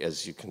way.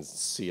 As you can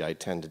see, I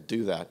tend to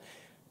do that.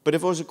 But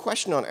if it was a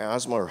question on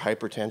asthma or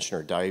hypertension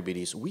or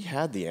diabetes, we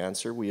had the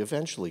answer. We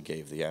eventually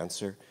gave the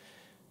answer.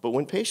 But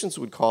when patients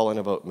would call in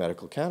about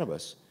medical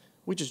cannabis,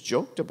 we just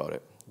joked about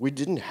it. We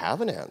didn't have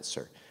an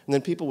answer. And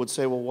then people would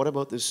say, well, what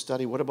about this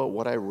study? What about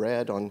what I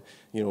read on,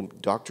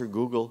 Dr.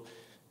 Google?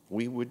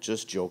 We would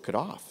just joke it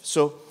off.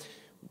 So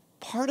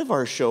part of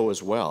our show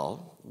as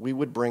well, we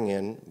would bring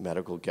in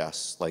medical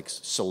guests, like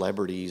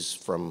celebrities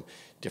from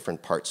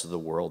different parts of the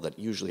world that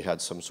usually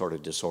had some sort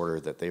of disorder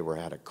that they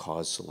had a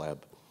cause celeb.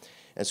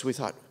 And so we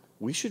thought,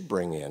 we should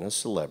bring in a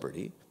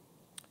celebrity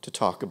to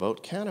talk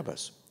about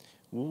cannabis.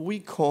 We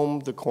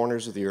combed the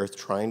corners of the earth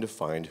trying to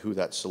find who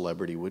that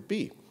celebrity would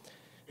be.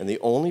 And the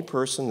only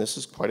person, this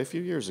is quite a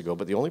few years ago,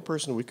 but the only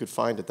person we could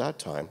find at that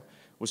time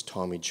was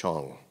Tommy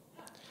Chong,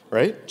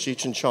 right?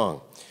 Cheech and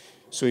Chong.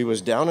 So he was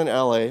down in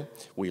LA.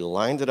 We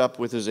lined it up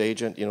with his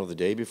agent, the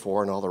day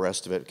before and all the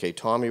rest of it. Okay,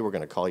 Tommy, we're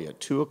going to call you at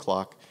 2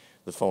 o'clock.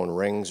 The phone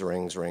rings.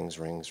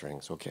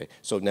 Okay,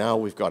 so now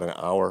we've got an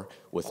hour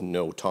with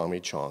no Tommy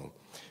Chong.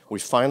 We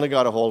finally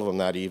got a hold of him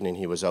that evening.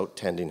 He was out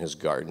tending his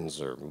gardens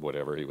or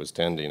whatever he was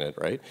tending it,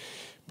 right?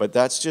 But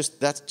that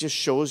just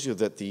shows you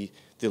that the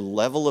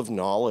level of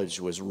knowledge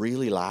was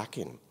really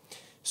lacking.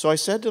 So I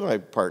said to my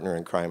partner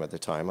in crime at the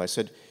time, I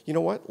said, you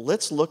know what,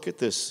 let's look at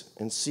this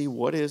and see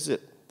what is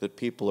it that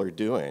people are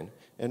doing,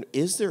 and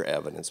is there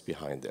evidence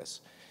behind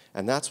this?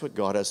 And that's what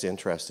got us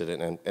interested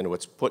in, and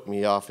what's put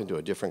me off into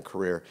a different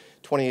career.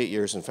 28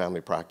 years in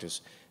family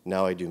practice,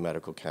 now I do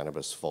medical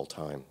cannabis full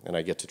time, and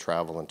I get to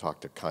travel and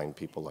talk to kind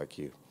people like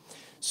you.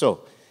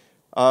 So,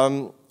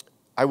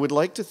 I would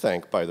like to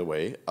thank, by the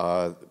way,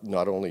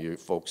 not only you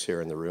folks here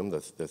in the room, the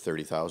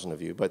 30,000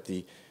 of you, but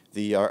the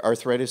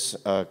Arthritis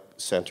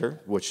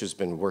Center, which has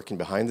been working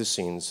behind the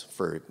scenes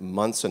for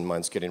months and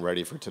months getting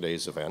ready for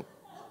today's event.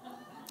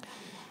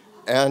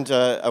 And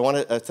I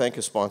want to thank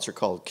a sponsor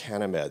called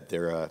Canamed.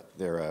 They're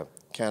a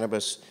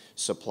cannabis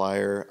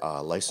supplier,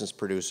 licensed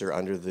producer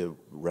under the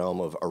realm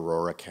of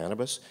Aurora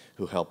Cannabis,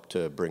 who helped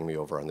to bring me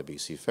over on the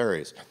BC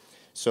ferries.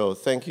 So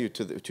thank you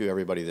to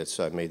everybody that's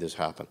made this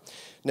happen.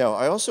 Now,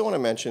 I also want to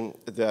mention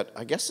that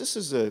I guess this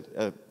is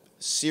a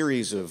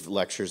series of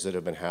lectures that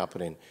have been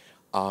happening.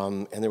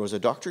 And there was a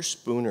Dr.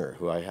 Spooner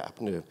who I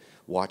happened to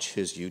watch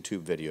his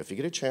YouTube video. If you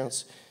get a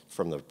chance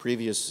from the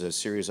previous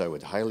series, I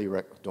would highly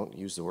don't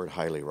use the word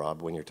highly,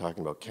 Rob, when you're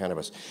talking about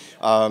cannabis.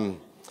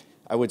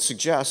 I would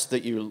suggest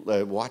that you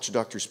watch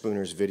Dr.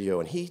 Spooner's video,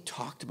 and he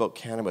talked about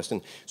cannabis.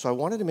 And so I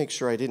wanted to make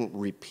sure I didn't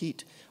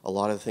repeat a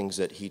lot of the things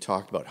that he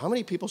talked about. How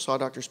many people saw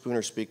Dr.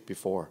 Spooner speak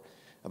before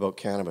about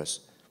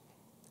cannabis?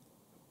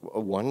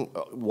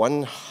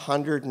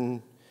 100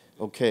 and,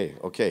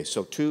 okay,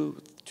 so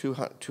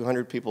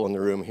 200 people in the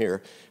room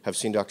here have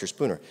seen Dr.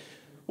 Spooner.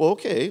 Well,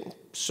 okay,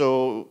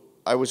 so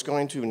I was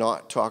going to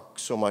not talk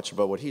so much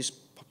about what he's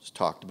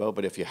talked about,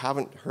 but if you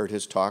haven't heard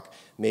his talk,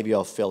 maybe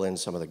I'll fill in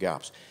some of the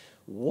gaps.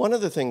 One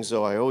of the things,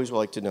 though, I always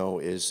like to know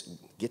is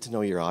get to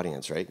know your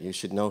audience, right? You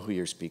should know who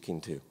you're speaking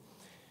to.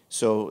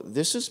 So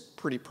this is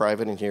pretty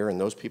private in here,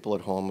 and those people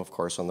at home, of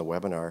course, on the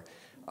webinar,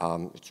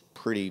 it's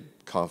pretty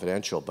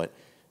confidential, but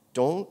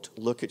don't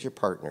look at your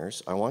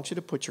partners. I want you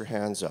to put your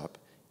hands up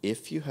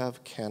if you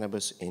have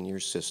cannabis in your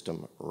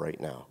system right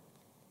now.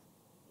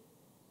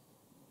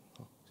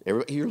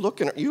 You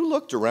looked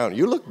around,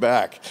 you looked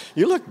back,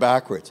 you looked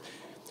backwards.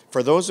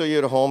 For those of you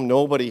at home,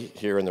 nobody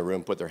here in the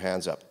room put their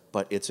hands up,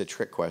 but it's a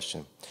trick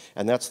question.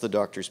 And that's the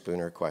Dr.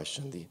 Spooner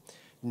question.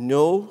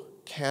 No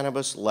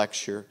cannabis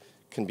lecture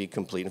can be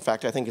complete. In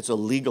fact, I think it's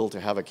illegal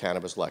to have a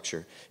cannabis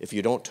lecture if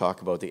you don't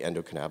talk about the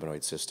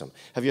endocannabinoid system.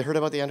 Have you heard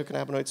about the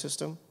endocannabinoid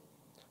system?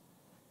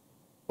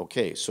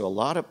 Okay, so a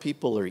lot of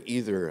people are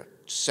either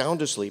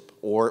sound asleep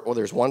or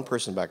there's one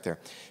person back there.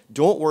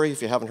 Don't worry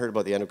if you haven't heard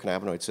about the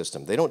endocannabinoid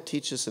system. They don't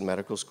teach this in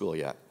medical school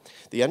yet.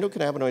 The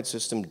endocannabinoid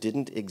system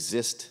didn't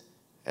exist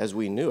as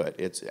we knew it.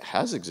 It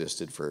has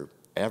existed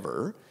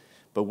forever,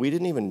 but we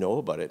didn't even know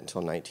about it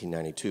until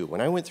 1992. When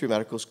I went through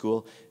medical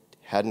school,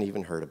 hadn't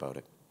even heard about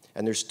it.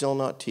 And they're still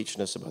not teaching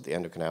us about the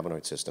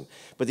endocannabinoid system.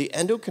 But the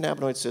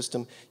endocannabinoid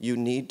system, you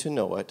need to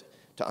know it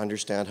to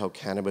understand how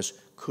cannabis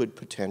could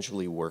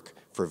potentially work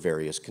for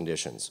various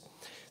conditions.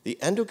 The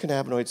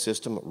endocannabinoid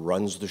system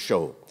runs the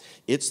show.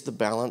 It's the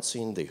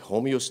balancing, the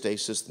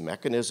homeostasis, the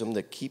mechanism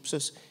that keeps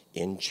us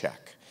in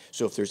check.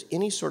 So if there's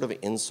any sort of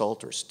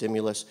insult or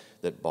stimulus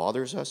that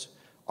bothers us,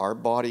 our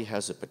body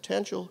has the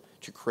potential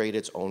to create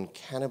its own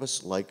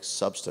cannabis-like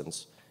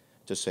substance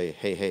to say,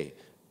 hey,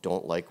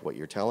 don't like what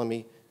you're telling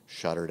me,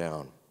 shut her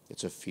down.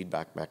 It's a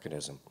feedback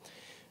mechanism.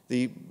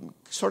 The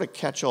sort of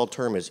catch-all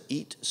term is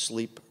eat,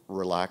 sleep,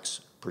 relax,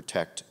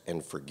 protect,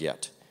 and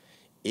forget.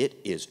 It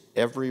is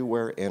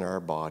everywhere in our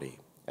body,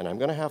 and I'm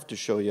going to have to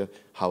show you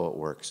how it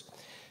works.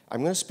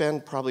 I'm going to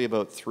spend probably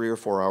about 3 or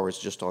 4 hours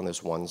just on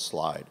this one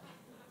slide.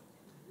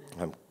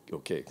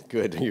 Okay,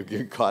 good,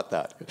 you caught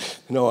that.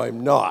 No,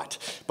 I'm not.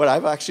 But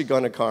I've actually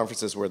gone to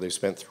conferences where they've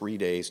spent 3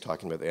 days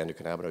talking about the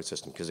endocannabinoid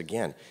system, because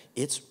again,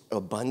 it's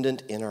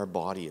abundant in our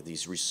body,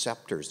 these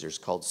receptors. There's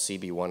called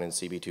CB1 and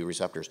CB2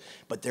 receptors,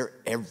 but they're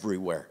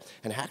everywhere.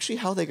 And actually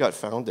how they got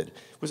founded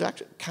was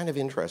actually kind of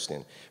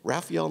interesting.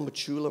 Raphael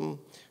Mechoulam,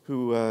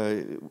 who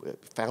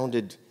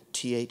founded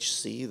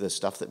THC, the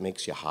stuff that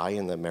makes you high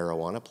in the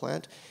marijuana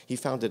plant, he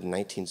founded in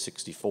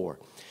 1964.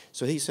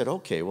 So he said,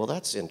 okay, well,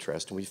 that's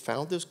interesting. We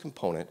found this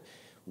component.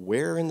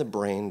 Where in the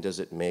brain does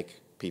it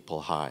make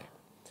people high?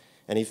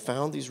 And he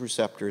found these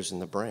receptors in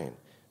the brain.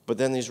 But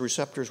then these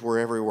receptors were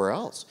everywhere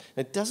else.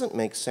 It doesn't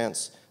make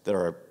sense that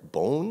our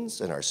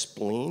bones and our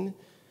spleen,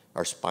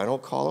 our spinal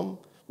column,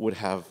 would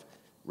have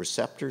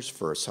receptors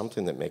for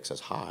something that makes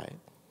us high.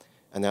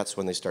 And that's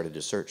when they started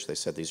to search. They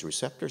said these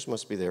receptors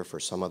must be there for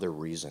some other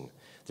reason.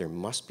 There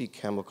must be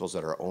chemicals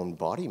that our own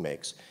body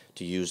makes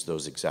to use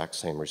those exact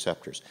same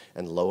receptors.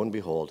 And lo and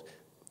behold,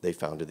 they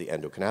founded the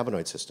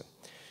endocannabinoid system.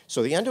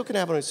 So the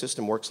endocannabinoid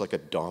system works like a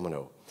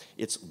domino.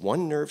 It's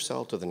one nerve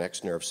cell to the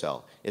next nerve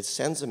cell. It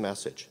sends a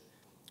message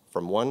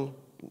from one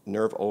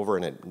nerve over,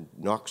 and it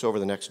knocks over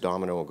the next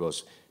domino and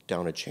goes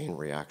down a chain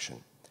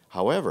reaction.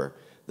 However,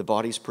 the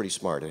body's pretty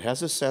smart. It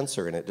has a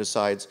sensor, and it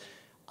decides,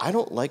 I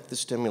don't like the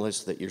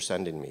stimulus that you're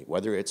sending me,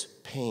 whether it's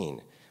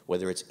pain,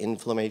 whether it's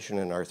inflammation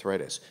and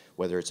arthritis,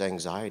 whether it's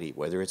anxiety,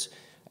 whether it's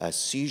a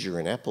seizure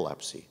and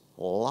epilepsy.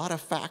 A lot of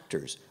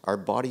factors. Our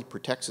body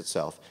protects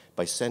itself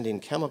by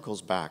sending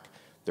chemicals back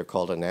They're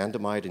called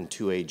anandamide and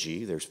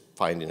 2-AG. They're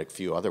finding a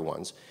few other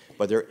ones,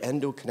 but they're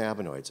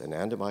endocannabinoids,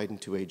 anandamide and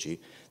 2-AG.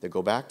 They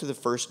go back to the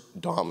first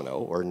domino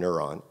or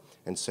neuron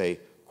and say,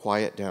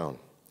 quiet down.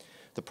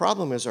 The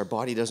problem is our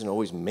body doesn't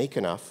always make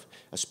enough,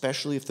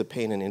 especially if the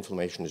pain and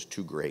inflammation is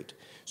too great.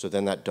 So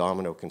then that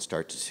domino can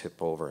start to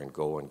tip over and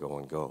go and go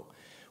and go.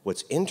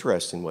 What's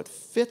interesting, what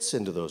fits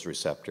into those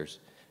receptors,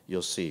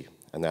 you'll see,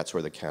 and that's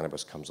where the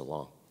cannabis comes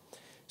along.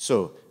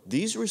 So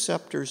these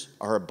receptors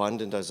are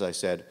abundant, as I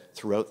said,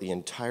 throughout the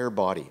entire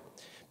body.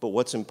 But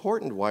what's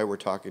important, why we're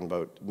talking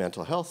about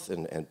mental health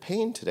and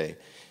pain today,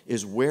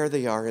 is where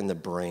they are in the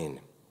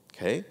brain,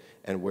 okay,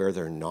 and where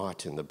they're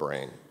not in the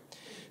brain.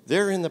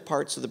 They're in the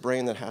parts of the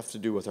brain that have to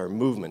do with our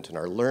movement and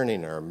our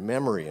learning, our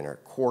memory, and our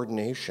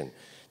coordination.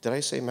 Did I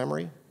say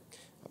memory?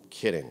 I'm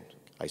kidding.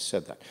 I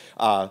said that.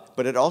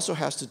 But it also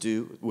has to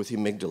do with the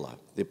amygdala,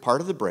 the part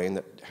of the brain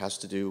that has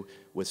to do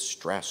with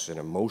stress and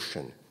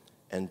emotion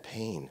and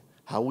pain,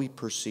 how we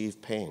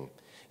perceive pain.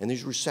 And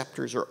these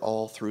receptors are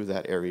all through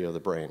that area of the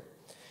brain.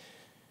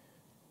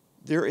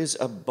 There is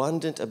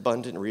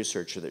abundant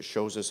research that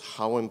shows us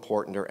how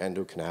important our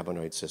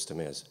endocannabinoid system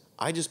is.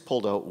 I just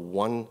pulled out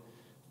one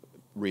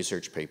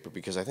research paper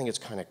because I think it's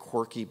kind of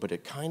quirky, but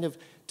it kind of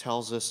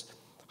tells us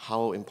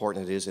how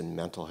important it is in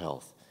mental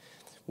health.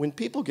 When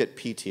people get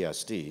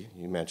PTSD,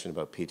 you mentioned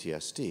about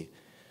PTSD,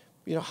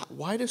 you know,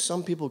 why do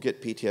some people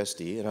get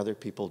PTSD and other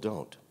people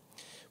don't?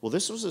 Well,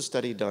 this was a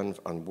study done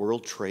on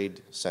World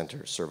Trade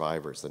Center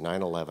survivors, the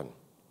 9/11.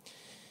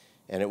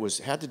 And it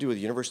had to do with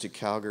the University of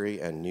Calgary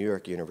and New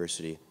York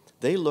University.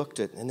 They looked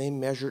at and they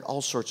measured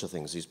all sorts of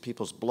things, these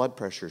people's blood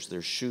pressures,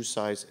 their shoe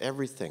size,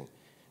 everything.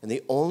 And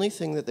the only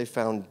thing that they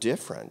found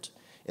different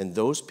in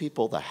those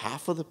people, the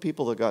half of the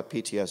people that got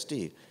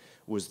PTSD,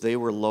 was they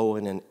were low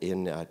in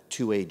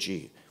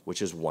 2-AG,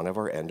 which is one of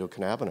our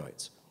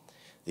endocannabinoids.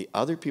 The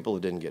other people who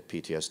didn't get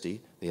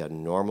PTSD, they had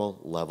normal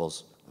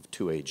levels of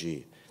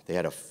 2-AG. They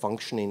had a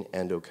functioning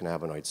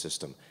endocannabinoid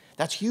system.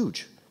 That's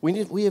huge.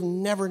 We have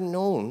never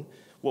known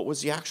what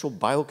was the actual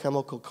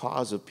biochemical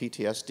cause of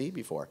PTSD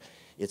before.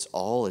 It's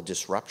all a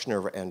disruption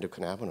of our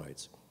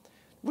endocannabinoids.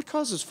 What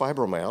causes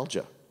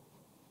fibromyalgia?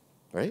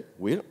 Right?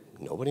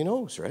 Nobody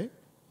knows, right?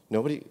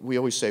 We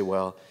always say,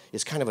 well,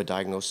 it's kind of a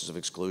diagnosis of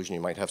exclusion.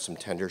 You might have some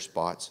tender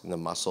spots in the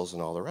muscles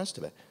and all the rest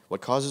of it.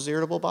 What causes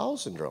irritable bowel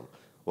syndrome?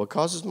 What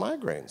causes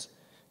migraines?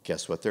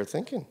 Guess what they're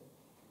thinking?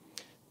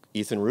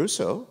 Ethan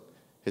Russo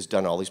has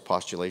done all these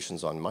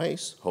postulations on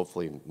mice,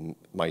 hopefully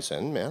mice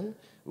and men.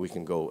 We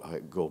can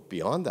go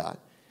beyond that,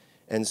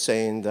 and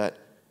saying that,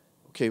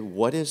 okay,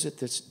 what is it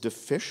that's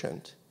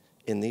deficient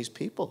in these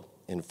people?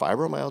 In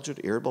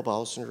fibromyalgia, irritable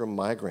bowel syndrome,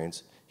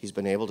 migraines, he's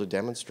been able to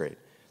demonstrate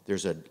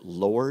there's a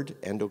lowered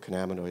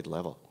endocannabinoid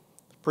level.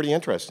 Pretty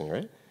interesting,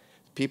 right?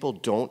 People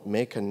don't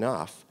make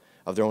enough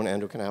of their own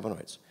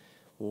endocannabinoids.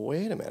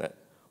 Wait a minute.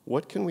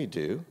 What can we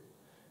do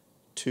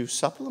to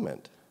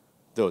supplement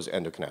those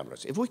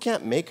endocannabinoids? If we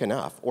can't make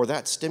enough, or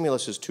that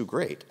stimulus is too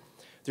great,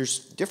 there's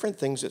different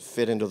things that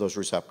fit into those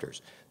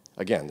receptors.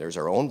 Again, there's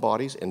our own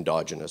body's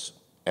endogenous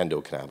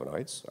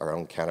endocannabinoids, our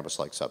own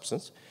cannabis-like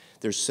substance.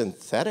 There's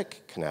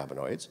synthetic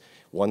cannabinoids.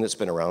 One that's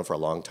been around for a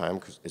long time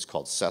is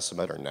called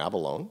sesamet or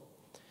nabilone,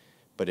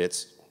 but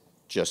it's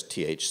just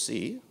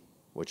THC,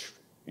 which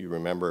you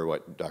remember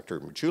what Dr.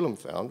 Mechoulam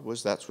found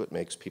was that's what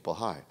makes people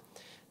high.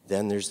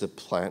 Then there's the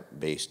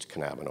plant-based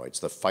cannabinoids,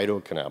 the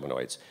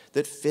phytocannabinoids,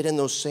 that fit in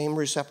those same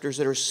receptors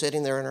that are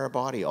sitting there in our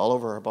body, all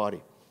over our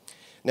body.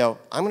 Now,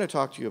 I'm going to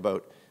talk to you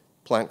about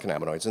plant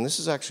cannabinoids, and this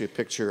is actually a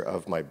picture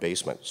of my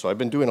basement. So I've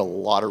been doing a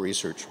lot of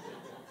research.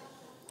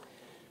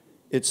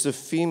 It's the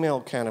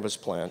female cannabis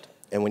plant,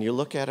 and when you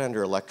look at it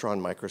under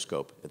electron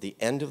microscope, at the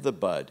end of the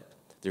bud,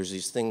 there's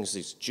these things,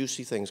 these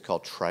juicy things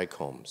called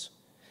trichomes.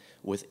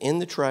 Within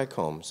the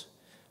trichomes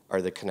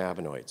are the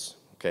cannabinoids,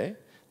 okay?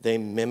 They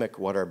mimic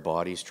what our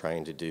body's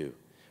trying to do.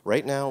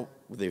 Right now,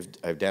 they've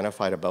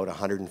identified about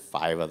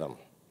 105 of them.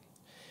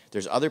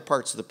 There's other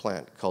parts of the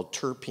plant called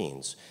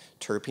terpenes.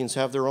 Terpenes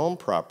have their own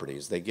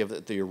properties. They give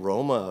it the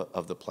aroma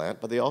of the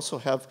plant, but they also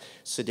have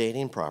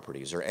sedating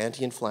properties or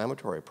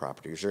anti-inflammatory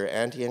properties or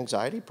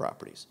anti-anxiety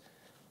properties.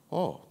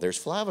 Oh,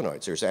 there's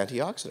flavonoids, there's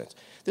antioxidants.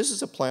 This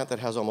is a plant that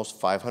has almost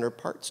 500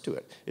 parts to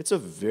it. It's a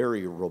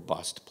very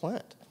robust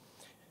plant.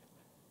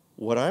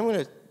 What I'm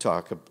going to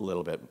talk a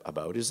little bit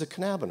about is the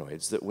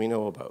cannabinoids that we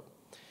know about.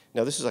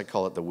 Now, this is, I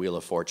call it the Wheel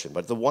of Fortune,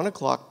 but the 1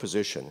 o'clock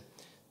position,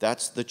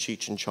 that's the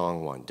Cheech and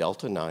Chong one,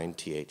 delta-9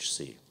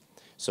 THC.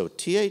 So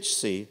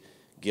THC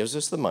gives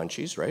us the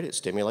munchies, right? It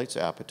stimulates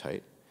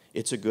appetite.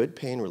 It's a good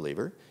pain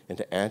reliever and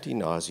an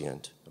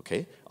anti-nauseant,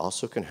 okay?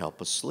 Also can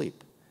help us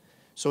sleep.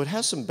 So it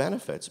has some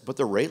benefits, but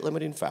the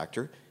rate-limiting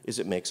factor is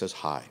it makes us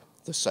high.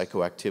 The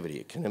psychoactivity,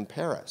 it can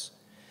impair us.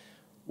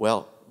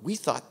 Well, we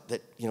thought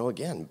that, you know,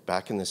 again,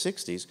 back in the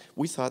 60s,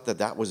 we thought that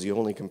that was the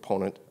only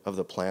component of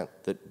the plant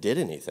that did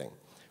anything.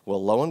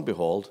 Well, lo and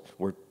behold,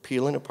 we're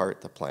peeling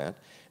apart the plant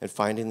and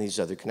finding these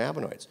other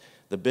cannabinoids.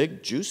 The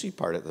big juicy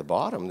part at the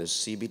bottom is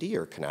CBD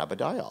or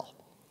cannabidiol.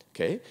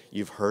 okay?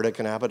 You've heard of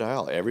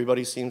cannabidiol.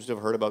 Everybody seems to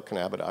have heard about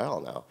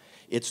cannabidiol now.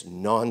 It's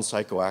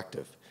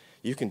non-psychoactive.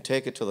 You can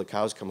take it till the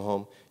cows come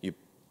home. You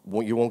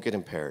won't get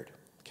impaired,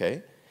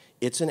 okay?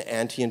 It's an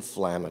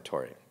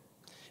anti-inflammatory.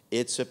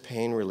 It's a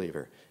pain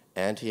reliever,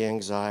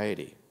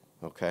 anti-anxiety,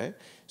 okay?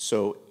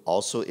 So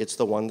also it's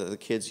the one that the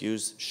kids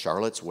use,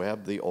 Charlotte's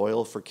Web, the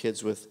oil for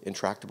kids with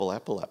intractable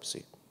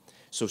epilepsy.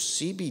 So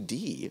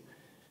CBD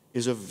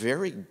is a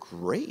very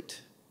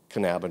great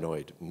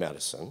cannabinoid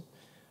medicine.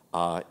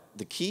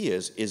 The key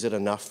is it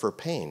enough for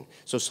pain?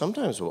 So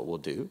sometimes what we'll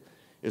do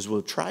is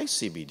we'll try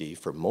CBD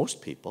for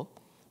most people,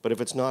 but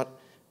if it's not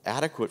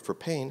adequate for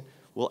pain,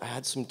 we'll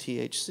add some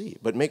THC.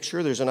 But make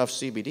sure there's enough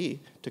CBD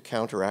to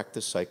counteract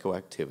the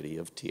psychoactivity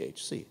of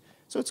THC.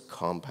 So it's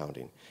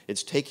compounding.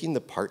 It's taking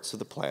the parts of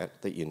the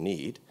plant that you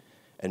need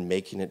and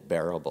making it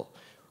bearable,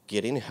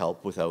 getting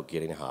help without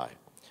getting high.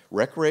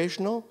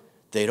 Recreational,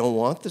 they don't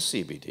want the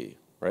CBD,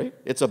 right?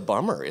 It's a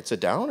bummer. It's a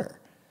downer.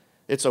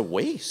 It's a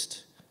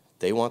waste.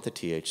 They want the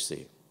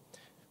THC.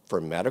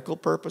 For medical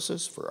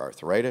purposes, for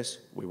arthritis,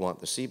 we want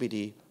the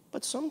CBD,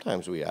 but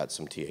sometimes we add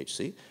some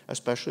THC,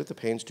 especially if the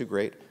pain's too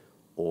great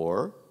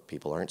or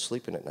people aren't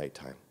sleeping at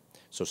nighttime.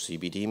 So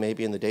CBD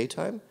maybe in the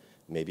daytime,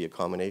 maybe a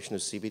combination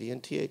of CBD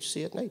and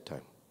THC at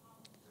nighttime.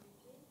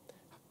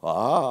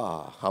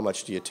 Ah, how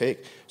much do you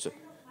take? So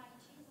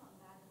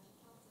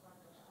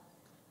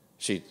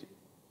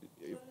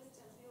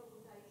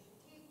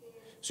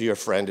your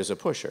friend is a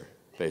pusher,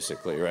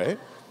 basically, right?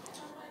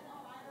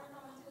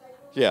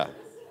 Yeah,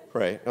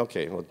 right.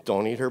 Okay, well,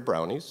 don't eat her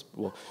brownies.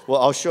 Well,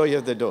 I'll show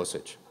you the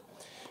dosage.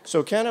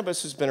 So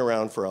cannabis has been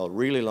around for a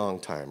really long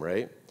time,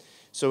 right?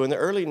 So in the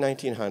early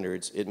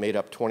 1900s, it made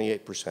up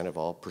 28% of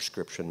all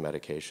prescription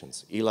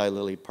medications. Eli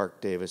Lilly,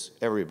 Park Davis,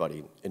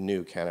 everybody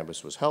knew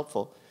cannabis was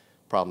helpful.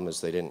 Problem is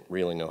they didn't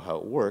really know how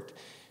it worked.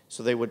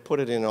 So they would put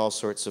it in all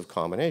sorts of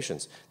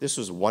combinations. This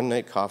was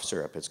one-night cough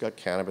syrup. It's got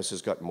cannabis,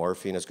 it's got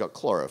morphine, it's got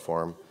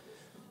chloroform.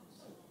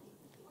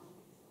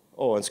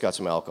 Oh, and it's got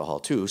some alcohol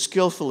too,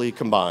 skillfully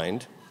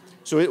combined.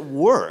 So it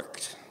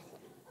worked,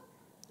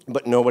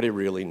 but nobody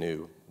really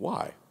knew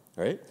why,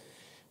 right?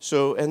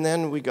 So, and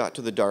then we got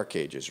to the Dark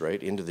Ages,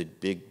 right? Into the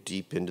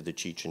deep into the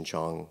Cheech and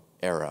Chong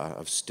era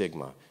of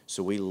stigma.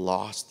 So we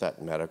lost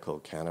that medical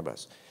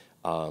cannabis.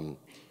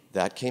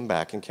 That came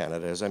back in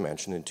Canada, as I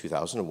mentioned, in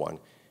 2001,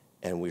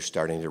 and we're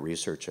starting to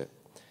research it.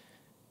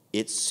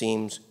 It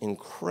seems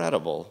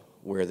incredible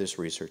where this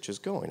research is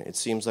going. It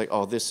seems like,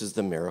 oh, this is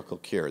the miracle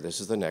cure.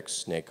 This is the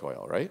next snake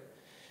oil, right?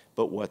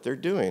 But what they're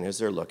doing is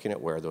they're looking at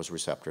where those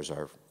receptors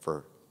are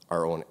for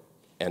our own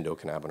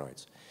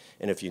endocannabinoids.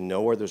 And if you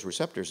know where those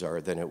receptors are,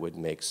 then it would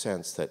make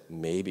sense that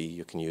maybe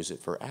you can use it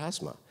for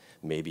asthma.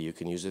 Maybe you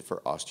can use it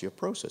for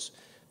osteoporosis,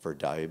 for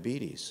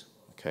diabetes,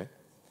 okay?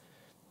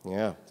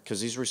 Yeah,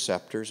 because these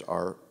receptors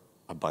are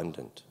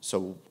abundant.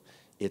 So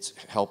it's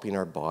helping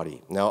our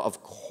body. Now,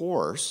 of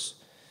course,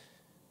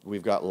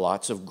 we've got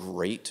lots of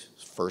great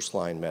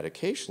first-line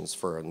medications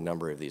for a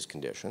number of these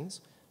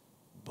conditions,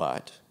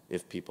 but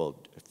if people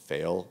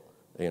fail,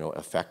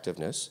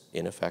 effectiveness,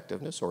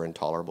 ineffectiveness, or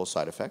intolerable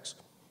side effects,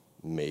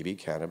 maybe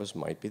cannabis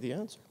might be the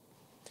answer.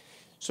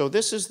 So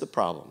this is the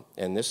problem,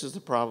 and this is the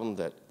problem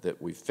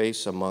that we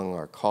face among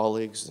our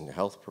colleagues and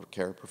health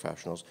care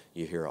professionals.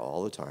 You hear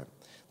all the time,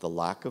 the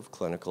lack of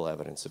clinical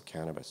evidence of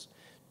cannabis.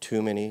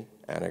 Too many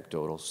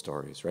anecdotal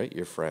stories, right?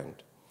 Your friend,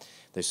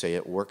 they say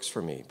it works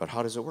for me, but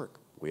how does it work?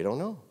 We don't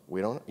know.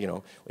 We don't,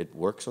 it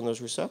works on those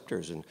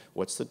receptors, and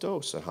what's the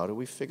dose, and how do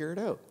we figure it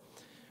out?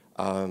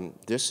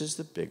 This is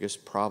the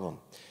biggest problem.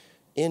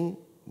 In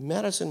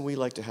medicine, we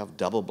like to have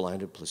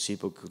double-blinded,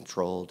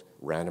 placebo-controlled,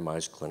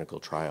 randomized clinical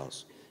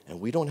trials, and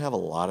we don't have a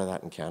lot of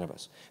that in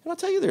cannabis. And I'll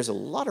tell you, there's a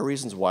lot of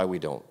reasons why we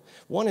don't.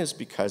 One is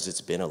because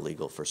it's been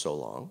illegal for so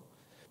long.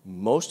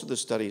 Most of the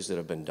studies that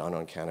have been done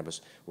on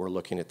cannabis were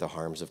looking at the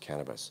harms of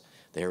cannabis.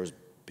 There was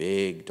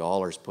big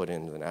dollars put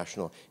into the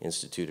National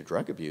Institute of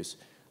Drug Abuse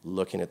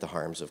looking at the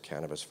harms of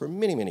cannabis for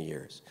many, many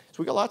years.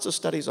 So we got lots of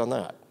studies on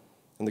that.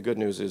 And the good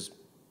news is,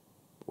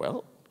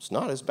 well, it's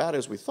not as bad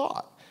as we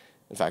thought.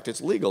 In fact,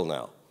 it's legal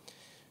now.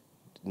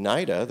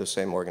 NIDA, the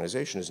same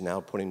organization, is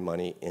now putting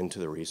money into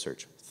the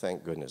research.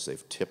 Thank goodness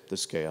they've tipped the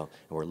scale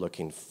and we're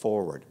looking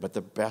forward. But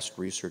the best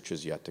research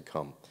is yet to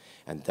come.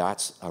 And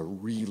that's a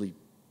really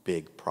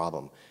big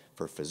problem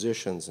for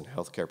physicians and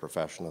healthcare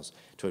professionals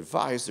to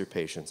advise their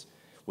patients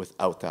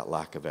without that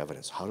lack of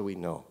evidence. How do we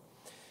know?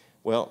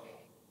 Well,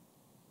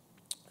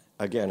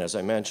 again, as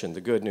I mentioned,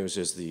 the good news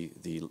is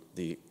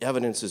the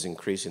evidence is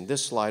increasing.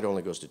 This slide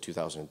only goes to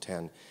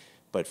 2010,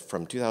 but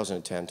from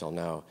 2010 till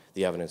now,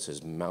 the evidence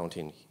is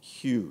mounting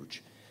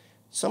huge.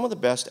 Some of the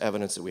best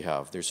evidence that we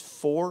have, there's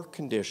 4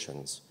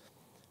 conditions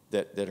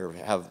that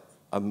have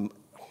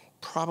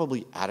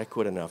probably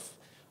adequate enough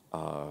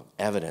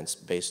evidence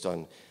based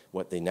on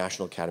what the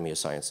National Academy of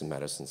Science and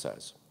Medicine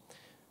says.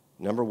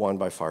 Number 1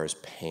 by far is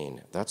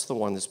pain. That's the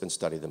one that's been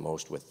studied the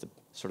most with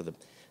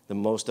the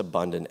most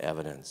abundant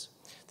evidence.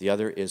 The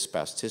other is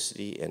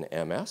spasticity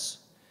in MS.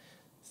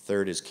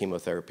 Third is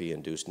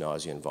chemotherapy-induced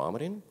nausea and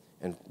vomiting.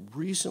 And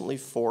recently,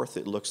 fourth,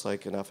 it looks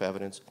like enough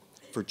evidence,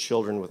 for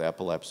children with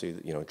epilepsy,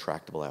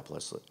 intractable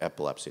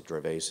epilepsy,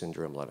 Dravet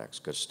syndrome,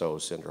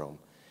 Lennox-Gastaut syndrome.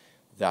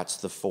 That's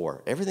the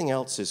 4. Everything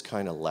else is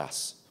kind of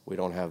less. We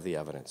don't have the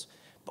evidence.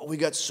 But we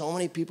got so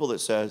many people that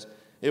says,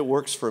 it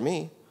works for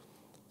me.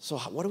 So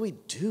what do we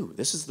do?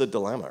 This is the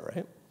dilemma,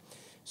 right?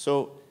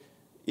 So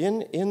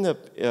in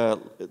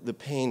the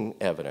pain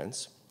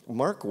evidence,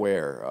 Mark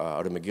Ware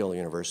out of McGill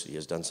University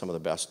has done some of the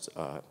best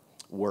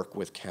work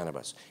with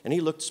cannabis. And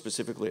he looked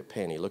specifically at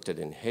pain. He looked at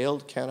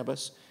inhaled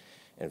cannabis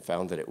and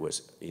found that it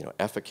was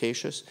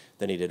efficacious.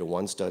 Then he did a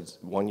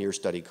one-year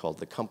study called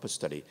the COMPASS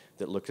study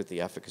that looked at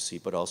the efficacy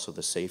but also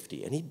the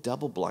safety. And he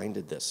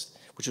double-blinded this,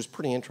 which was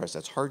pretty interesting.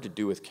 That's hard to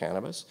do with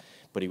cannabis,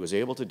 but he was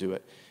able to do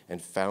it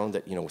and found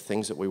that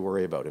things that we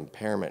worry about,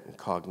 impairment and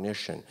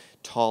cognition,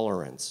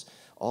 tolerance,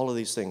 all of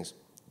these things,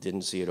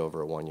 didn't see it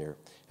over a 1 year.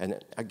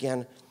 And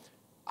again,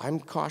 I'm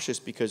cautious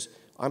because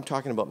I'm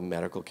talking about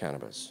medical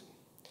cannabis.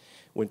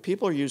 When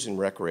people are using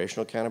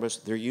recreational cannabis,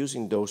 they're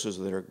using doses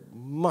that are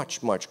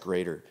much, much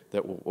greater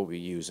than what we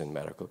use in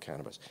medical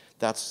cannabis.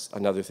 That's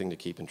another thing to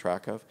keep in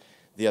track of.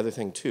 The other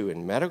thing, too,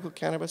 in medical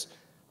cannabis,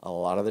 a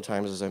lot of the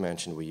times, as I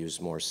mentioned, we use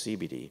more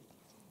CBD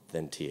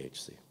than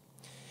THC.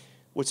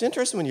 What's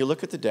interesting when you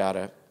look at the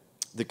data,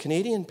 the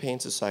Canadian Pain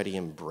Society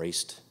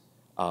embraced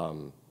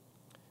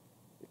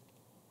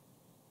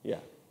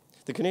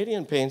the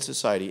Canadian Pain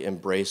Society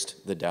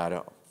embraced the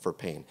data for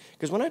pain.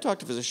 Because when I talk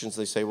to physicians,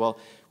 they say, well,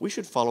 we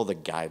should follow the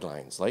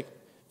guidelines. Like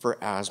for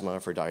asthma,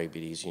 for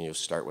diabetes,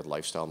 start with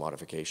lifestyle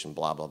modification,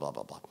 blah, blah, blah,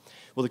 blah, blah.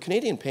 Well, the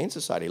Canadian Pain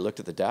Society looked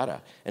at the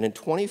data, and in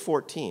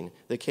 2014,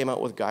 they came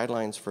out with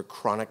guidelines for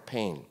chronic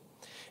pain.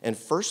 And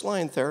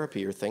first-line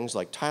therapy are things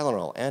like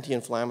Tylenol,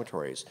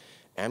 anti-inflammatories,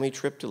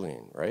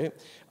 amitriptyline, right?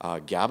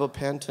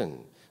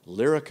 Gabapentin,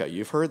 Lyrica,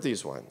 you've heard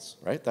these ones,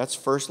 right? That's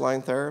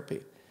first-line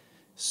therapy.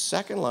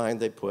 Second line,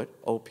 they put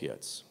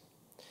opiates.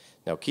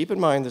 Now, keep in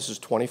mind, this is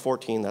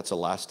 2014. That's the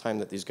last time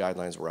that these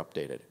guidelines were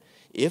updated.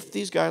 If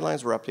these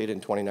guidelines were updated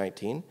in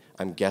 2019,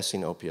 I'm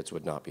guessing opiates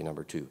would not be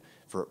number 2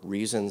 for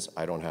reasons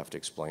I don't have to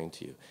explain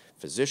to you.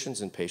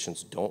 Physicians and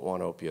patients don't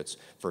want opiates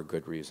for a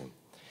good reason.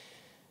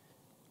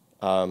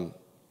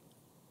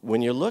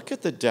 When you look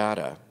at the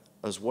data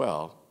as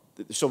well,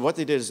 so what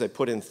they did is they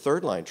put in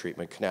third-line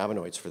treatment,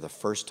 cannabinoids, for the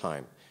first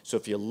time. So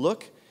if you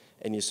look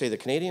and you say the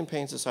Canadian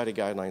Pain Society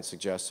guidelines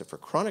suggest that for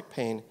chronic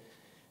pain,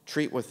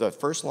 treat with the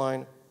first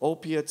line,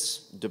 opiates,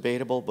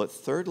 debatable, but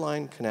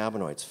third-line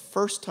cannabinoids,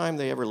 first time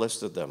they ever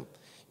listed them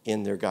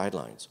in their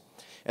guidelines.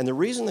 And the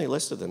reason they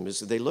listed them is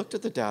that they looked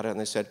at the data and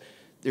they said,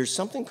 there's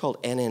something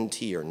called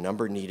NNT, or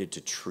number needed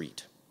to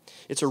treat.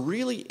 It's a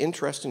really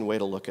interesting way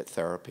to look at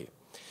therapy.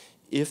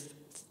 If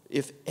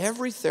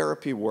every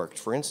therapy worked,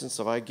 for instance,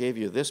 if I gave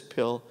you this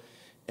pill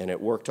and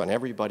it worked on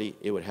everybody,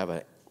 it would have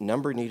a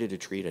number needed to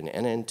treat, an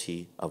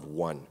NNT of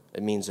 1.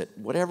 It means that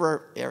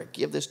whatever,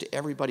 give this to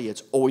everybody,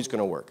 it's always going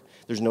to work.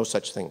 There's no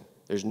such thing.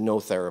 There's no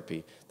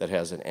therapy that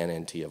has an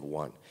NNT of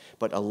 1.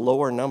 But a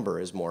lower number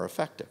is more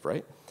effective,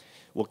 right?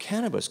 Well,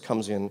 cannabis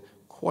comes in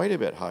quite a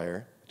bit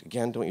higher.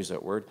 Again, don't use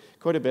that word.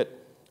 Quite a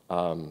bit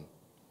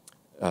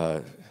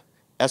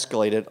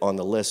escalated on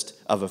the list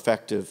of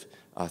effective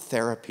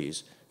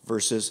therapies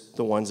versus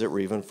the ones that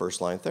were even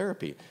first-line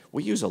therapy.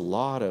 We use a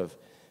lot of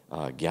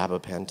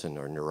gabapentin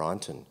or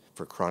Neurontin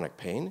for chronic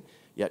pain,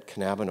 yet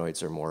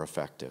cannabinoids are more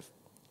effective.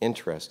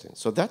 Interesting.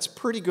 So that's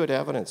pretty good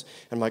evidence.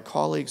 And my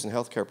colleagues and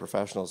healthcare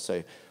professionals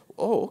say,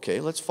 oh, okay,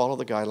 let's follow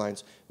the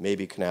guidelines.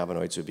 Maybe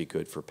cannabinoids would be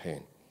good for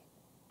pain.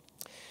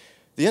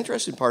 The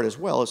interesting part as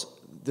well is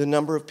the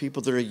number of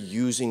people that are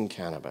using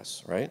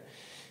cannabis, right?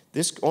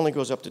 This only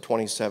goes up to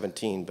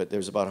 2017, but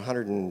there's about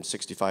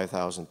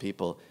 165,000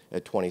 people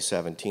at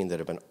 2017 that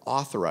have been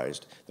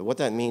authorized. What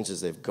that means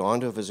is they've gone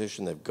to a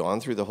physician, they've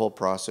gone through the whole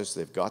process,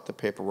 they've got the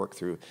paperwork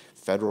through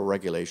federal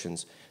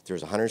regulations.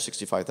 There's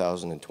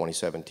 165,000 in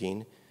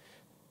 2017.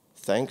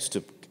 Thanks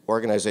to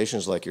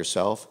organizations like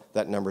yourself,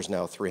 that number's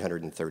now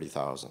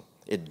 330,000.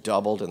 It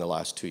doubled in the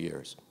last 2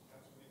 years.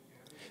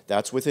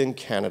 That's within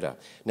Canada.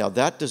 Now,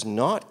 that does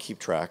not keep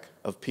track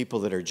of people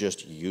that are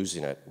just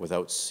using it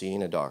without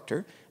seeing a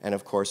doctor. And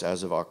of course,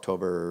 as of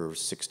October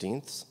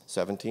 16th,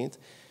 17th,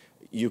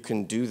 you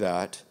can do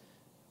that.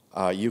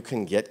 You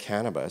can get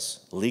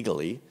cannabis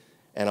legally.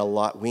 And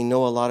we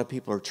know a lot of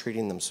people are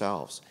treating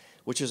themselves,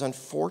 which is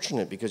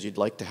unfortunate because you'd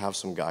like to have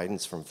some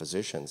guidance from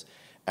physicians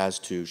as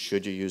to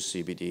should you use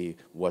CBD,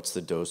 what's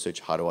the dosage,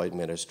 how do I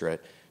administer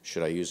it,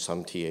 should I use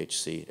some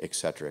THC, et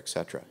cetera, et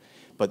cetera.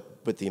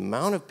 But the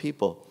amount of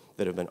people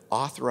that have been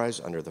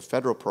authorized under the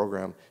federal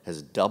program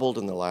has doubled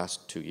in the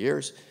last 2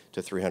 years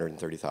to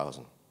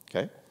 330,000,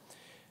 okay?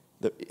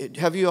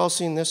 Have you all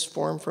seen this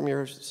form from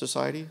your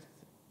society?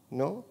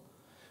 No?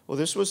 Well,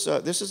 this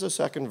is a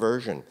second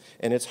version,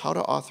 and it's how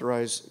to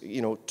authorize,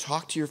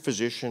 talk to your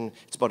physician.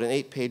 It's about an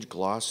 8-page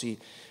glossy.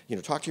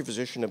 Talk to your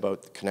physician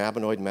about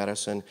cannabinoid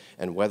medicine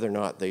and whether or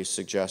not they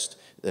suggest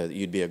that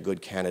you'd be a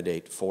good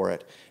candidate for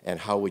it, and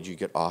how would you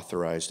get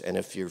authorized. And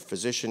if your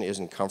physician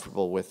isn't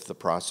comfortable with the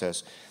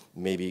process,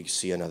 maybe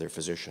see another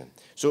physician.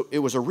 So it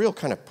was a real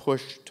kind of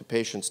push to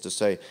patients to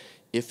say,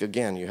 if,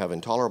 again, you have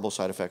intolerable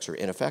side effects or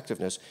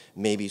ineffectiveness,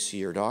 maybe see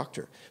your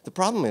doctor. The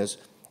problem is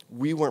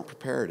we weren't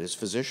prepared as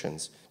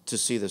physicians to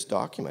see this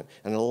document,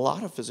 and a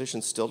lot of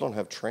physicians still don't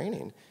have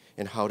training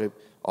in how to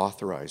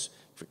authorize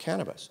for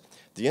cannabis.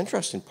 The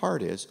interesting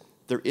part is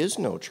there is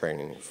no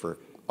training for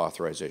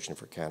authorization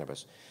for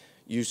cannabis.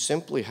 You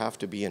simply have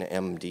to be an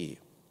MD.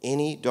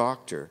 Any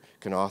doctor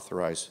can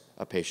authorize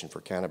a patient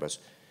for cannabis.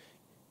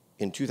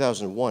 In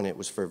 2001, it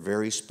was for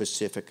very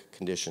specific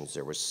conditions.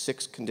 There were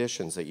 6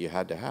 conditions that you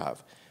had to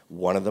have.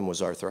 One of them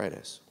was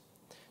arthritis.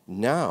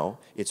 Now,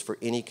 it's for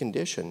any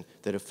condition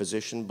that a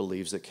physician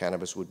believes that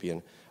cannabis would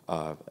be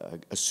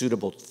a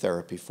suitable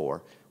therapy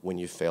for when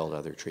you failed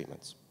other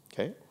treatments,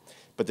 okay?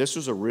 But this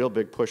was a real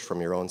big push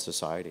from your own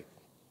society.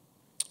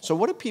 So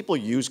what do people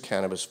use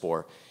cannabis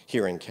for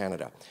here in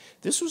Canada?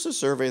 This was a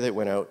survey that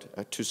went out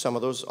to some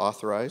of those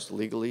authorized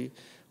legally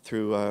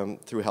through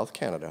Health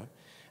Canada.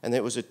 And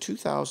it was a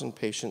 2,000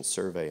 patient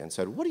survey and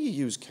said, what do you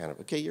use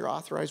cannabis? Okay, you're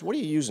authorized. What are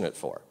you using it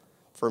for?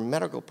 For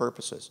medical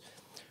purposes.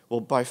 Well,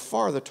 by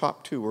far the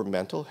top 2 were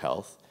mental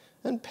health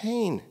and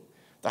pain.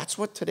 That's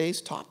what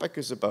today's topic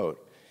is about.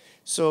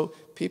 So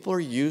people are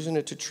using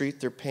it to treat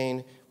their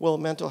pain. Well,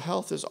 mental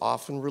health is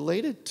often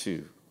related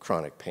to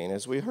chronic pain,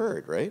 as we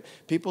heard, right?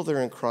 People that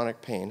are in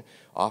chronic pain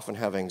often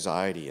have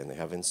anxiety, and they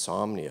have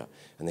insomnia,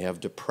 and they have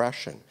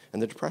depression.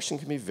 And the depression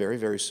can be very,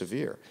 very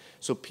severe.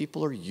 So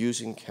people are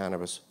using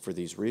cannabis for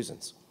these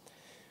reasons.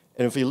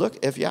 And if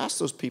you ask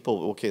those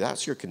people, okay,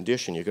 that's your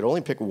condition, you could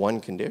only pick one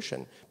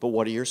condition, but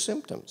what are your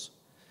symptoms?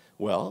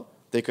 Well,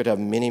 they could have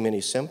many,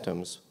 many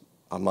symptoms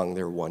among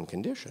their one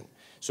condition.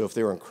 So if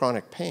they were in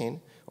chronic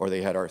pain or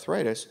they had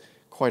arthritis,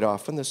 quite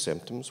often the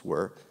symptoms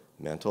were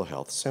mental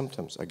health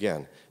symptoms.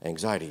 Again,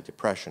 anxiety,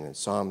 depression,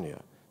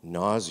 insomnia,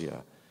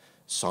 nausea,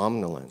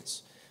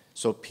 somnolence.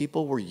 So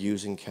people were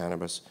using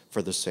cannabis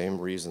for the same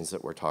reasons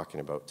that we're talking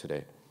about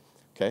today,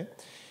 okay?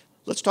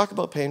 Let's talk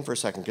about pain for a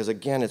second, because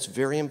again, it's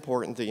very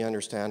important that you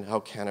understand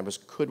how cannabis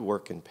could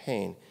work in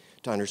pain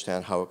to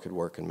understand how it could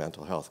work in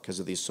mental health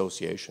because of the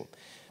association.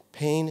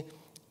 Pain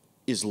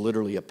is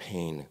literally a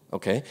pain,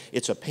 okay?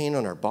 It's a pain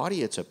on our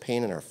body, it's a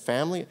pain in our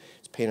family,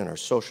 it's pain in our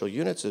social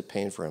units, it's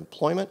pain for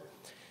employment,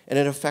 and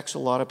it affects a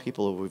lot of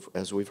people,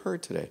 as we've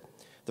heard today.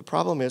 The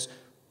problem is,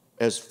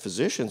 as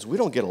physicians, we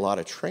don't get a lot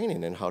of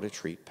training in how to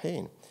treat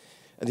pain.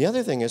 And the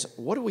other thing is,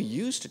 what do we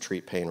use to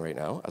treat pain right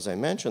now? As I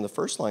mentioned, the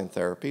first-line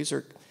therapies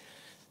are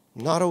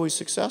not always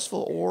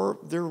successful, or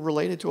they're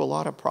related to a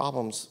lot of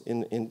problems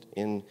in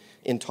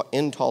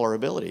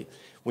intolerability.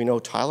 We know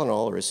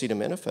Tylenol or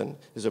acetaminophen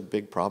is a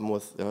big problem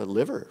with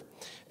liver.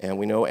 And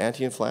we know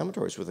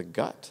anti-inflammatories with the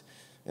gut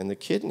and the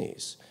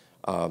kidneys,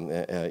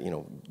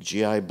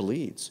 GI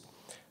bleeds.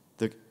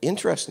 The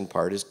interesting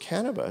part is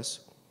cannabis,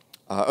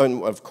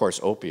 and of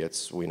course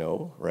opiates, we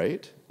know,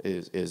 right,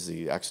 is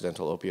the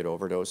accidental opiate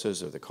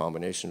overdoses or the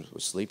combination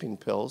with sleeping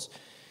pills.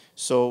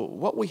 So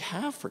what we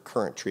have for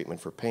current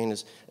treatment for pain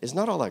is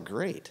not all that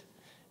great.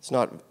 It's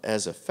not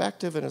as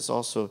effective, and it's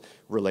also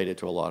related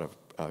to a lot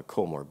of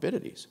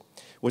comorbidities.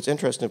 What's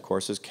interesting, of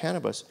course, is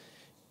cannabis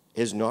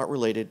is not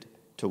related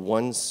to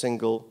one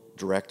single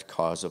direct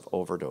cause of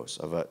overdose,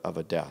 of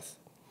a death.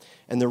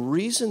 And the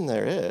reason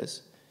there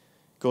is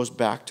goes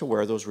back to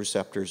where those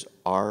receptors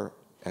are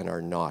and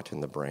are not in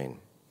the brain.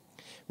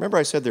 Remember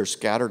I said they're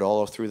scattered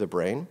all through the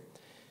brain?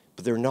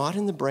 But they're not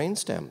in the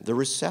brainstem. The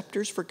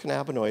receptors for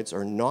cannabinoids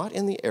are not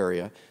in the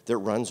area that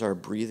runs our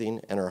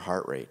breathing and our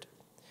heart rate.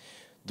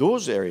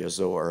 Those areas,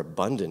 though, are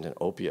abundant in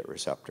opiate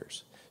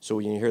receptors. So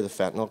when you hear the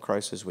fentanyl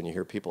crisis, when you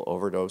hear people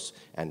overdose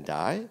and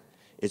die,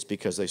 it's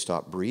because they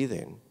stop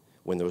breathing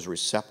when those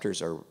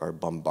receptors are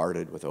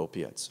bombarded with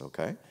opiates,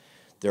 okay?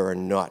 There are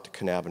not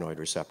cannabinoid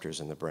receptors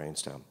in the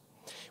brainstem.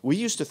 We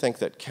used to think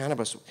that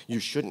cannabis, you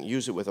shouldn't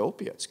use it with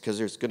opiates because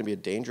there's going to be a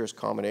dangerous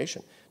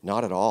combination.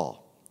 Not at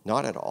all.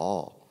 Not at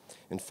all.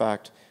 In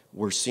fact,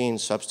 we're seeing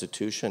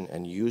substitution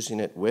and using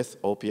it with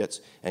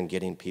opiates and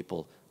getting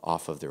people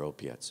off of their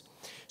opiates.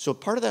 So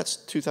part of that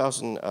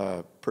 2,000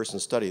 person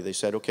study, they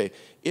said, okay,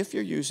 if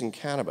you're using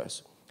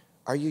cannabis,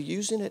 are you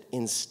using it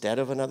instead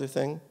of another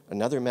thing,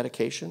 another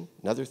medication,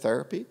 another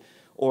therapy,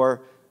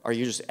 or are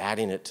you just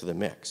adding it to the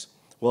mix?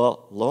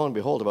 Well, lo and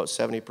behold, about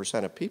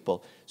 70% of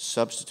people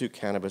substitute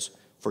cannabis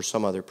for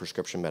some other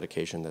prescription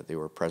medication that they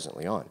were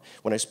presently on.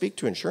 When I speak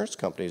to insurance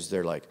companies,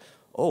 they're like,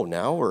 oh,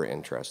 now we're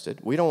interested.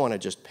 We don't want to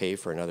just pay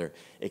for another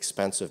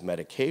expensive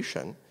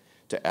medication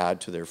to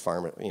add to their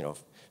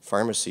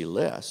pharmacy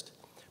list,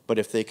 but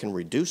if they can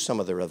reduce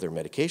some of their other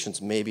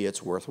medications, maybe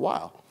it's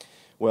worthwhile.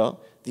 Well,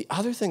 the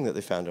other thing that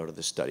they found out of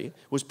this study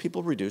was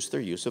people reduced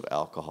their use of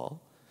alcohol,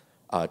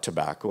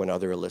 tobacco, and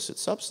other illicit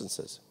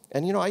substances.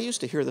 And, I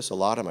used to hear this a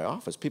lot in my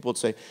office. People would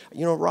say,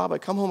 Rob, I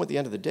come home at the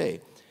end of the day,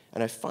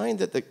 and I find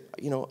that,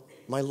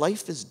 my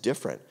life is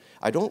different.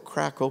 I don't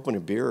crack open a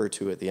beer or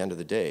two at the end of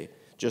the day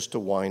just to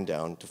wind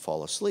down to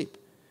fall asleep.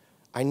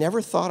 I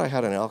never thought I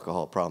had an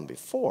alcohol problem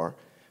before,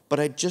 but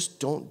I just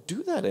don't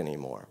do that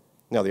anymore.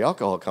 Now, the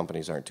alcohol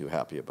companies aren't too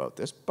happy about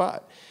this,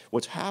 but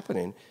what's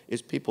happening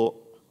is people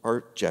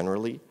are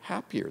generally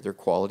happier. Their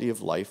quality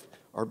of life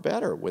are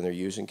better when they're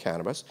using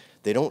cannabis.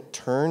 They don't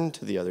turn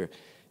to the other,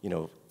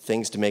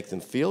 things to make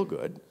them feel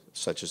good,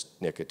 such as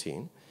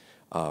nicotine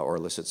or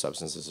illicit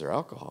substances or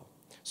alcohol.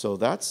 So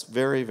that's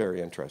very,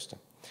 very interesting.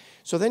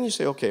 So then you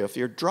say, okay, if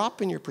you're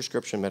dropping your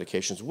prescription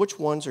medications, which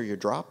ones are you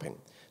dropping?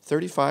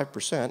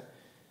 35%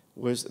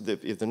 was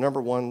the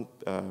number one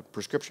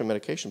prescription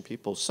medication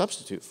people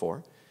substitute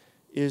for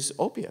is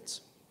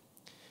opiates.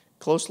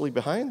 Closely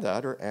behind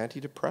that are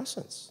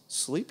antidepressants,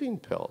 sleeping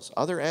pills,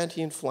 other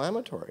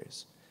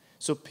anti-inflammatories.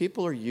 So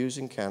people are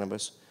using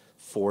cannabis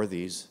for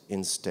these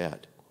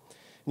instead.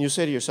 And you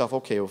say to yourself,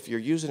 okay, well, if you're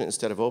using it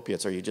instead of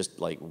opiates, are you just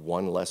like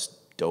one less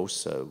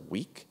dose a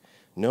week?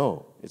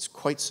 No, it's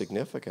quite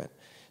significant.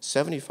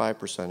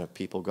 75% of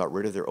people got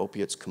rid of their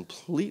opiates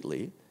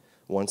completely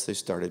once they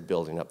started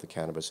building up the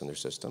cannabis in their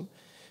system.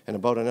 And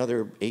about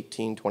another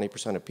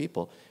 18-20% of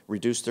people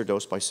reduced their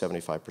dose by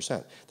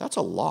 75%. That's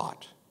a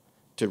lot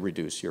to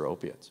reduce your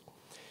opiates.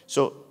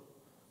 So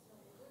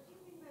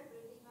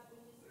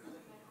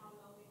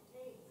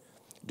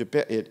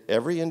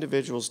every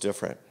individual is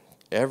different.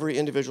 Every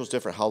individual is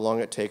different how long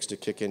it takes to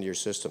kick into your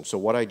system. So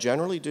what I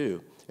generally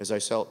do is I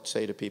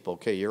say to people,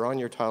 okay, you're on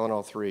your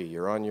Tylenol 3,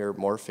 you're on your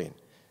morphine,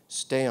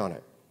 stay on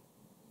it.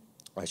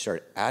 I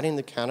start adding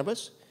the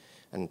cannabis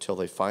until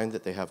they find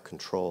that they have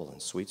control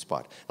and sweet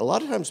spot. A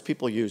lot of times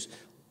people use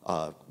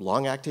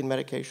long-acting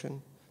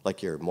medication,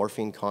 like your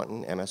morphine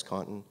Contin, MS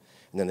Contin,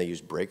 and then they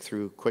use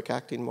breakthrough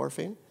quick-acting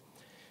morphine.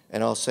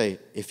 And I'll say,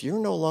 if you're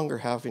no longer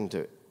having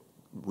to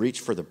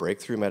reach for the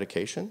breakthrough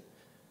medication,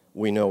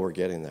 we know we're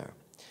getting there.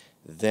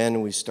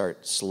 Then we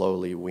start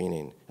slowly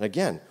weaning. And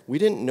again, we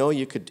didn't know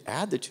you could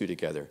add the two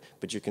together,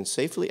 but you can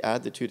safely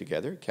add the two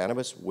together,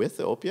 cannabis with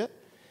the opiate.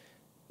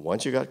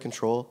 Once you got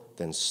control,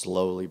 then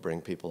slowly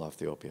bring people off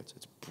the opiates.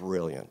 It's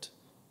brilliant,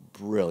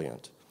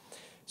 brilliant.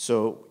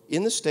 So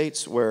in the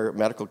states where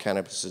medical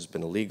cannabis has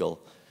been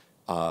illegal,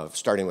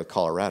 starting with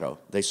Colorado,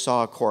 they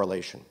saw a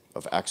correlation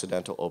of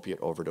accidental opiate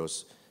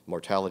overdose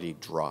mortality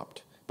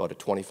dropped, about a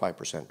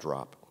 25%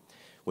 drop.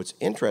 What's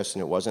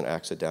interesting, it wasn't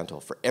accidental.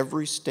 For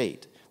every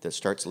state that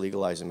starts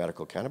legalizing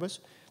medical cannabis,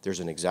 there's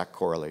an exact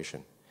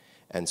correlation.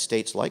 And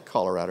states like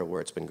Colorado,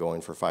 where it's been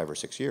going for 5 or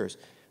 6 years,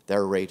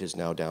 their rate is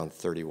now down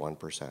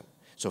 31%.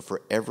 So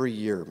for every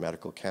year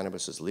medical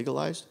cannabis is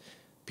legalized,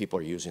 people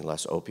are using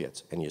less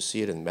opiates. And you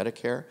see it in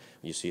Medicare,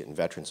 you see it in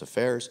Veterans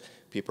Affairs,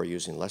 people are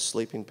using less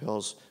sleeping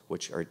pills,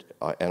 which are,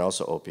 and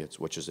also opiates,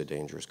 which is a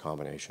dangerous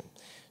combination.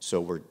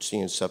 So we're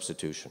seeing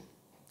substitution,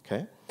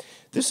 okay?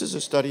 This is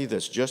a study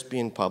that's just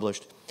being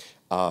published.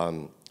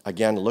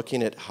 Again,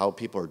 looking at how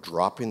people are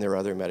dropping their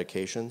other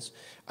medications.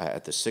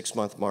 At the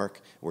 6-month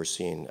mark, we're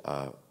seeing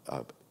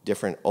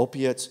different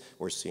opiates,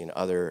 we're seeing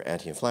other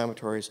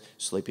anti-inflammatories,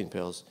 sleeping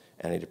pills,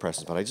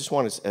 antidepressants. But I just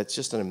want to, it's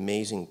just an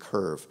amazing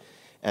curve.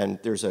 And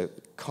there's a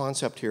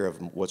concept here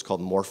of what's called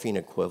morphine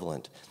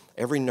equivalent.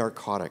 Every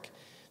narcotic,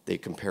 they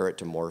compare it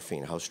to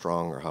morphine, how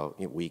strong or how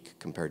weak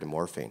compared to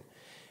morphine.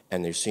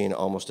 And they're seeing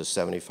almost a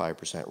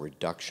 75%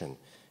 reduction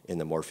in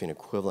the morphine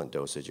equivalent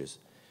dosages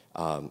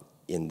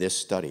in this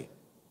study.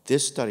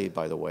 This study,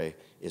 by the way,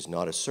 is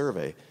not a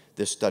survey.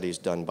 This study is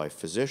done by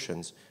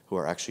physicians who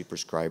are actually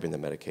prescribing the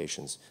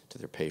medications to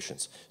their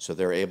patients. So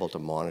they're able to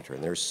monitor,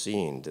 and they're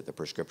seeing that the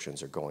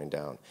prescriptions are going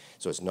down.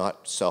 So it's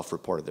not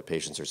self-reported that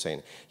patients are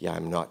saying, yeah,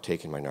 I'm not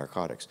taking my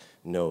narcotics.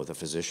 No, the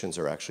physicians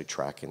are actually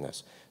tracking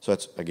this. So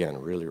that's, again,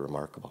 really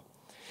remarkable.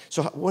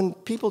 So when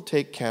people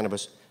take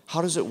cannabis,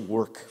 how does it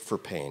work for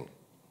pain,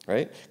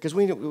 right? Because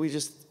we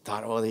just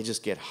thought, oh, they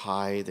just get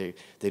high,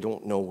 they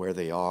don't know where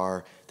they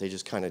are, they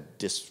just kind of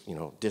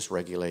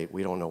dysregulate,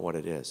 we don't know what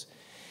it is.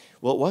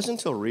 Well, it wasn't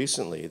until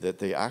recently that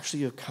they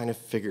actually have kind of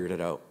figured it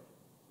out.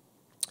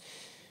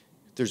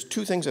 There's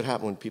 2 things that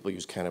happen when people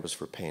use cannabis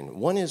for pain.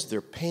 One is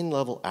their pain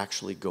level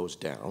actually goes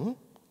down,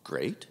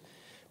 great,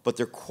 but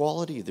their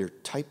quality, their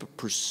type of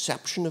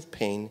perception of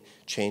pain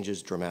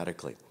changes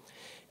dramatically.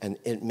 And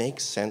it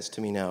makes sense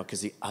to me now,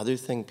 because the other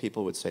thing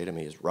people would say to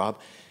me is, Rob,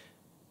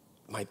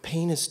 my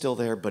pain is still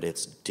there, but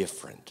it's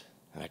different.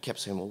 And I kept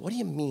saying, well, what do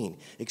you mean?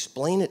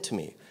 Explain it to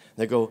me. And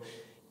they go,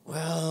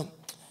 well,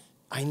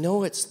 I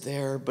know it's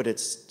there, but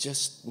it's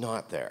just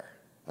not there.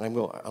 And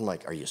I'm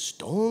like, are you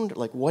stoned?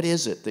 Like, what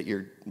is it that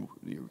you're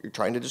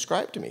trying to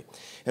describe to me?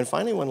 And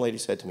finally, one lady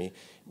said to me,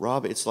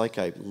 Rob, it's like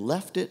I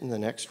left it in the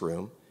next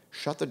room,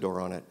 shut the door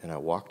on it, and I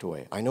walked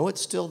away. I know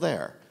it's still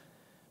there,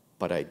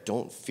 but I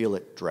don't feel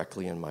it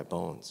directly in my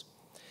bones.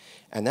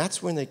 And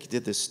that's when they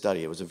did this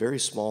study. It was a very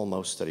small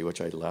mouse study,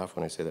 which I laugh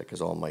when I say that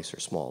because all mice are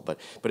small. But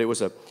it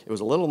was a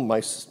little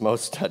mouse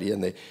study,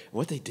 and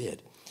what they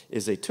did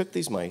is they took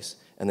these mice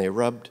and they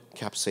rubbed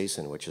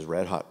capsaicin, which is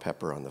red hot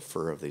pepper, on the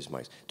fur of these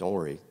mice. Don't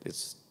worry,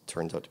 it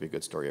turns out to be a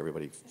good story.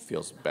 Everybody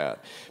feels bad.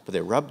 But they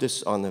rubbed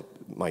this on the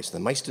mice. The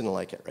mice didn't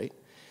like it, right?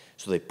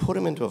 So they put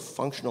them into a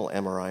functional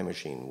MRI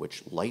machine,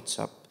 which lights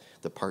up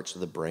the parts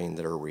of the brain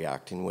that are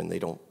reacting when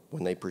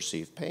they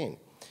perceive pain.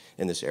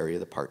 In this area,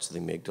 the parts of the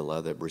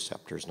amygdala, the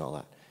receptors and all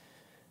that.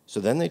 So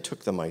then they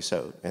took the mice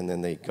out, and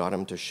then they got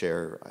them to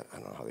share, I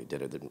don't know how they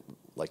did it,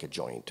 like a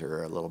joint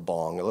or a little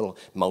bong, a little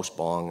mouse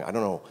bong. I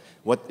don't know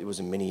what, it was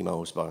a mini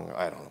mouse bong,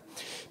 I don't know.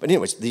 But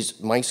anyways, these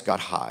mice got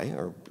high,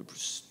 or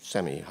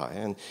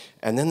semi-high,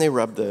 and then they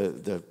rubbed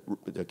the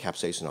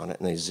capsaicin on it,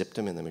 and they zipped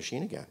them in the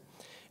machine again.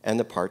 And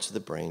the parts of the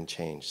brain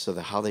changed. So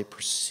how they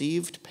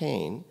perceived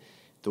pain,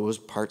 those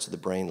parts of the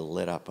brain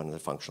lit up under the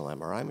functional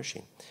MRI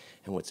machine.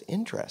 And what's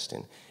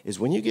interesting is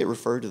when you get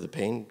referred to the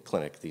pain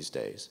clinic these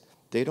days,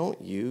 they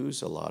don't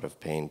use a lot of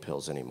pain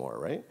pills anymore,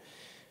 right?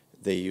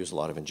 They use a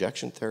lot of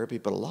injection therapy,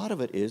 but a lot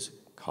of it is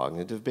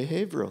cognitive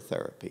behavioral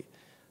therapy,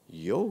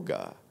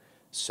 yoga,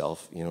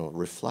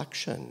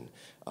 reflection,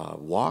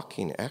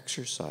 walking,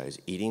 exercise,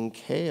 eating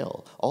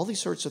kale, all these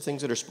sorts of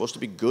things that are supposed to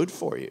be good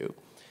for you,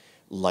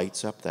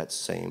 lights up that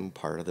same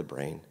part of the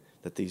brain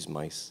that these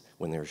mice,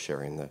 when they're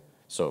sharing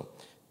so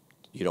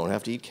you don't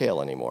have to eat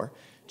kale anymore,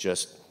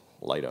 just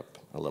light up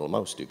a little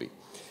mouse doobie.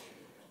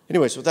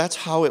 Anyway, so that's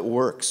how it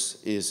works,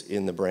 is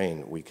in the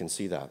brain. We can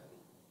see that.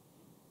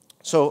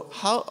 So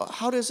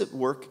how does it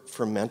work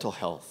for mental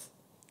health?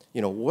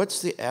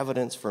 What's the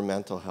evidence for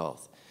mental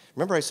health?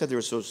 Remember I said there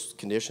was those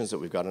conditions that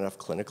we've got enough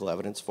clinical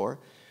evidence for?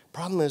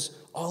 Problem is,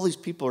 all these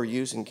people are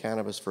using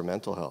cannabis for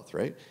mental health,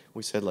 right?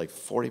 We said like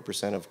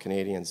 40% of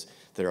Canadians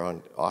that are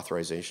on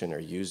authorization are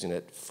using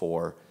it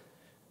for,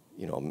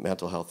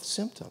 mental health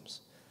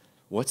symptoms.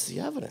 What's the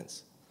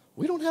evidence?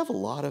 We don't have a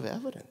lot of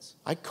evidence.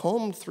 I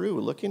combed through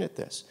looking at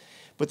this,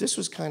 but this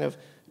was kind of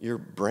your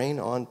brain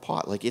on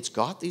pot. Like, it's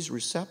got these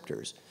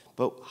receptors,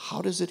 but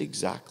how does it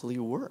exactly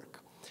work?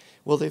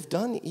 Well, they've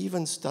done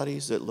even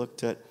studies that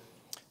looked at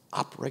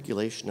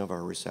upregulation of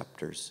our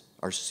receptors,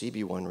 our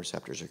CB1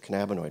 receptors, or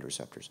cannabinoid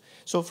receptors.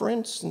 So for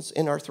instance,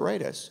 in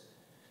arthritis,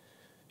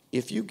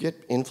 if you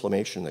get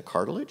inflammation in the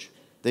cartilage,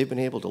 they've been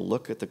able to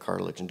look at the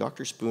cartilage, and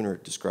Dr. Spooner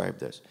described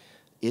this.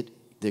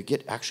 They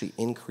get actually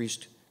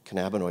increased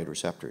cannabinoid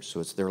receptors.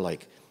 So they're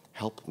like,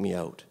 help me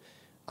out.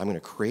 I'm going to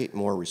create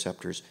more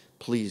receptors.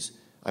 Please,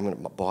 my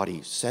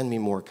body, send me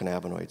more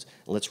cannabinoids.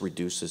 And let's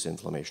reduce this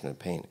inflammation and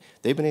pain.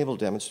 They've been able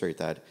to demonstrate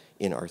that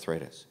in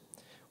arthritis.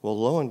 Well,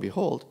 lo and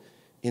behold,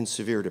 in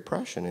severe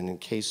depression and in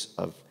case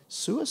of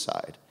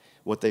suicide,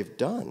 what they've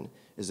done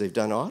is they've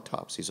done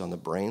autopsies on the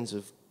brains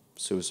of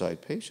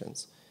suicide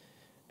patients,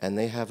 and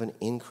they have an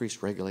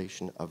increased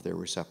regulation of their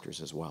receptors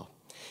as well.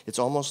 It's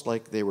almost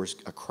like they were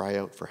a cry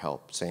out for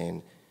help,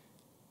 saying,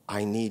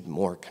 I need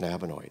more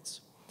cannabinoids.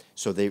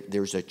 So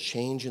there's a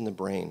change in the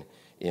brain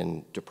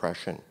in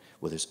depression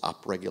with this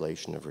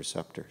upregulation of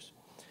receptors.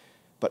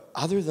 But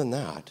other than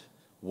that,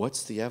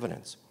 what's the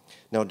evidence?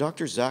 Now,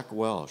 Dr. Zach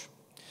Welsh,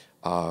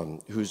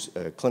 who's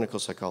a clinical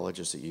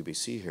psychologist at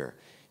UBC here,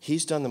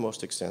 he's done the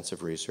most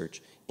extensive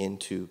research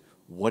into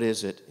what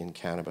is it in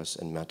cannabis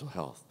and mental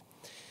health.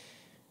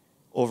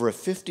 Over a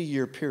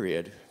 50-year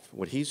period,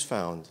 what he's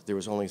found, there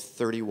was only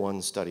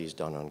 31 studies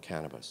done on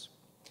cannabis.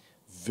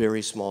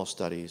 Very small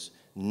studies,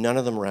 none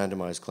of them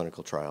randomized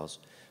clinical trials.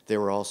 They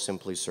were all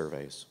simply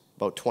surveys,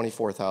 about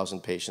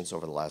 24,000 patients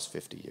over the last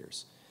 50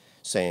 years,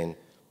 saying,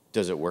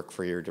 does it work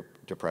for your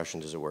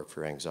depression, does it work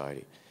for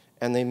anxiety?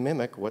 And they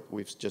mimic what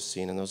we've just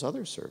seen in those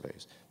other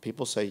surveys.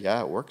 People say,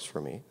 yeah, it works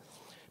for me,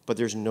 but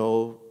there's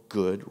no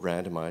good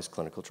randomized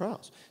clinical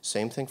trials.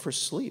 Same thing for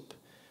sleep,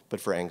 but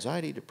for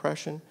anxiety,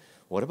 depression,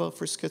 what about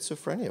for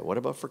schizophrenia? What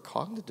about for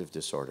cognitive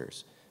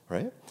disorders,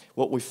 right?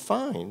 What we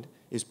find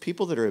is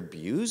people that are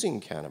abusing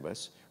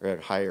cannabis are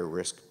at higher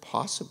risk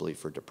possibly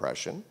for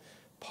depression,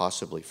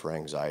 possibly for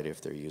anxiety if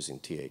they're using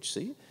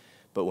THC,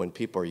 but when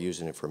people are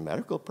using it for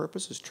medical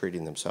purposes,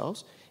 treating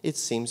themselves, it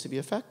seems to be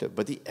effective,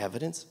 but the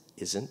evidence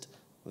isn't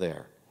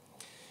there.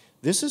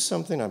 This is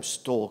something I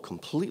stole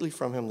completely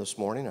from him this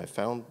morning. I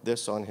found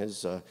this on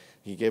his,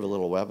 he gave a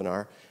little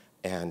webinar,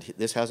 and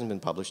this hasn't been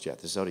published yet.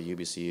 This is out of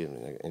UBC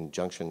in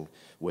conjunction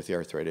with the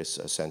Arthritis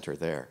Center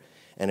there.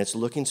 And it's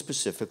looking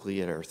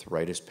specifically at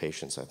arthritis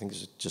patients. I think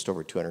it's just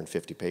over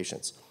 250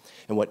 patients.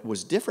 And what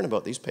was different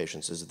about these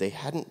patients is they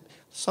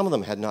some of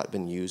them had not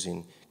been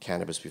using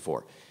cannabis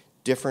before.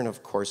 Different,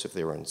 of course, if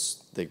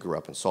they grew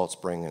up in Salt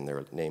Spring and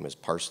their name is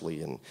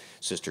Parsley and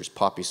Sister's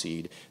Poppy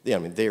Seed.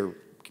 They're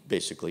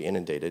basically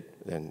inundated,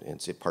 and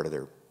it's a part of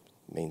their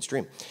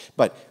mainstream.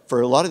 But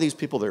for a lot of these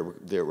people,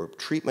 they were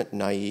treatment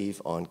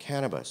naive on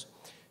cannabis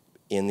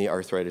in the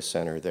Arthritis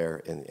Center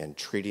there and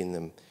treating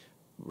them.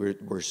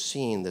 We're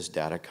seeing this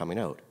data coming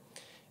out.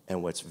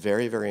 And what's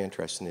very, very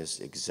interesting is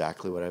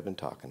exactly what I've been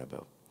talking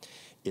about,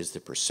 is the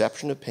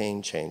perception of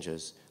pain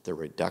changes, the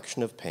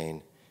reduction of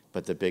pain,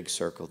 but the big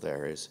circle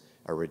there is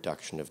a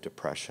reduction of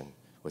depression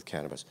with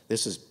cannabis.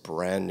 This is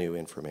brand new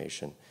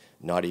information,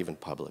 not even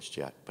published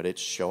yet, but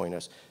it's showing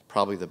us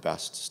probably the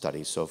best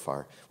study so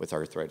far with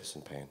arthritis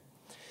and pain.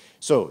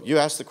 So you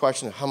asked the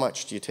question, how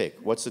much do you take?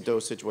 What's the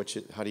dosage?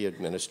 How do you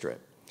administer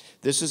it?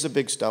 This is a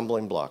big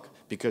stumbling block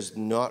because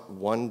not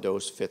one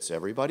dose fits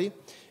everybody.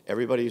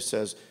 Everybody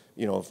says,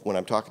 when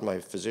I'm talking to my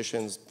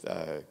physicians,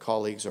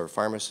 colleagues, or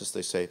pharmacists,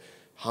 they say,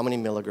 how many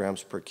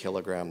milligrams per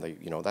kilogram.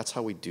 That's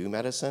how we do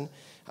medicine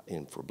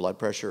for blood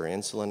pressure or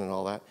insulin and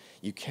all that.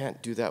 You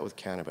can't do that with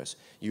cannabis.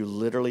 You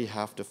literally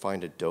have to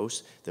find a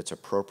dose that's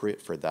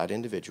appropriate for that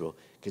individual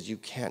because you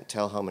can't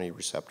tell how many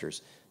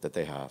receptors that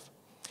they have.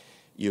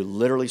 You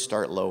literally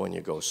start low and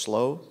you go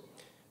slow.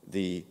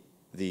 There's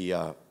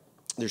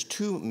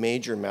two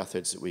major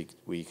methods that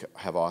we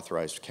have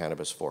authorized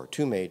cannabis for,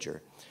 two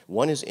major.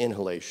 One is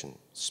inhalation,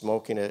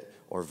 smoking it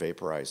or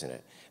vaporizing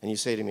it. And you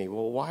say to me,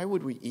 well, why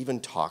would we even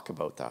talk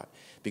about that?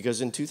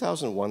 Because in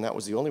 2001, that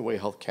was the only way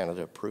Health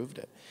Canada approved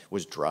it,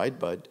 was dried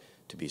bud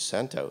to be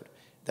sent out.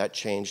 That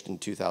changed in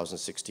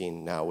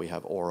 2016. Now we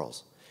have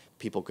orals.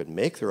 People could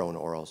make their own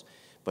orals,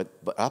 but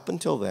up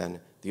until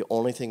then, the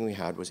only thing we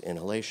had was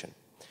inhalation.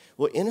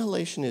 Well,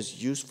 inhalation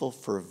is useful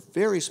for a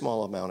very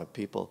small amount of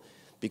people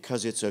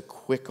because it's a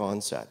quick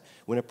onset.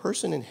 When a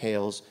person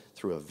inhales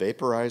through a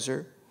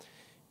vaporizer,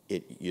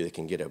 they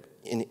can get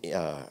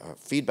a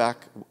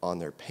feedback on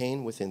their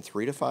pain within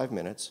 3 to 5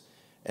 minutes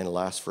and it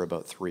lasts for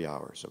about 3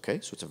 hours,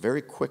 okay? So it's a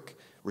very quick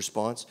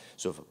response.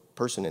 So if a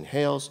person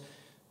inhales,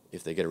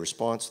 if they get a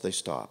response, they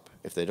stop.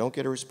 If they don't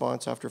get a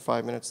response after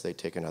 5 minutes, they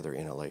take another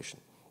inhalation.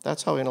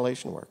 That's how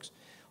inhalation works.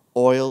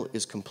 Oil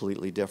is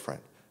completely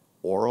different.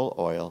 Oral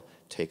oil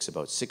takes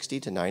about 60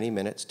 to 90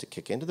 minutes to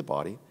kick into the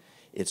body.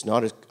 It's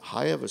not as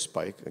high of a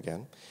spike,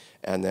 again,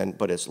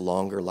 but it's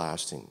longer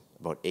lasting,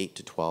 about 8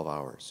 to 12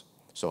 hours.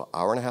 So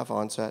hour and a half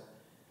onset,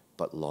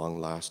 but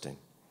long lasting,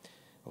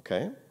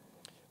 okay?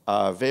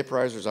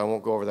 Vaporizers, I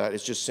won't go over that.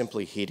 It's just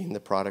simply heating the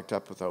product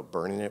up without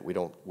burning it. We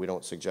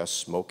don't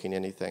suggest smoking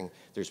anything.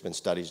 There's been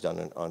studies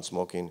done on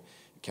smoking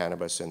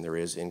cannabis, and there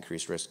is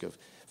increased risk of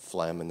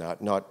phlegm and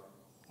that. Not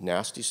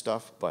nasty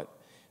stuff, but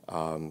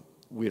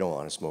we don't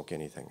want to smoke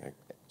anything.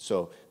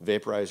 So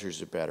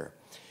vaporizers are better.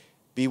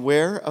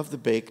 Beware of the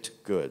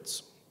baked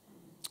goods.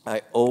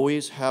 I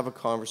always have a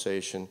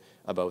conversation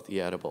about the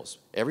edibles.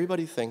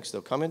 Everybody thinks,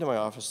 they'll come into my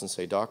office and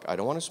say, Doc, I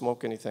don't want to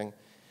smoke anything.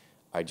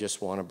 I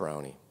just want a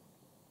brownie.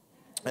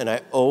 And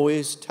I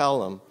always tell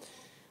them,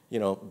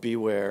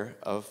 beware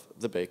of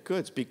the baked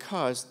goods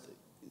because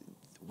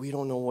we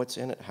don't know what's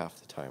in it half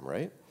the time,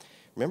 right?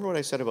 Remember what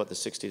I said about the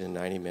 60 to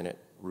 90 minute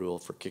rule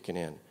for kicking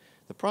in?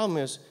 The problem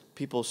is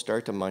people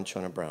start to munch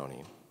on a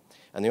brownie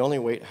and they only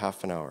wait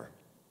half an hour.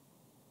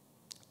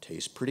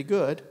 Tastes pretty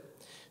good,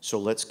 so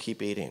let's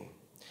keep eating.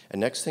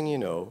 And next thing you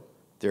know,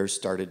 they're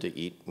started to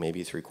eat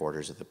maybe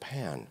 3/4 of the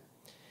pan.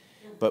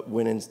 But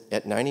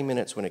at 90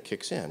 minutes when it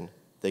kicks in,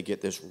 they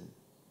get this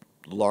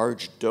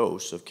large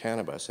dose of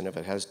cannabis, and if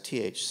it has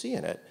THC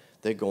in it,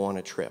 they go on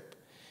a trip.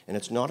 And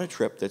it's not a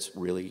trip that's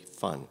really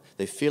fun.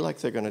 They feel like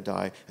they're going to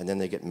die, and then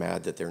they get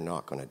mad that they're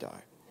not going to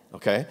die.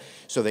 Okay?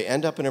 So they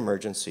end up in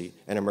emergency,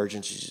 and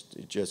emergency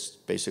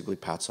just basically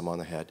pats them on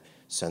the head,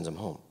 sends them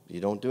home. You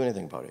don't do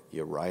anything about it.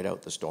 You ride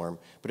out the storm,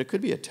 but it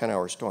could be a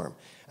 10-hour storm.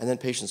 And then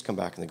patients come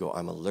back and they go,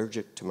 I'm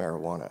allergic to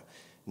marijuana.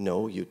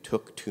 No, you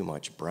took too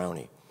much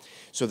brownie.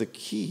 So the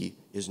key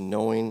is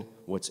knowing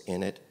what's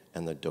in it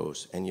and the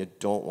dose, and you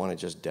don't want to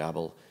just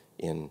dabble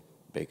in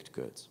baked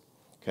goods,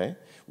 okay?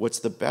 What's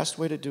the best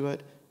way to do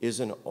it is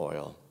an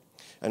oil.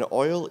 An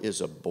oil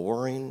is a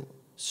boring,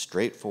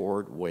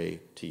 straightforward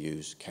way to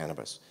use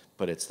cannabis,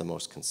 but it's the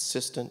most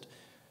consistent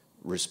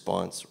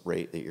response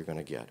rate that you're going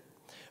to get.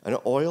 An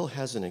oil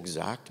has an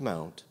exact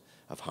amount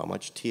of how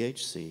much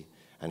THC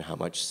and how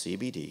much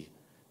CBD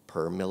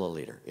per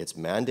milliliter. It's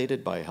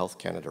mandated by Health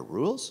Canada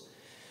rules.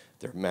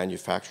 They're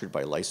manufactured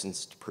by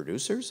licensed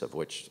producers, of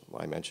which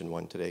I mentioned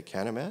one today,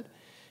 CanAmed.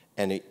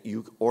 And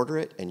you order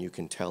it, and you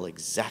can tell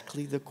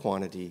exactly the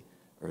quantity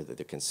or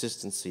the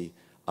consistency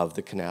of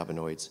the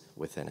cannabinoids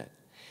within it.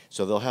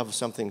 So they'll have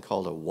something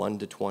called a 1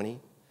 to 20.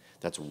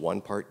 That's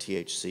 1 part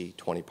THC,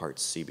 20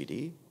 parts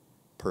CBD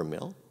per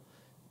mil.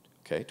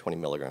 Okay, 20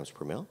 milligrams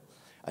per mil.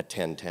 A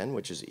 10-10,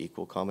 which is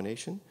equal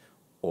combination,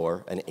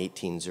 or an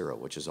 18-0,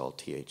 which is all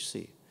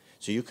THC.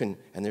 So you can,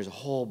 and there's a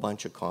whole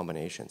bunch of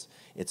combinations.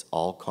 It's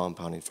all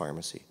compounding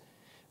pharmacy.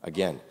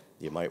 Again,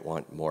 you might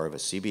want more of a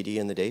CBD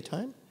in the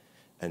daytime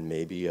and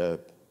maybe a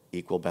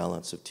equal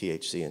balance of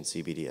THC and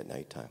CBD at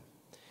nighttime.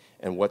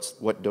 And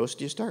what dose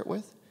do you start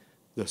with?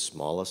 The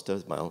smallest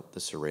amount the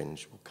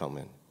syringe will come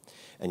in.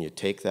 And you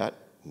take that,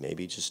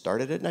 maybe just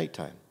start it at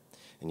nighttime,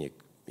 and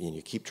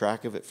you keep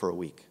track of it for a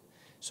week.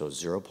 So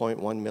 0.1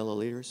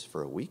 milliliters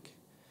for a week,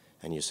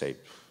 and you say,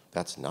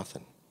 that's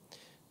nothing.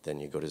 Then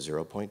you go to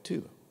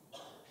 0.2.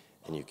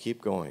 And you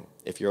keep going.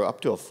 If you're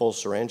up to a full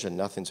syringe and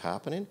nothing's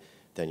happening,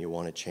 then you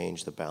want to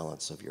change the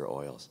balance of your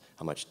oils,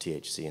 how much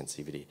THC and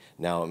CBD.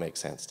 Now it makes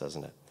sense,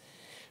 doesn't it?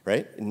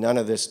 Right? None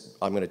of this,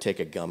 I'm going to take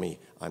a gummy,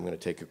 I'm going to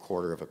take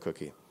 1/4 of a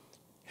cookie.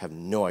 Have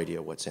no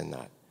idea what's in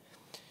that.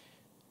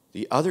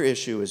 The other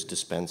issue is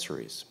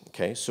dispensaries,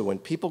 okay? So when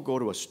people go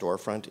to a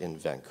storefront in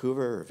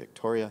Vancouver or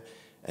Victoria,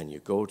 and you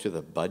go to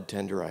the bud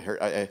tender, I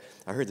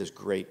heard this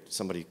great,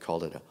 somebody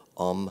called it an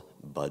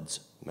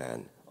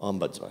ombudsman.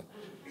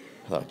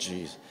 I thought,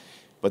 geez.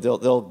 But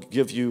they'll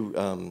give you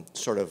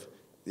sort of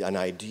an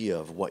idea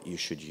of what you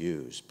should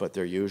use, but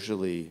they're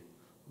usually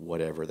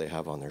whatever they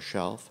have on their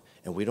shelf,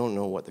 and we don't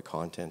know what the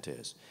content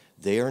is.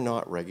 They are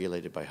not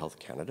regulated by Health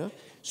Canada.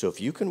 So if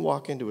you can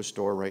walk into a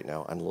store right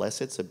now, unless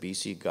it's a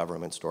BC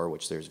government store,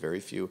 which there's very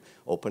few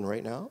open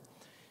right now,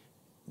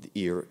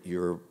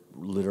 you're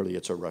literally,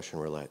 it's a Russian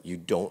roulette. You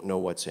don't know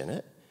what's in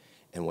it.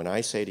 And when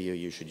I say to you,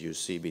 you should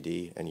use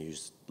CBD and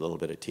use a little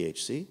bit of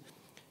THC,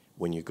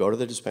 when you go to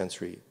the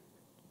dispensary,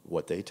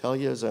 what they tell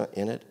you is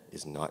in it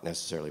is not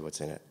necessarily what's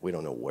in it. We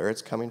don't know where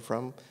it's coming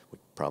from,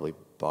 probably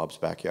Bob's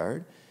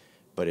backyard,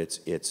 but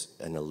it's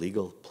an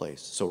illegal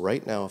place. So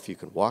right now, if you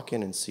can walk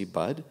in and see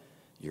bud,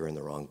 you're in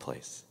the wrong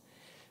place.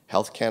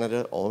 Health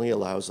Canada only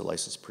allows the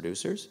licensed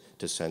producers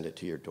to send it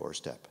to your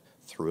doorstep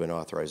through an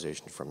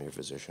authorization from your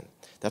physician.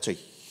 That's a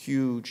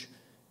huge,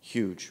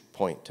 huge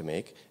point to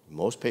make.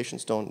 Most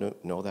patients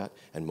don't know that,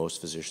 and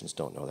most physicians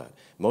don't know that.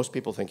 Most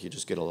people think you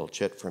just get a little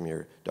chit from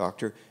your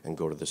doctor and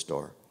go to the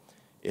store.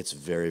 It's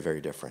very,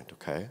 very different,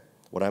 okay?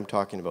 What I'm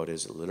talking about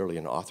is literally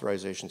an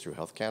authorization through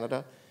Health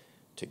Canada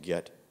to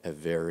get a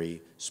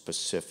very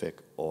specific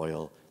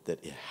oil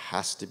that it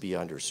has to be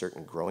under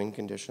certain growing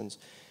conditions,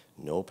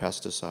 no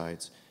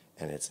pesticides,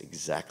 and it's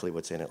exactly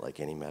what's in it like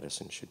any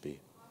medicine should be.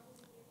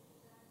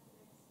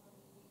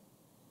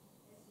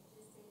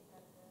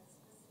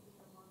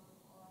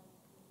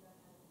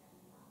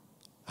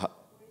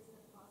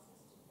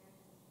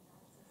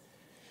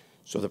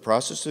 So the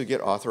process to get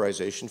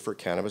authorization for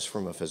cannabis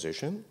from a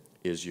physician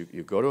is you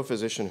go to a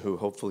physician who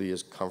hopefully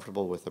is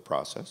comfortable with the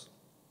process.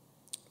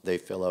 They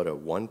fill out a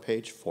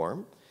one-page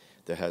form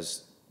that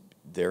has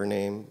their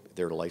name,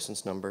 their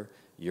license number,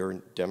 your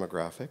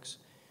demographics,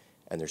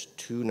 and there's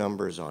 2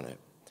 numbers on it.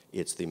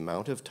 It's the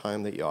amount of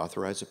time that you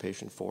authorize a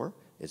patient for.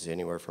 It's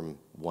anywhere from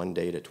 1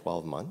 day to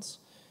 12 months.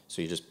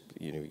 So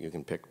you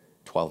can pick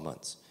 12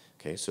 months.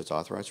 Okay, so it's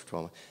authorized for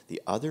 12 months.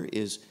 The other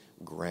is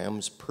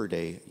grams per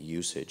day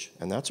usage,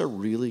 and that's a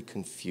really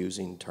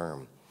confusing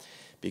term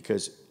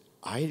because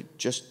I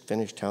just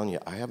finished telling you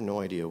I have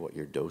no idea what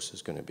your dose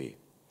is going to be.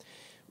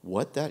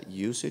 What that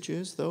usage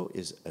is, though,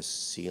 is a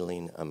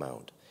ceiling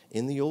amount.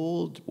 In the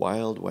old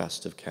Wild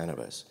West of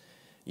cannabis,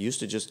 you used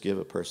to just give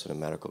a person a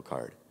medical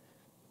card,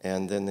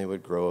 and then they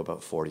would grow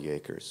about 40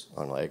 acres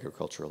on an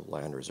agricultural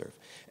land reserve.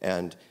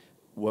 And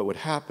what would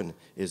happen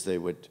is they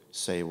would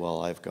say,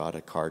 well, I've got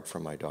a card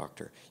from my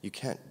doctor. You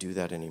can't do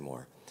that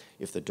anymore.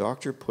 If the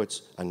doctor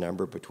puts a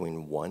number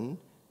between 1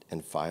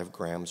 and 5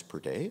 grams per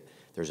day,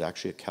 there's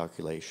actually a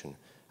calculation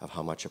of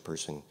how much a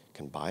person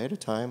can buy at a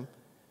time,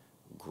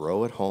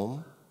 grow at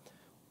home,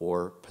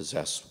 or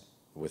possess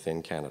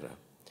within Canada.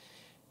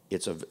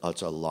 It's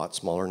a lot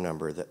smaller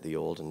number than the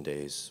olden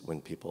days when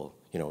people,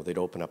 they'd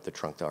open up the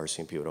trunk, the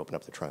RCMP would open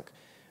up the trunk,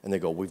 and they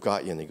go, we've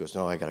got you, and he goes,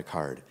 no, I got a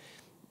card.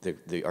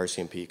 The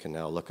RCMP can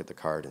now look at the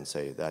card and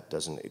say, that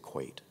doesn't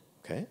equate,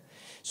 okay?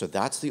 So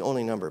that's the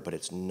only number, but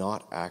it's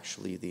not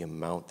actually the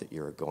amount that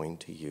you're going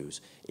to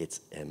use. It's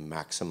a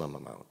maximum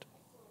amount.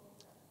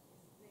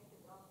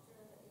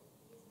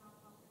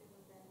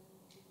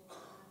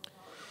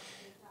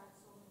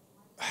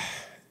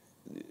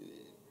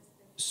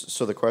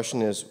 So the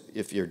question is,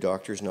 if your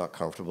doctor's not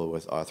comfortable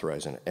with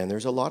authorizing it, and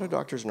there's a lot of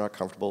doctors not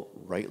comfortable,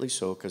 rightly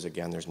so, because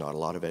again, there's not a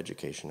lot of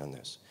education on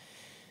this.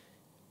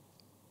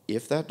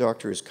 If that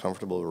doctor is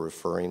comfortable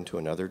referring to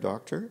another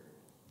doctor,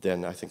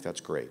 then I think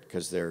that's great,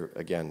 because they're,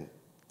 again,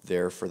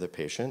 there for the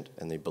patient,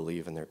 and they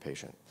believe in their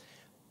patient.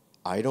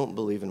 I don't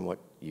believe in what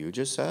you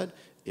just said,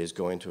 is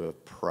going to a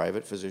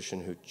private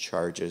physician who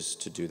charges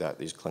to do that,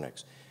 these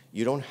clinics.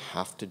 You don't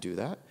have to do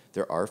that.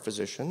 There are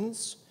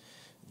physicians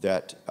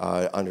that,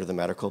 under the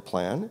medical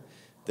plan,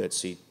 that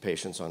see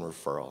patients on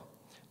referral.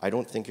 I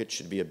don't think it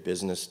should be a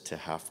business to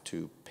have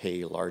to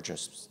pay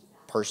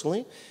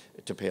personally,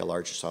 to pay a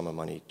large sum of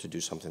money to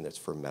do something that's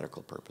for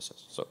medical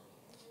purposes. So.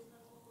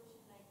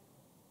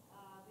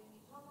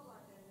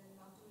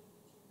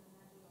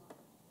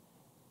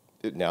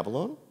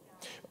 Nabalone?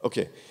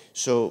 Okay,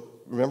 so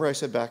remember I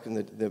said back in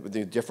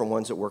the different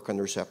ones that work on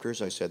the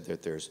receptors, I said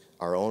that there's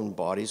our own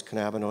body's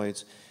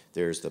cannabinoids,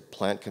 there's the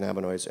plant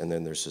cannabinoids, and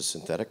then there's the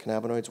synthetic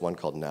cannabinoids, one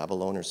called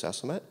nabalone or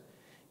sesamate.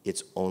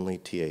 It's only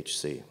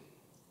THC.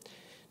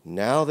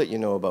 Now that you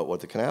know about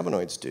what the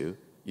cannabinoids do,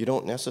 you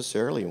don't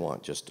necessarily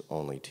want just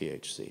only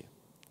THC,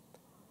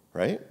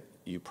 right?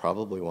 You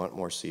probably want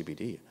more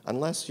CBD.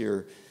 Unless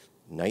you're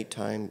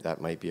nighttime, that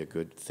might be a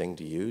good thing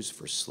to use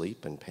for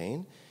sleep and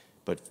pain,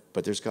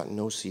 but there's got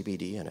no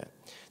CBD in it.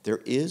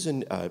 There is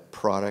a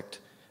product,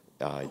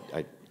 I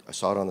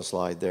saw it on the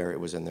slide there, it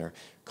was in there,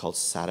 called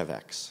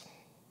Sativex.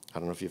 I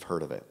don't know if you've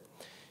heard of it.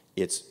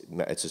 It's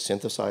a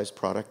synthesized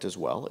product as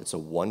well. It's a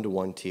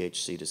 1-to-1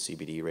 THC to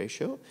CBD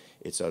ratio.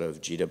 It's out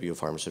of GW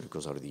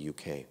Pharmaceuticals out of the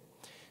UK.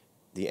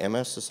 The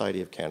MS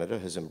Society of Canada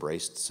has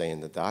embraced saying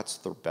that that's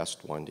the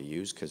best one to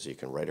use because you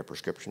can write a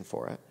prescription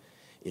for it.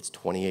 It's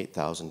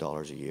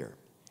 $28,000 a year.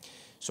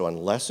 So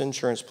unless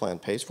insurance plan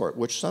pays for it,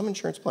 which some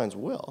insurance plans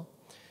will,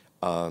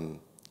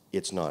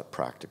 it's not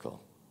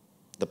practical.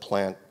 The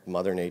plant,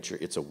 Mother Nature,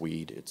 it's a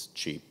weed, it's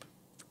cheap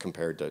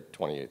compared to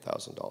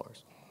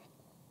 $28,000.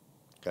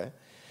 Okay?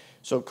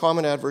 So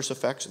common adverse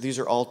effects, these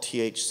are all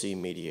THC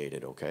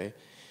mediated, okay?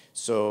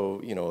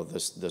 So, you know,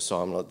 the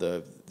somnolence,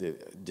 the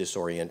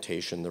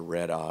disorientation, the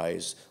red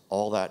eyes,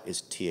 all that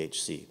is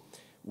THC,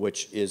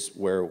 which is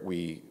where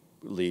we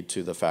lead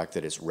to the fact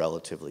that it's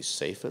relatively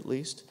safe, at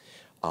least.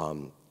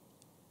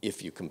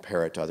 If you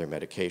compare it to other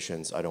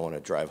medications, I don't want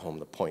to drive home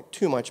the point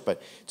too much,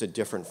 but it's a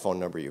different phone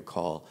number you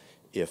call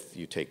if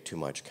you take too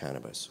much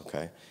cannabis,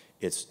 okay?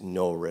 It's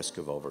no risk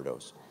of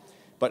overdose.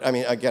 But I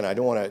mean, again, I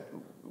don't want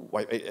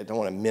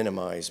to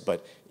minimize,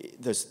 but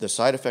the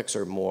side effects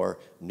are more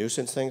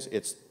nuisance things.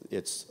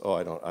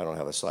 I don't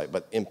have a slide,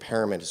 but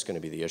impairment is going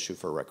to be the issue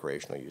for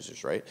recreational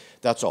users, right?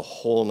 That's a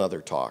whole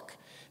nother talk,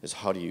 is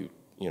how do you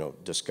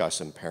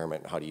discuss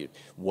impairment,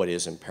 what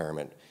is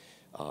impairment,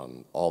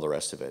 all the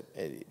rest of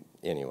it.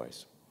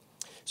 Anyways,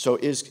 so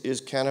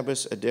is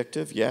cannabis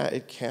addictive? Yeah,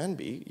 it can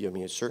be. I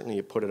mean, certainly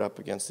you put it up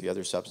against the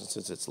other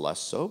substances, it's less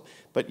so,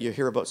 but you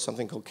hear about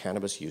something called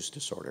cannabis use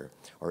disorder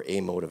or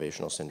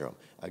amotivational syndrome.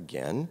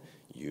 Again,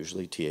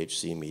 usually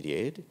THC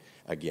mediated.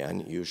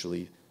 Again,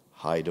 usually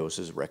high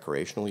doses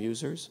recreational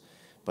users,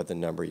 but the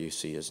number you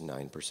see is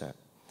 9%.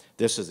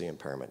 This is the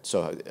impairment.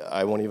 So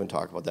I won't even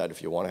talk about that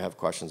if you want to have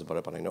questions about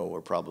it, but I know we're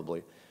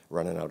probably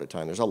running out of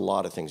time. There's a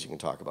lot of things you can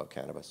talk about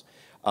cannabis.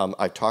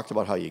 I talked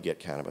about how you get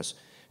cannabis,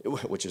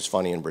 which is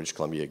funny. In British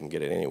Columbia, you can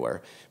get it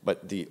anywhere,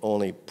 but the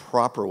only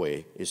proper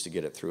way is to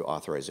get it through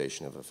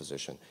authorization of a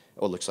physician.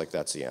 Oh, it looks like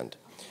that's the end.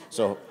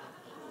 So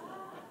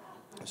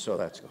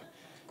that's good.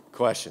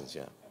 Questions,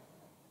 yeah.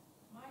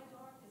 My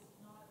dog is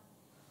not,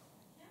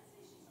 I can't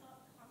say she's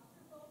not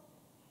comfortable.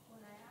 When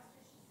I asked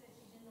her, she said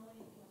she didn't know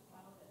anything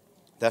about it.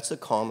 That's the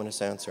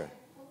commonest answer.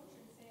 Coach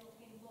and say,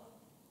 okay, look,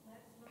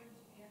 let's learn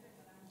together,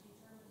 but I'm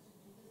determined to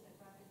do this. I'd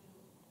rather do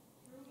it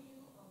through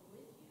you or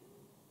with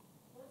you.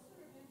 What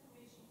sort of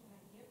information can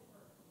I give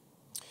her?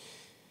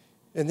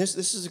 And this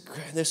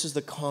is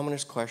the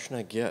commonest question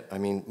I get. I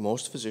mean,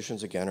 most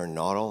physicians, again, are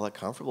not all that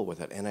comfortable with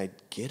it, and I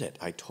get it.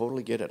 I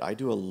totally get it. I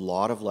do a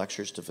lot of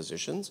lectures to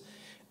physicians,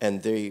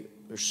 and they're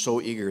so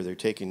eager. They're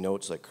taking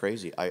notes like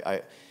crazy.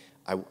 I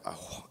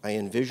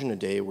envision a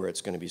day where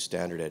it's going to be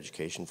standard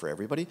education for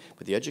everybody,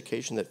 but the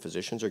education that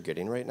physicians are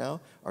getting right now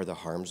are the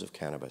harms of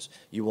cannabis.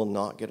 You will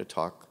not get a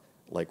talk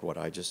like what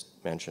I just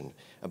mentioned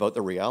about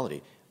the reality,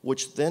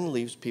 which then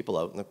leaves people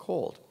out in the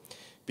cold,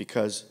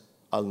 because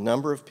a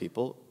number of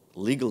people,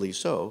 legally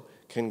so,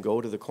 can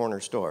go to the corner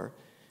store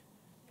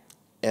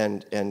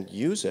and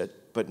use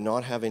it, but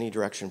not have any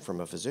direction from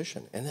a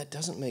physician. And that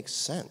doesn't make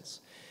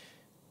sense.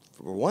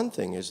 For one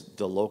thing is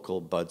the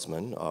local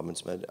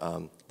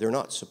ombudsman, they're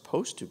not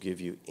supposed to give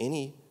you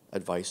any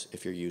advice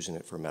if you're using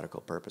it for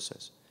medical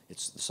purposes. The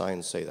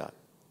signs say that.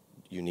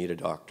 You need a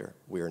doctor.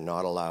 We are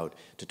not allowed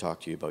to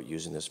talk to you about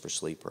using this for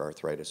sleep or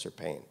arthritis or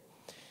pain,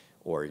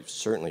 or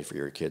certainly for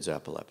your kid's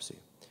epilepsy.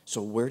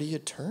 So where do you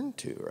turn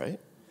to, right?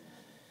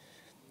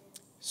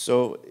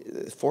 So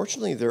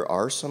fortunately, there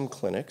are some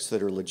clinics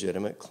that are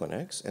legitimate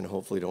clinics and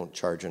hopefully don't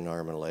charge an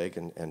arm and a leg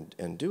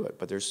and do it.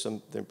 But there's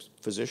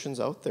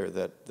physicians out there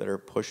that are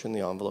pushing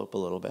the envelope a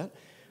little bit.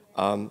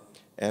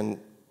 And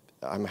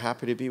I'm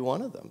happy to be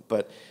one of them.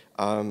 But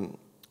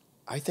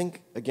I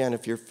think, again,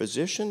 if your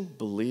physician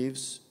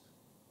believes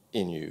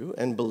in you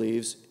and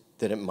believes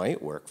that it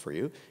might work for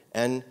you,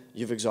 and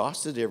you've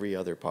exhausted every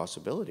other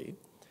possibility,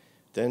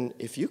 then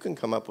if you can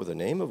come up with a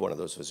name of one of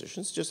those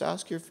physicians, just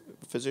ask your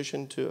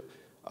physician to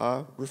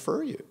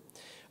refer you.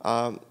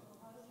 I've been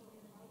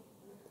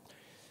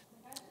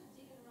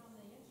digging around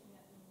the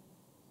internet, and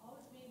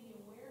all it's made me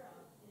aware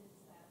of is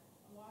that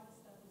a lot of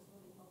stuff is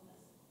really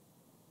bonus.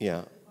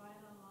 Yeah. You buy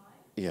it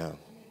online, Yeah.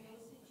 and the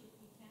dosage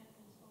you can't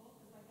control,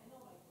 because like I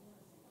know, like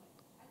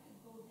I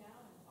could go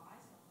down and buy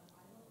something.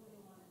 I don't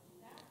really want to do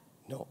that.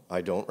 No,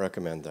 I don't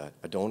recommend that.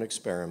 I don't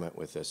experiment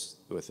with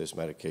this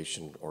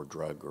medication or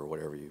drug or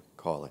whatever you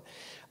call it.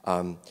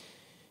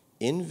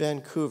 In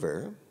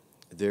Vancouver,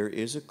 there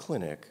is a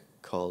clinic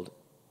called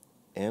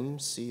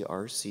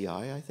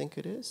MCRCI, I think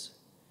it is.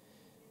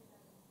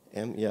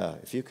 Yeah,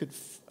 if you could,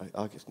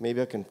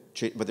 maybe I can.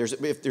 But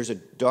if there's a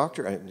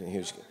doctor,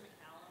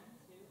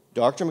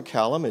 Dr.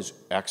 McCallum is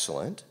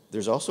excellent.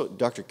 There's also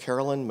Dr.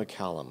 Carolyn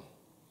McCallum.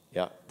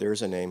 Yeah,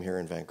 there's a name here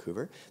in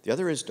Vancouver. The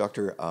other is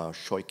Dr.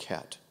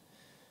 Shoichet,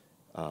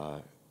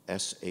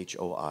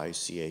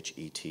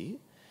 Shoichet.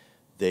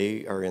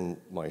 They are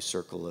in my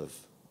circle of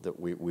that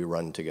we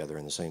run together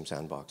in the same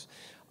sandbox.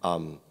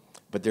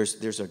 But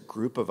there's a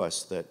group of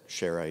us that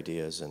share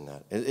ideas, and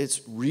that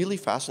it's really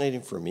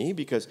fascinating for me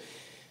because,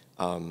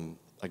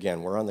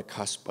 again, we're on the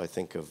cusp, I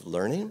think, of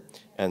learning,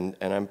 and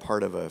I'm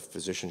part of a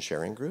physician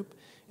sharing group.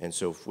 And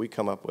so if we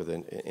come up with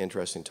an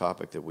interesting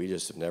topic that we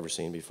just have never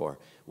seen before,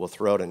 we'll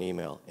throw out an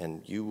email,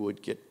 and you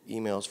would get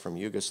emails from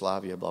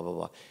Yugoslavia, blah, blah,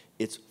 blah.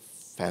 It's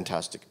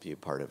fantastic to be a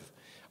part of,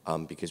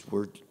 because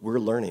we're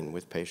learning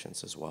with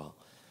patients as well.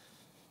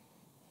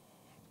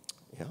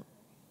 Yeah.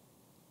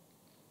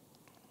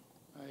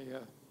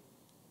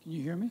 Can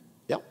you hear me?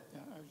 Yep.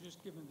 Yeah, I was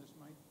just given this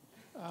mic.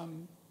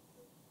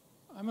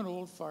 I'm an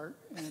old fart,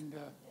 and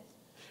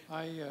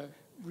I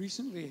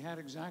recently had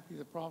exactly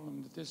the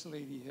problem that this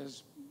lady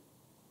is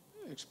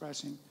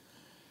expressing.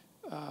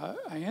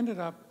 I ended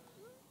up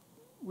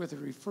with a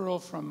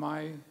referral from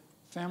my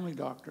family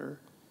doctor,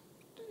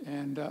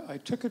 and I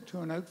took it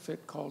to an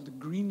outfit called the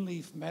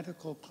Greenleaf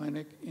Medical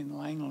Clinic in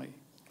Langley.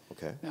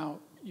 Okay. Now,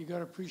 you got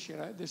to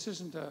appreciate, this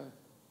isn't a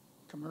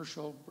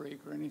commercial break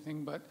or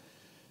anything, but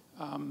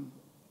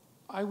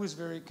I was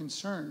very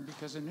concerned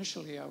because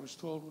initially I was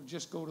told, well,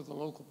 just go to the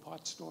local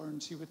pot store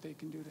and see what they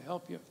can do to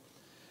help you.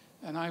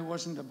 And I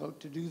wasn't about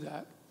to do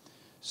that.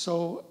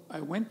 So I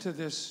went to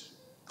this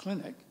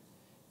clinic,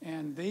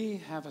 and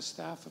they have a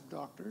staff of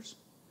doctors,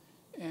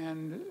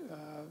 and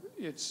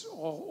it's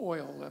all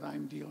oil that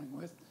I'm dealing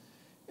with.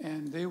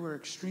 And they were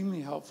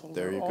extremely helpful.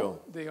 There you go.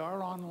 They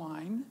are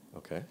online.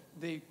 Okay.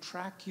 They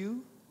track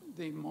you,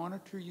 they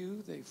monitor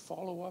you, they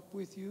follow up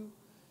with you,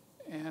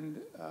 and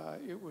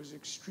it was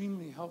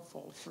extremely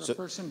helpful for a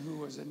person who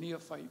was a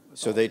neophyte.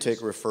 So they take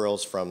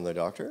referrals from the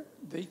doctor?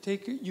 They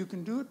take it, you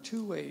can do it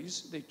two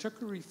ways. They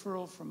took a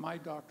referral from my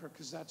doctor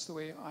because that's the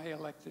way I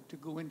elected to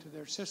go into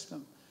their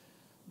system.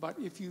 But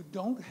if you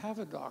don't have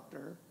a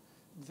doctor,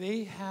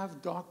 they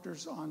have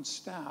doctors on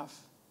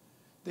staff.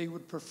 They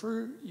would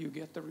prefer you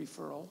get the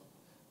referral,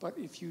 but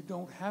if you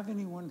don't have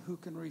anyone who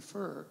can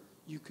refer,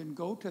 you can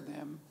go to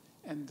them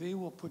and they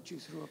will put you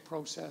through a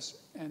process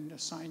and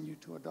assign you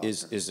to a doctor.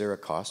 Is there a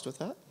cost with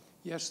that?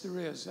 Yes, there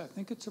is. I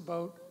think it's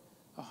about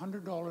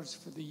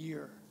 $100 for the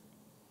year.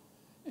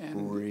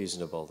 And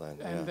reasonable then.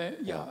 and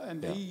yeah.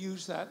 they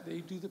use that.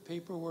 They do the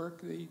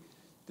paperwork.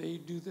 They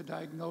do the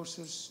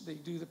diagnosis. They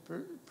do the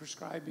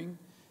prescribing,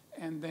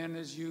 and then,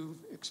 as you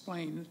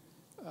explained,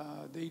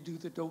 they do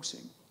the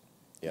dosing.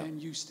 Yeah.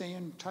 And you stay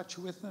in touch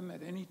with them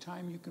at any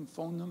time. You can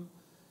phone them,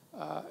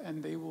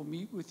 and they will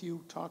meet with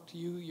you, talk to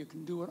you. You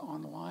can do it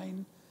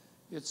online.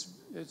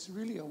 It's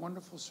really a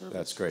wonderful service.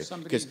 That's great. For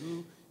somebody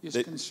who is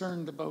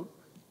concerned about,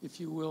 if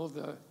you will,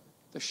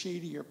 the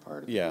shadier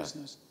part of the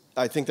business.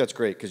 I think that's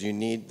great because you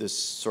need this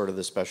sort of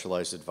the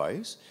specialized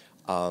advice.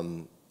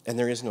 And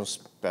there is no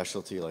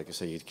specialty, like I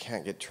say, you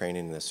can't get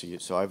training in this.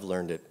 So I've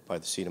learned it by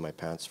the seat of my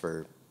pants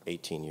for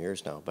 18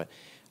 years now. But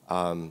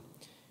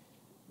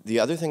the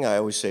other thing I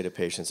always say to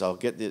patients, I'll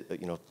get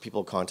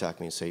people contact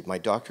me and say, my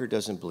doctor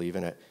doesn't believe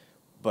in it,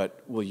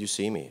 but will you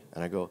see me?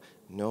 And I go,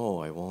 no,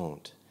 I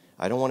won't.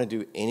 I don't want to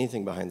do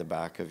anything behind the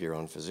back of your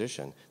own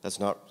physician. That's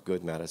not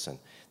good medicine.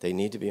 They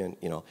need to be in,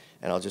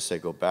 and I'll just say,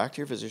 go back to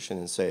your physician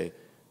and say,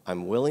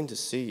 I'm willing to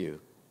see you.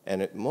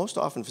 And most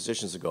often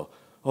physicians will go,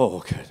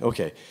 oh,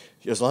 okay.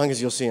 As long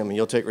as you'll see him and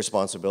you'll take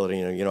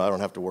responsibility, I don't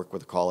have to work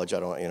with the college.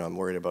 I'm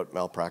worried about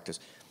malpractice.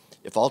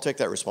 If I'll take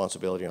that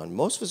responsibility on,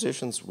 most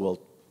physicians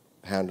will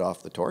hand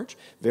off the torch.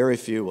 Very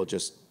few will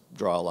just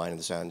draw a line in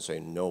the sand and say,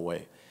 no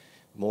way.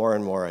 More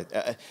and more.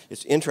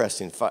 It's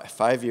interesting.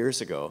 5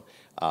 years ago,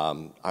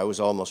 I was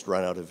almost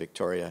run out of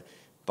Victoria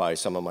by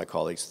some of my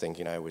colleagues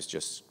thinking I was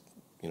just,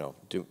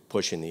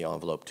 pushing the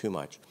envelope too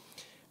much.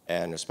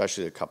 And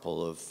especially a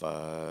couple of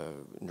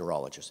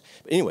neurologists.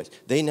 But anyways,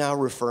 they now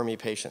refer me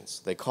patients.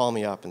 They call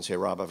me up and say,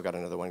 Rob, I've got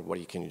another one.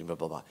 Can you do, blah,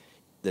 blah, blah.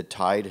 The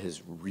tide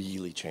has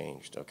really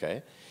changed,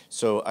 okay?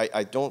 So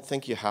I don't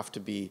think you have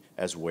to be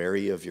as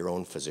wary of your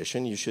own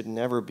physician. You should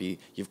never be.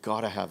 You've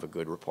got to have a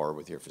good rapport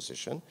with your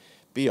physician.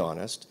 Be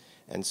honest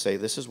and say,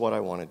 this is what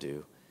I want to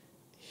do.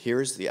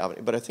 Here's the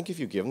avenue. But I think if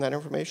you give them that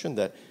information,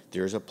 that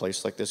there's a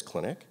place like this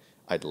clinic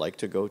I'd like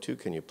to go to,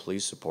 can you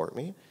please support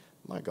me?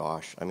 My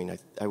gosh,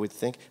 I would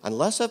think,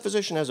 unless that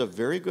physician has a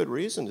very good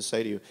reason to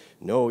say to you,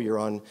 no, you're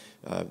on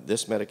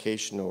this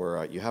medication,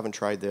 or you haven't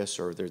tried this,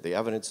 or there's the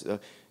evidence,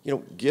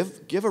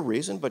 give a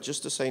reason, but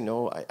just to say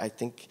no, I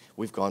think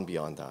we've gone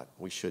beyond that.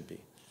 We should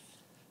be.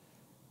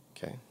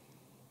 Okay.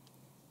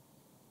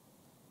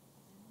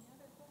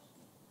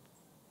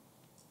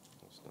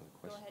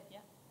 Go ahead, yeah.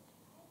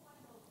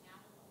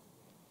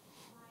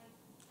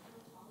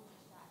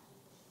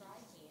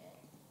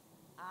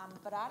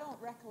 But I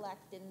don't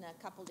recollect in the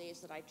couple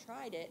days that I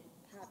tried it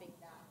having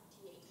that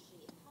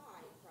THC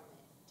high from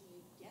it. Do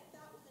you get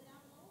that with an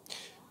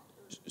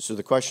Avalone? So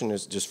the question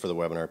is, just for the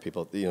webinar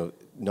people,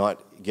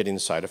 not getting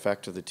the side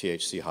effect of the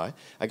THC high.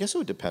 I guess it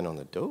would depend on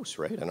the dose,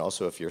 right? And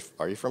also,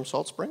 are you from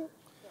Salt Spring?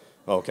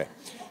 Oh, okay.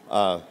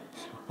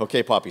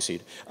 Okay, poppy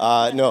seed.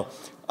 No.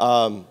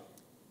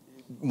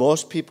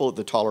 Most people,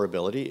 the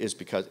tolerability is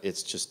because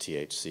it's just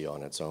THC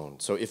on its own.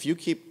 So if you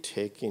keep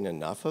taking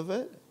enough of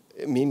it,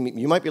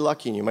 you might be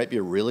lucky and you might be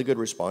a really good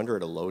responder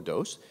at a low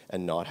dose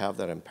and not have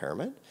that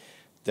impairment,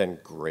 then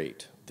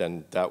great.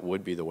 Then that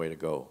would be the way to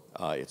go.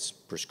 It's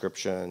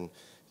prescription,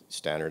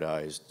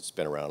 standardized, it's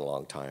been around a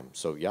long time.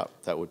 So yeah,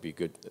 that would be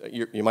good.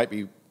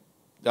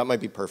 That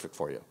might be perfect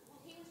for you. Well,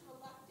 he was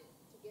reluctant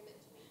to give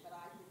it to me, but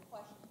I did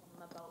question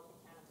him about the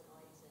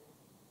cannabinoids, and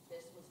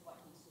this was what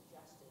he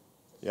suggested.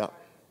 Yeah.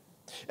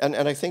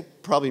 And I think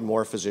probably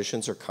more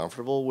physicians are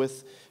comfortable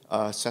with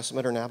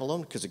Sesamet or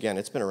Navalone, because again,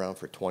 it's been around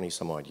for 20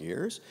 some odd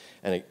years,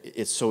 and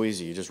it's so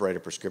easy. You just write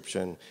a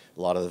prescription.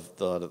 A lot of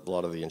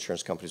the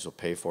insurance companies will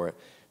pay for it.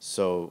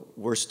 So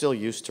we're still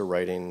used to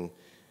writing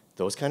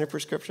those kind of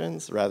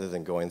prescriptions rather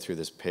than going through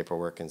this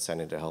paperwork and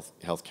sending to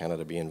Health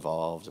Canada to be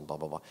involved and blah,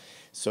 blah, blah.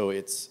 So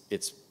it's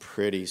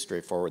pretty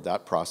straightforward.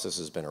 That process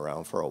has been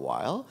around for a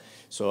while.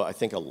 So I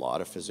think a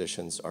lot of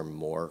physicians are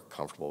more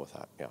comfortable with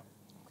that, yeah.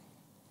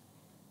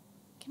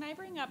 Can I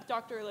bring up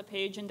Dr. Le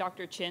Page and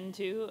Dr. Chin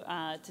too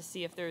to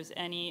see if there's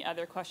any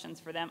other questions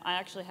for them? I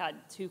actually had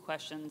 2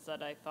 questions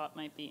that I thought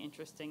might be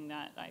interesting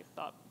that I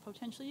thought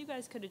potentially you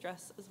guys could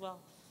address as well.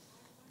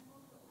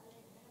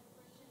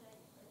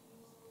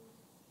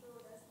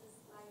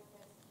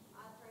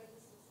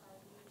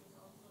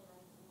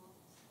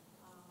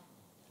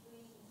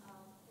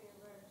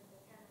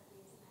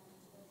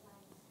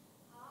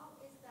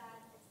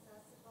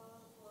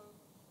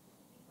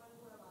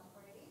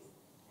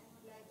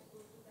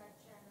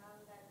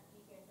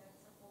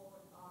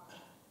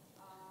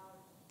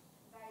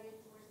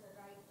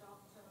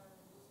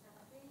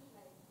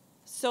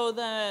 So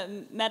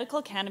the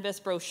medical cannabis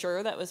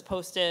brochure that was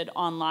posted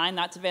online,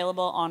 that's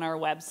available on our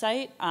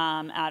website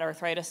at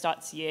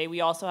arthritis.ca. We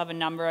also have a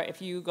number,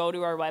 if you go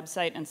to our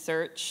website and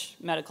search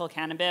medical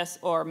cannabis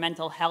or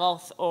mental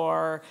health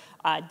or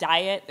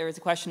diet, there was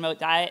a question about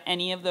diet,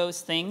 any of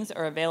those things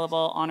are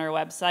available on our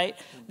website.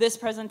 This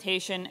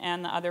presentation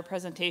and the other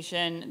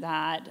presentation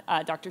that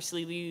Dr.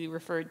 Sealey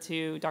referred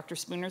to, Dr.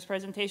 Spooner's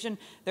presentation,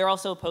 they're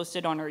also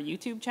posted on our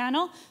YouTube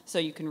channel, so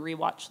you can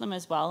rewatch them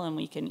as well, and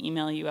we can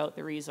email you out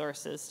the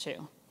resources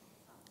too.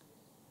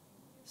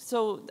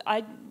 So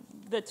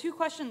the 2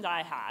 questions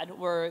I had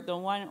were the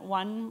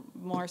one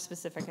more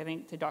specific, I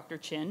think, to Dr.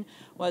 Chin,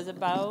 was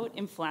about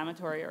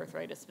inflammatory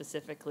arthritis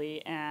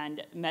specifically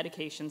and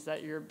medications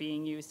that you're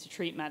being used to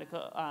treat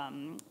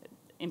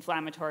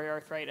inflammatory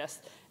arthritis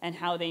and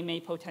how they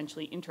may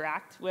potentially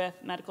interact with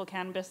medical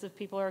cannabis if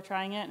people are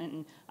trying it,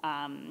 and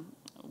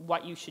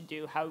what you should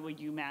do, how would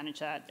you manage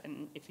that,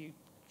 and if you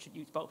should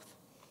use both.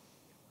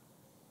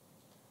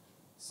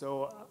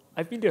 So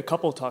I've been to a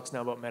couple of talks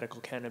now about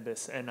medical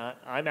cannabis, and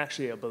I'm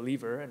actually a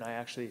believer, and I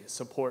actually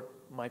support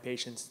my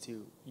patients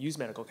to use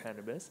medical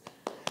cannabis.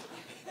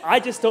 I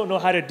just don't know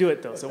how to do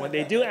it, though. So when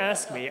they do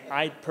ask me,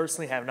 I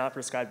personally have not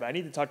prescribed, but I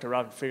need to talk to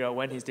Rob and figure out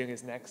when he's doing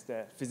his next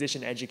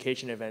physician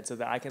education event so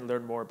that I can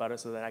learn more about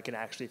it so that I can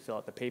actually fill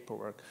out the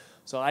paperwork.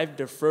 So I've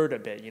deferred a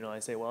bit. I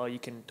say, well, you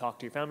can talk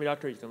to your family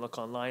doctor, you can look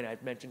online.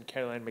 I've mentioned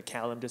Caroline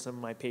McCallum to some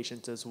of my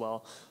patients as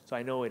well. So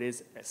I know it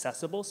is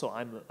accessible, so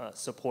I'm a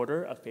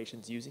supporter of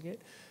patients using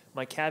it.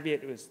 My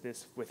caveat was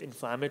this with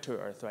inflammatory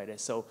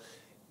arthritis. So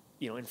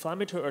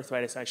inflammatory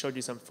arthritis, I showed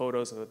you some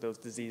photos of those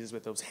diseases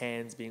with those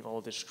hands being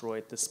all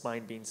destroyed, the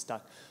spine being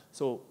stuck.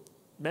 So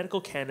medical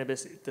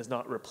cannabis does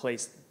not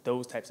replace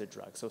those types of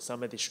drugs. So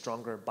some of the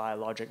stronger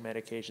biologic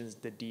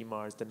medications, the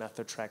DMARDs, the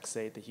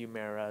methotrexate, the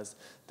Humiras,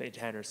 the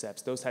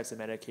etanercepts, those types of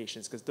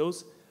medications, because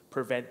those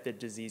prevent the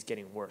disease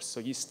getting worse. So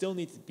you still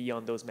need to be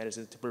on those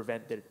medicines to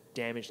prevent the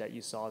damage that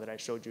you saw that I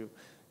showed you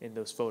in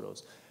those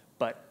photos.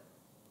 But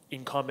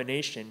in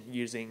combination,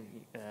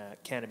 using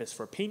cannabis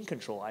for pain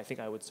control, I think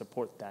I would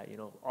support that.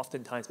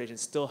 Oftentimes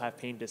patients still have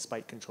pain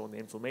despite controlling the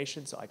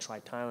inflammation. So I try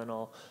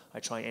Tylenol,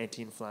 I try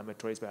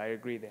anti-inflammatories, but I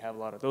agree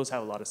those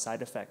have a lot of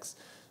side effects.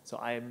 So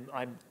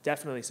I'm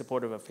definitely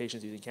supportive of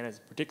patients using cannabis,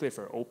 particularly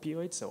for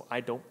opioids. So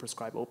I don't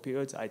prescribe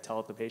opioids. I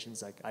tell the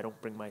patients, I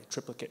don't bring my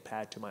triplicate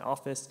pad to my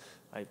office.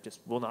 I just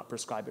will not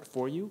prescribe it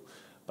for you.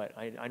 But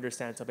I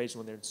understand some patients,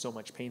 when they're in so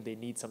much pain, they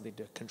need something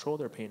to control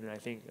their pain. And I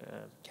think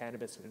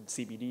cannabis and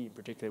CBD in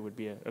particular would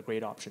be a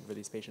great option for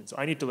these patients. So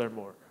I need to learn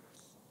more.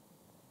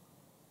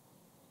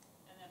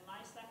 And then my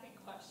second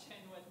question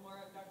was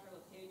more of Dr. Le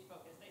Page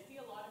focused. I see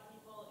a lot of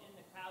people in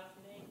the crowd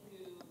today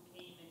who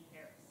came in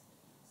pairs.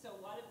 So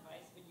what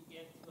advice would you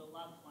give to a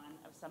loved one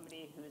of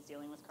somebody who is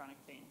dealing with chronic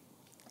pain?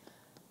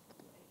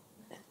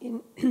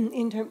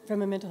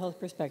 From a mental health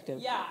perspective?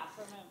 Yeah,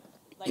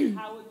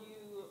 how would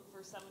you,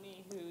 for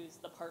somebody who's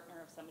the partner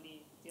of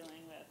somebody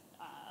dealing with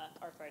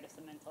arthritis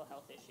and mental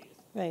health issues,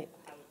 right?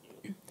 How would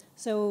you?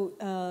 So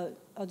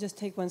I'll just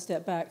take one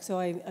step back. So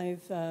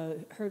I've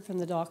heard from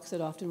the docs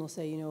that often will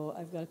say,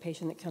 I've got a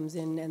patient that comes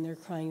in and they're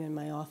crying in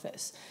my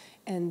office.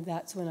 And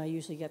that's when I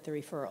usually get the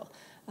referral.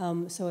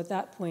 So at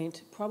that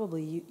point,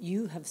 probably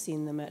you have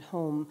seen them at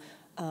home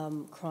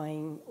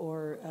crying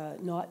or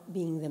not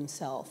being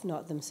themselves.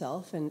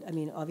 And I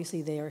mean,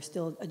 obviously they are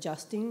still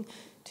adjusting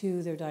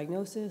to their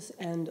diagnosis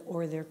and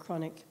or their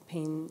chronic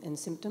pain and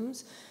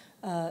symptoms.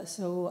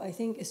 So I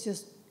think it's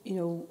just,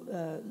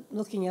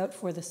 looking out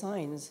for the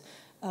signs.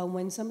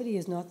 When somebody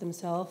is not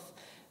themselves,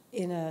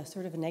 in a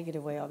sort of a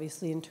negative way,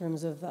 obviously, in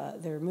terms of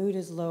their mood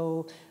is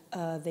low,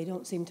 they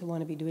don't seem to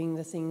want to be doing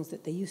the things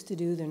that they used to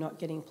do, they're not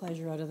getting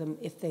pleasure out of them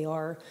if they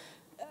are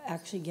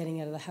actually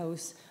getting out of the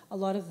house. A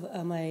lot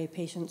of my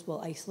patients will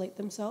isolate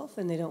themselves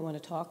and they don't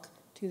want to talk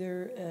to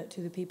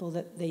the people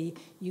that they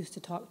used to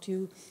talk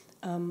to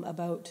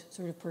about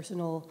sort of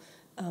personal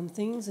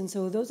things. And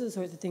so those are the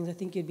sorts of things I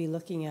think you'd be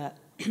looking at.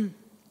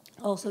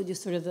 Also,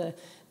 just sort of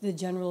the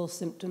general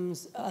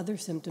symptoms, other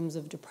symptoms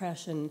of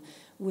depression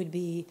would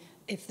be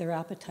if their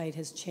appetite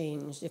has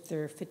changed, if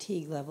their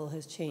fatigue level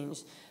has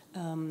changed.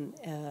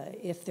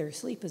 if their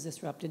sleep is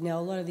disrupted. Now,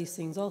 a lot of these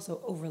things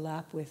also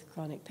overlap with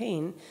chronic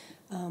pain,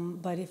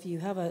 but if you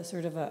have a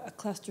sort of a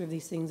cluster of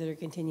these things that are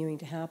continuing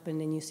to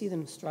happen and you see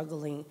them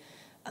struggling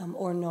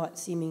or not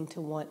seeming to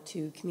want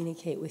to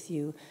communicate with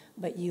you,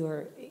 but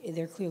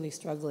they're clearly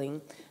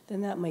struggling,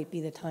 then that might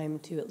be the time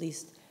to at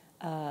least,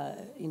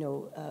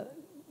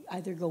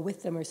 either go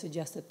with them or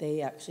suggest that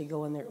they actually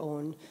go on their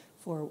own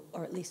for,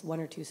 or at least 1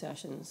 or 2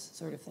 sessions,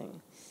 sort of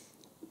thing.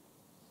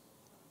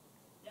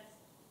 Yes.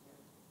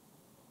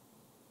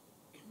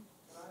 Can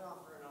I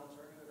offer an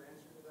alternative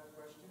answer to that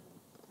question?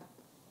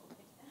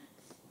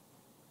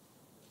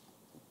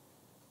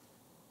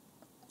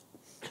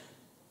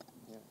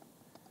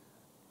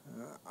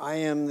 I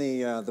am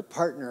the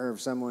partner of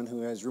someone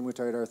who has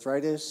rheumatoid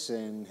arthritis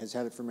and has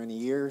had it for many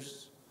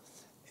years.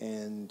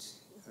 And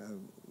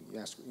you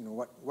ask,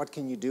 what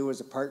can you do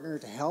as a partner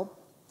to help?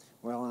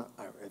 Well,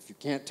 if you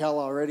can't tell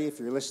already, if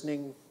you're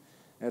listening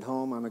at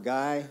home, I'm a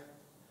guy.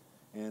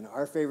 And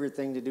our favorite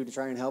thing to do to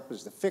try and help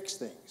is to fix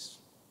things.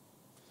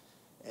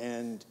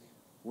 And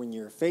when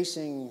you're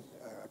facing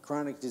a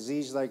chronic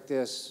disease like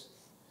this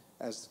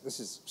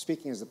is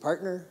speaking as a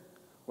partner,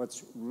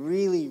 what's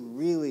really,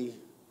 really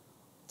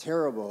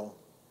terrible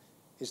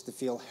is to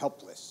feel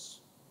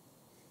helpless.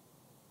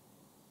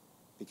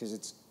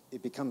 Because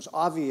it becomes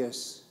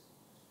obvious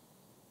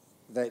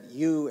that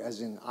you,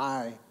 as in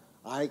I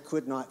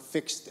could not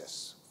fix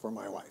this for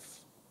my wife.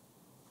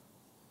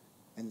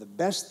 And the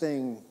best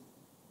thing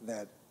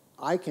that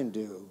I can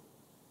do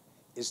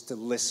is to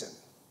listen,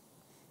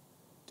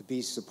 to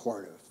be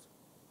supportive.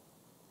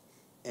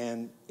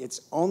 And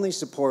it's only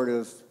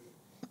supportive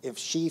if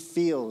she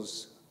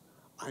feels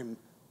I'm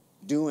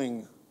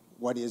doing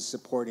what is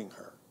supporting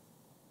her.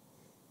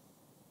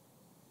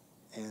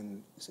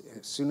 And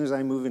as soon as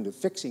I move into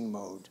fixing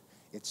mode,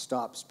 it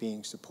stops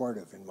being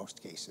supportive in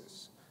most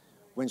cases.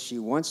 When she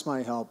wants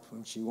my help,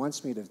 when she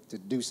wants me to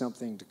do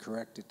something, to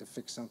correct it, to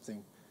fix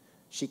something,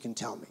 she can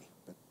tell me,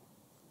 but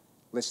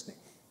listening.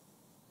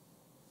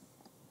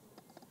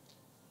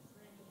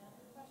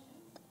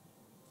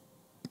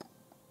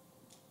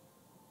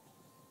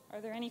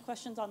 Are there any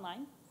questions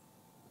online?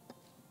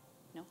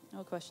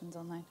 No questions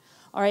online.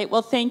 All right,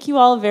 well, thank you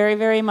all very,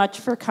 very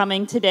much for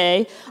coming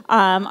today.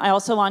 I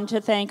also want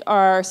to thank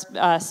our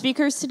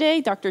speakers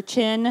today, Dr.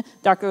 Chin,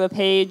 Dr. Le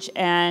Page,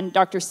 and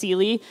Dr.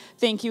 Sealey.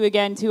 Thank you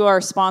again to our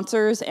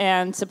sponsors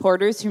and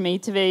supporters who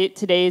made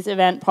today's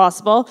event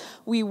possible.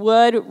 We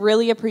would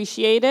really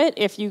appreciate it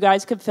if you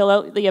guys could fill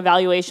out the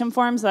evaluation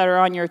forms that are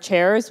on your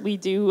chairs. We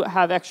do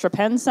have extra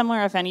pens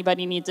somewhere if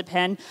anybody needs a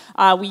pen.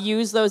 We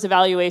use those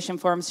evaluation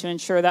forms to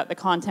ensure that the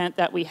content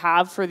that we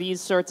have for these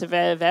sorts of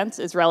events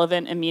is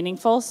relevant and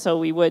meaningful, so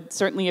we would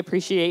certainly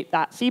appreciate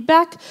that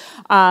feedback.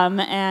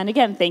 And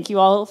again, thank you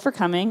all for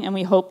coming, and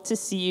we hope to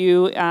see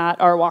you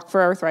at our Walk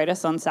for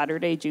Arthritis on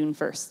Saturday, June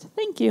 1st.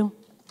 Thank you.